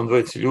o jednom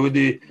dvojici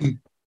ljudi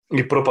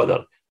i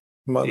propadali.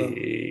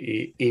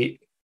 I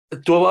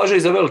to važe i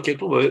za velike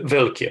klubove,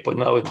 velike, pod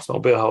navodnicima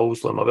u BH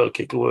uslovima,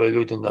 velike klubove,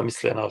 ljudi da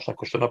misle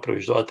nakon što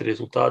napraviš 2-3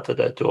 rezultata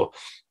da je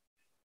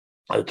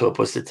to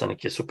posljedica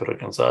neke super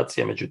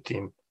organizacije,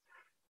 međutim,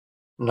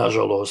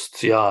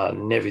 nažalost, ja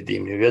ne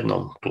vidim ni u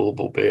jednom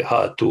klubu u BH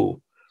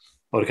tu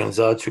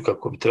organizaciju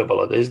kako bi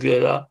trebala da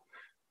izgleda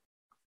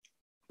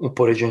u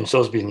poređenju sa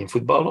ozbiljnim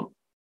fudbalom,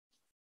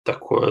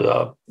 tako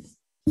da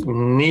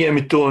nije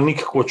mi to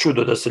nikakvo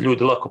čudo da se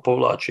ljudi lako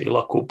povlače i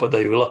lako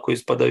upadaju i lako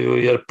ispadaju,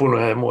 jer puno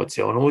je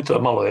emocija unutra,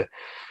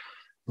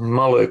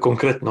 malo je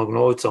konkretnog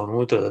novca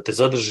unutra da te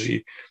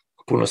zadrži,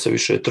 puno se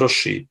više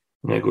troši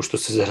nego što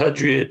se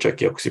zarađuje,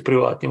 čak i ako si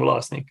privatni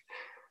vlasnik.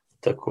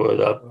 Tako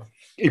da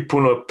i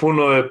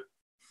puno je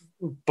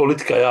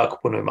politika jako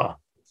puno ima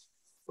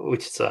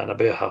utjecaja na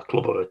BH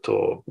klubove,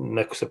 to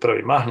neko se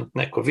pravi mahnut,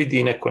 neko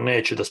vidi, neko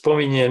neće da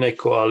spominje,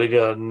 ali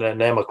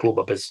nema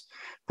kluba bez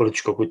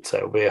političkog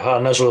utjecaja u BH.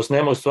 Nažalost,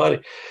 nema u stvari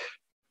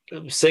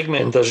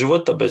segmenta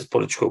života bez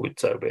političkog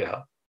utjecaja u BH.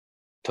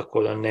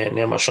 Tako da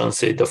nema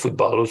šanse i da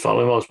fudbalu.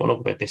 Imali smo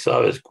nogometni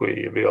savez koji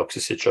je bio, ako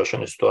se sjećaš,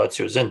 one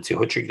situacije u Zenci,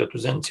 hoće igrati u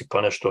Zenci,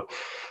 pa nešto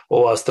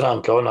ova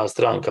stranka, ona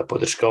stranka,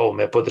 podrška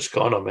ovome,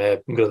 podrška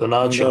onome,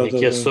 gradonačelnik,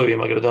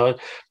 jesovima,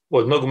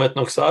 od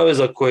nogometnog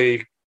saveza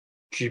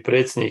čiji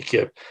predsjednik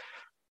je,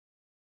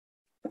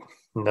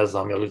 ne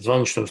znam je li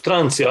zvanično u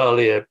stranci,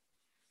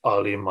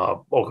 ali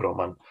ima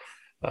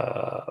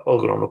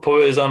ogromnu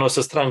povezano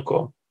sa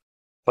strankom,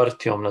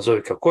 partijom,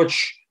 nazovi kako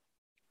hoćeš.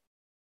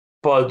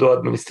 pa do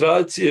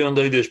administracije,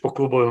 onda ideš po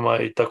klubovima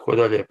i tako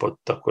dalje,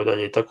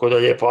 i tako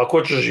dalje. Pa ako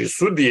hoćeš i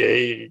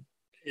sudije i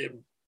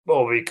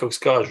ovi, kako se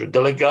kažu,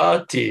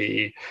 delegati,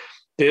 i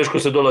teško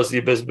se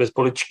dolazi bez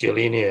političke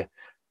linije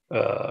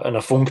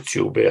na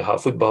funkciju u BiH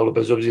fudbalu,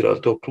 bez obzira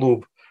je to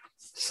klub,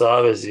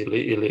 savez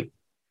ili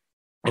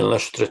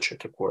nešto treće.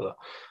 Tako da.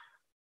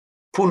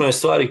 Puno je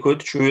stvari koje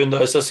utiču i onda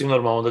je sasvim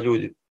normalno da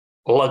ljudi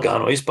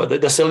lagano ispada,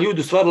 da se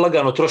ljudi u stvari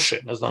lagano troše.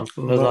 Ne znam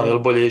je li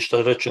bolje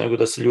što reći nego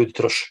da se ljudi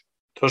troše.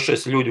 Troše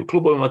se ljudi u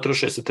klubovima,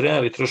 troše se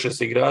treneri, troše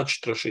se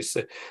igrači, troši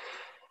se,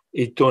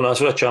 i to nas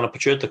vraća na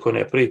početak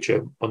one priče,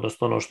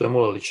 odnosno ono što je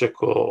Mulalić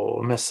rekao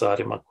o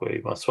mesarima koji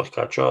ima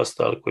svaka čast,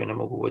 ali koji ne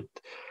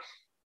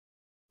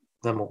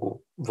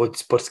mogu voditi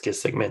sportske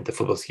segmente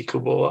fudbalskih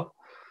klubova.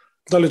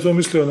 Da li to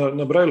mislio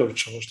na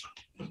Brajlovića možda?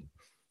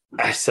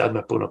 Sad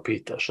me puno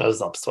pitaš, ne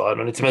znam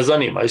stvarno, niti me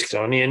zanima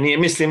iskreno, nije,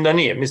 mislim da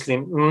nije,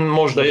 mislim,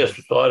 možda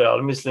jesu stvari,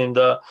 ali mislim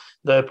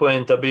da je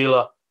poenta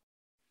bila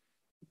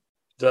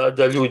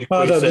da ljudi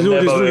koji se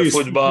ne bave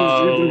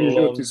fudbalom... Drugi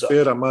životnih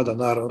sfera, mada,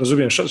 naravno,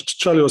 razumijem,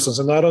 šalio sam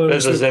se, naravno...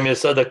 Bezazem je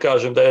sad da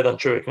kažem da jedan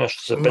čovjek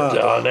nešto se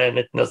petlja, a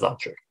ne znam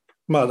čovjek.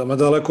 Ma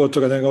daleko od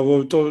toga,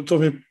 nego to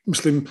mi,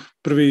 mislim,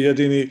 prvi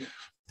jedini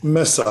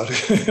mesar.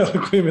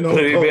 Prvi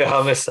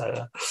BiH mesar,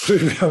 da. Prvi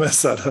BiH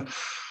mesar, da.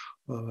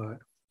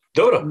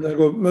 Dobro.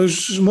 Nego,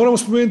 moramo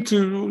spomenuti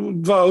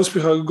dva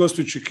uspjeha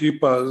gostujućih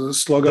ekipa,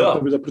 Sloga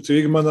pobjeda protiv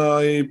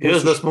Igmana i...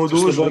 Jes da smo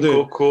udužili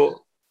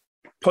koliko...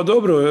 Pa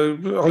dobro,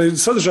 ali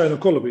sadržajno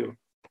kolo bilo.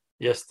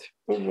 Jeste.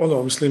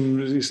 Mislim,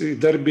 i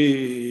derbi,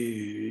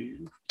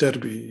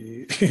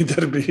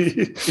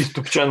 i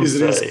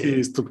Stupčanca.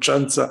 I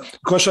Stupčanca.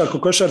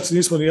 Košarci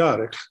nismo ni ja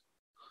rekli.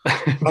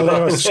 Ali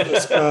nema se što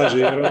se kaže,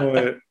 jer ovo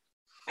je...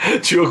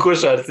 Čio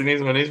košarci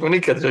nismo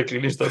nikad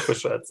rekli ništa o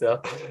košarci,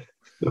 ja.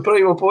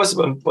 Pravimo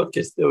poseban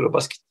podcast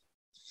Eurobasket.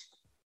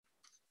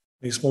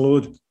 Nismo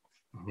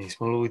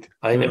ludi.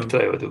 A i ne bi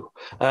trajao dugo.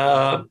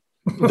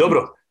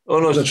 Dobro,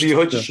 ono što ti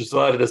hoćeš u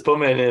stvari da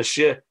spomeneš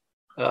je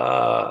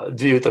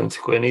dvije utakmice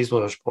koje nismo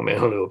još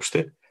pomenuli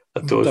uopšte,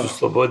 a to su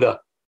Sloboda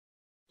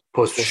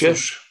Posuše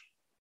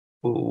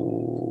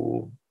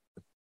u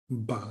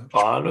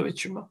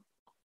Banovićima.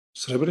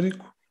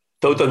 Srebreniku.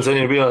 Ta utakmica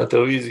nije bila na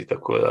televiziji,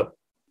 tako da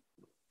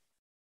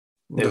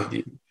ne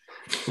vidim.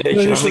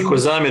 Neće nam niko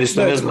zamjeriti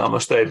što ne znamo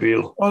šta je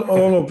bilo.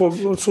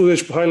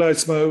 Sudeći po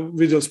highlightsima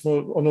vidjeli smo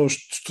ono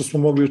što smo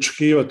mogli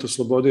očekivati u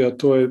Slobodi, a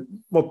to je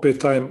opet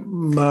taj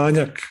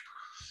manjak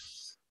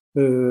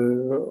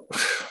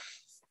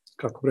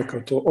kako bi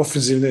rekao to,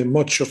 ofenzivne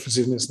moći,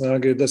 ofenzivne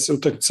snage, da se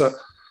utakmica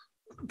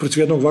protiv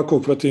jednog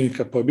ovakvog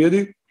protivnika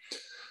pobjedi.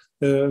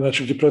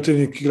 Znači gdje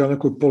protivnik igra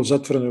nekoj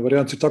poluzatvorenoj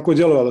varijanti. Tako je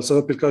djelovalo, sad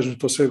opet kažem,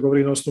 to sve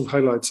govori na osnovu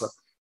highlightsa,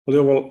 ali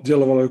ovo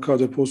djelovalo je kao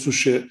da je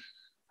Posuše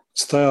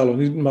stajalo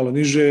malo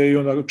niže i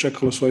onda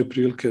čekalo svoje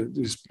prilike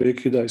iz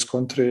prekida, iz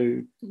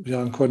kontre,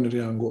 jedan korner,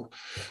 jedan gol.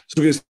 S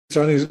druge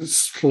strane,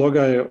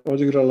 Sloga je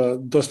odigrala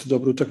dosta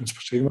dobru utakmicu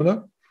protiv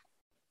Igmana,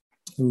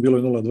 bilo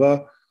je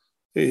 0-2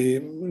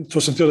 i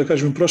to sam htio da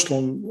kažem u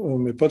prošlom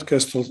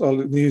podcastu,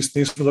 ali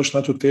nismo došli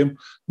na tu temu.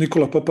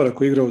 Nikola Popara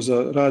koji je igrao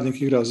za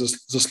Radnik, igra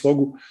za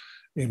Slogu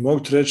i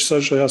mogu ti reći,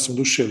 Saša, ja sam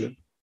oduševljen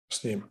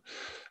s njim.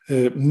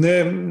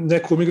 Ne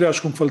nekom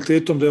igračkom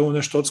kvalitetom da je on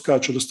nešto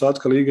odskače od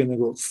ostatka lige,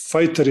 nego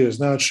fajter je,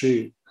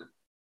 znači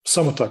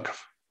samo takav.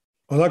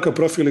 Onakav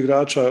profil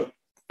igrača,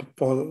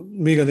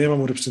 mi ga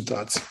nemamo u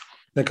reprezentaciji.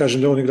 Ne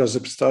kažem da on igra za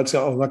reprezentaciju,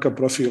 ali onakav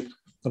profil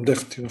nam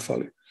definitivno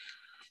fali.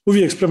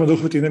 Uvijek spreman da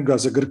uhvati nekoga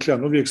za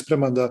grkljan, uvijek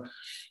spreman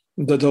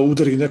da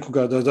udari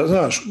nekoga, da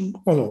znaš,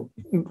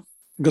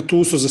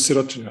 Gattuso za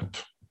sirotinju.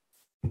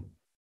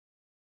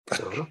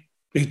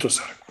 I to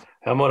sam rekao.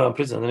 Ja moram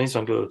priznati da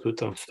nisam gledao tu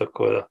utakmicu,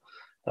 tako da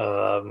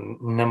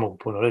ne mogu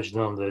puno reći,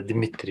 znam da je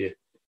Dimitrije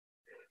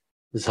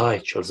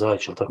Zajić,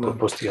 tako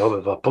postigao oba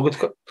dva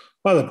pogotka.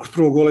 Pa da, kod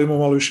prvog gola imao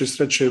malo više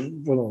sreće,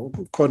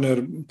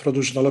 korner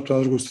produžena lopta na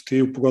drugu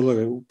stativu, pogodila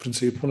ga u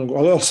principu,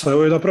 ali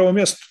ovo je na pravo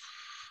mjesto.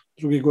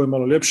 Drugi gol je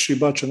malo ljepši,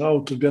 bačen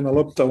aut, odbijena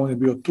lopta, on je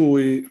bio tu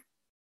i...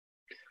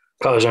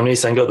 Kažem,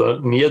 nisam gledao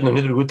ni jednu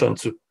ni drugu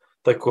utakmicu,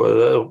 tako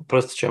da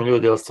prostit ćem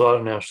ljudi, ali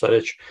stvarno nemam šta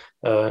reći.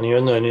 Ni u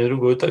jednoj, ni u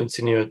drugoj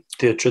utakmici, ni u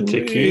te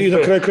 4 ekipe. I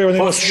na kraju krajeva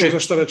nema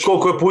šta reći.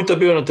 Koliko je puta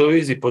bio na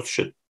televiziji,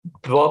 Posuše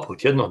 2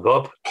 puta,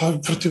 1-2 puta. Pa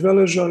protiv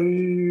Veleža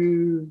i...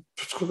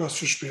 Protiv koga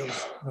su još bili?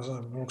 Ne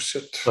znam, mogu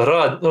sjetiti.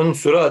 Oni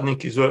su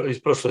Radnik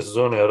iz prošle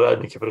sezone, a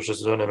Radnik je prošle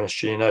sezone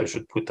mešćini najviše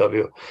puta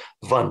bio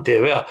van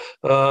TV-a.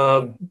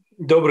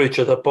 Dobro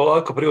će da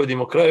polako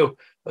privodimo kraju.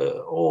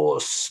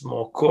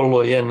 8.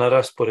 kolo je na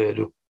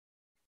rasporedu.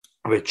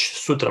 Već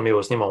sutra mi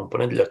ovo snimamo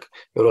ponedjeljak,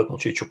 vjerojatno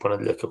će ići u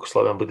ponedjeljak ako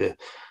Slaven bude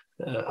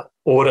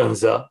oran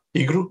za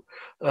igru.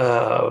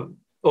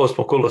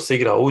 8. kolo se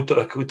igra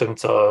utorak,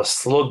 utakmica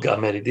Sloga,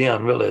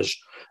 Meridian, Velež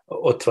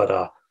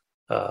otvara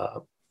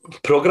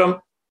program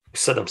u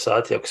 7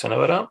 sati, ako se ne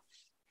varam,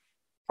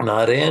 na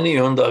areni, i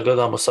onda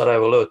gledamo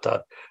Sarajevo Leotar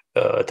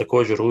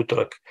također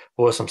utorak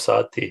u 8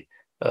 sati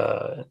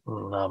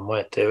na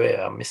moje TV,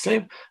 ja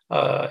mislim.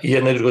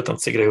 Jedna i druga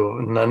utakmica igraju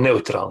na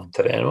neutralnom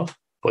terenu,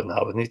 pod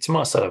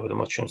navodnicima, Sarajevo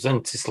domaćinu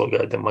Zenici, Sloga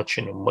je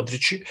domaćinu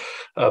Modrići,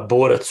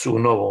 Borac u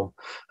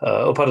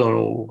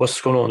u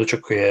Bosanskom Novom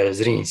dočekuje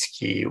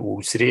Zrinski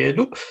u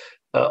srijedu,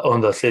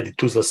 onda slijedi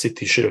Tuzla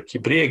City, Široki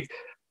Brijeg,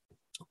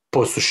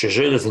 Posušje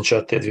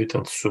Željezničar, te dvije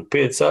utakmice su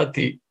 5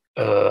 sati,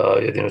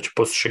 jedino će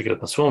Posušje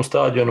igrati na svom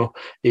stadionu,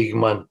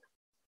 Igman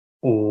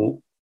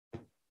u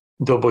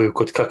Doboju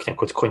kod Kaknja,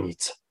 kod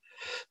Konjica.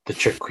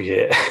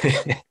 Dočekuje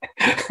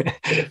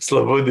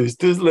Slobodu iz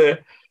Tuzle.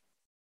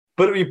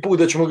 Prvi put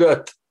da ćemo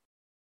gledati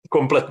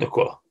kompletno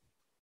kolo.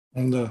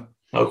 Da.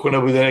 Ako ne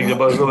bude negdje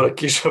baš dobra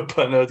kiša,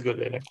 pa ne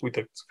odgode neku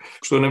utakmicu.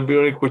 Što ne bi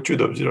bilo neko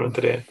čudo obzirom na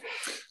terenu.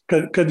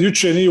 Kad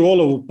juče nije u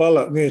olovu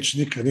pala, neće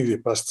nikad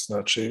nigdje pasti.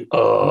 Znači,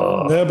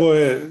 nebo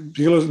je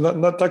bilo,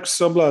 tako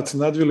se oblaci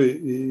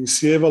nadvili i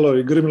sjevalo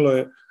i grmilo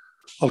je,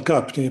 ali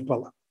kap nije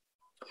pala.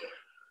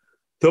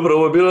 Dobro,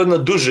 ovo je bilo jedno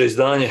duže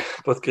izdanje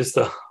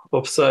podcasta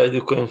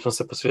Offside u kojem smo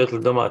se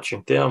posvetili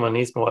domaćim temama.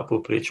 Nismo ovaj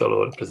put pričali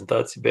o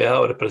reprezentaciji BH,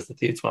 o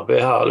reprezentativcima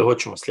BH, ali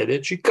hoćemo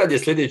sljedeći. Kad je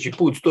sljedeći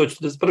put,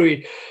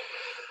 141.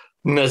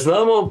 Ne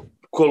znamo,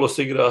 kolo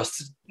se igra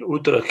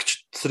utorak,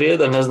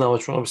 srijeda, ne znamo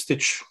ćemo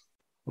stići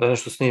da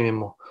nešto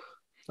snimimo.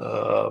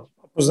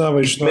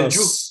 Poznavajuć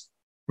nas.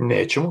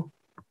 Nećemo.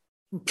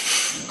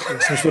 Ja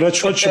sam što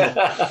reći, hoćemo.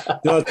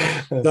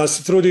 Da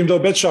se trudim da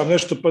obećam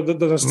nešto, pa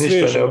da nas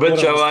ništa ne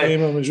obećavaj.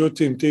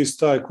 Međutim, ti si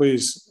taj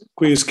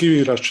koji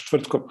skiviraš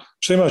četvrtkom.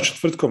 Šta imaš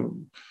četvrtkom?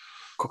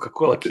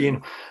 Coca-Cola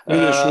kinu.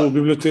 Ideš u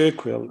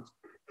biblioteku, jel?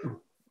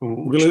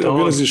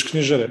 Obilaziš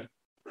knjižare.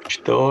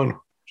 Čitonu.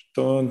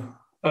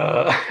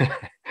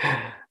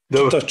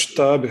 Dobro.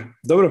 Čitabe.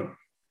 Dobro.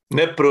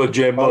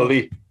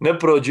 Ne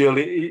prođe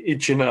li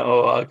ići na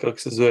kako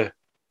se zove,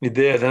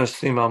 ideja da nešto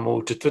snimamo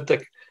u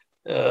četvrtak,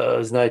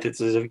 znajte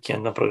za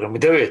vikend na programu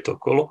 9.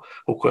 kolo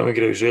u kojem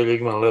igraju Željo,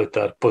 Igman,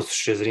 Leotar,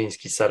 Posušje,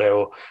 Zrinski,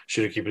 Sarajevo,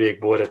 Široki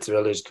Brijeg, Borac,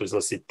 Velež,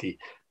 Tuzla City,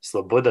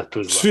 Sloboda,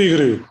 Tuzla. Svi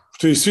igraju,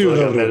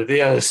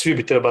 svi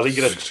bi trebali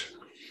igrati.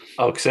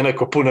 Ako se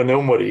neko puno ne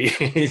umori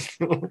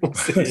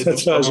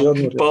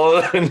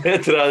pa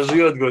ne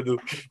traži odgodu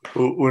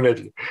u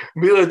nedjelju.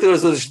 Bilo je to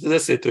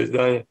 10.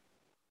 izdanje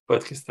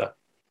podcasta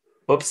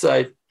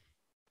Offside,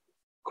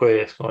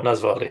 koje smo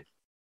nazvali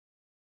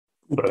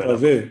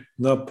Uprave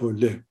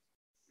napolje.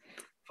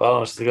 Hvala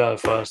vam što ste gledali,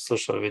 hvala vam što ste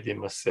slušali,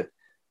 vidimo se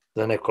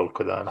za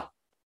nekoliko dana.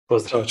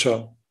 Pozdrav.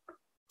 Ćao.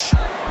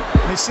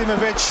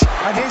 Misimovic,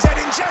 and here's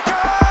Edin Dzeko!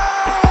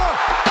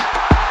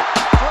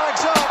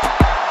 Flags up,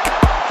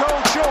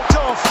 goal chalked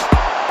off.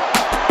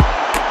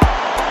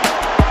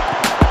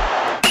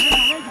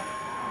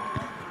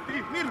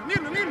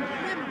 Mirno.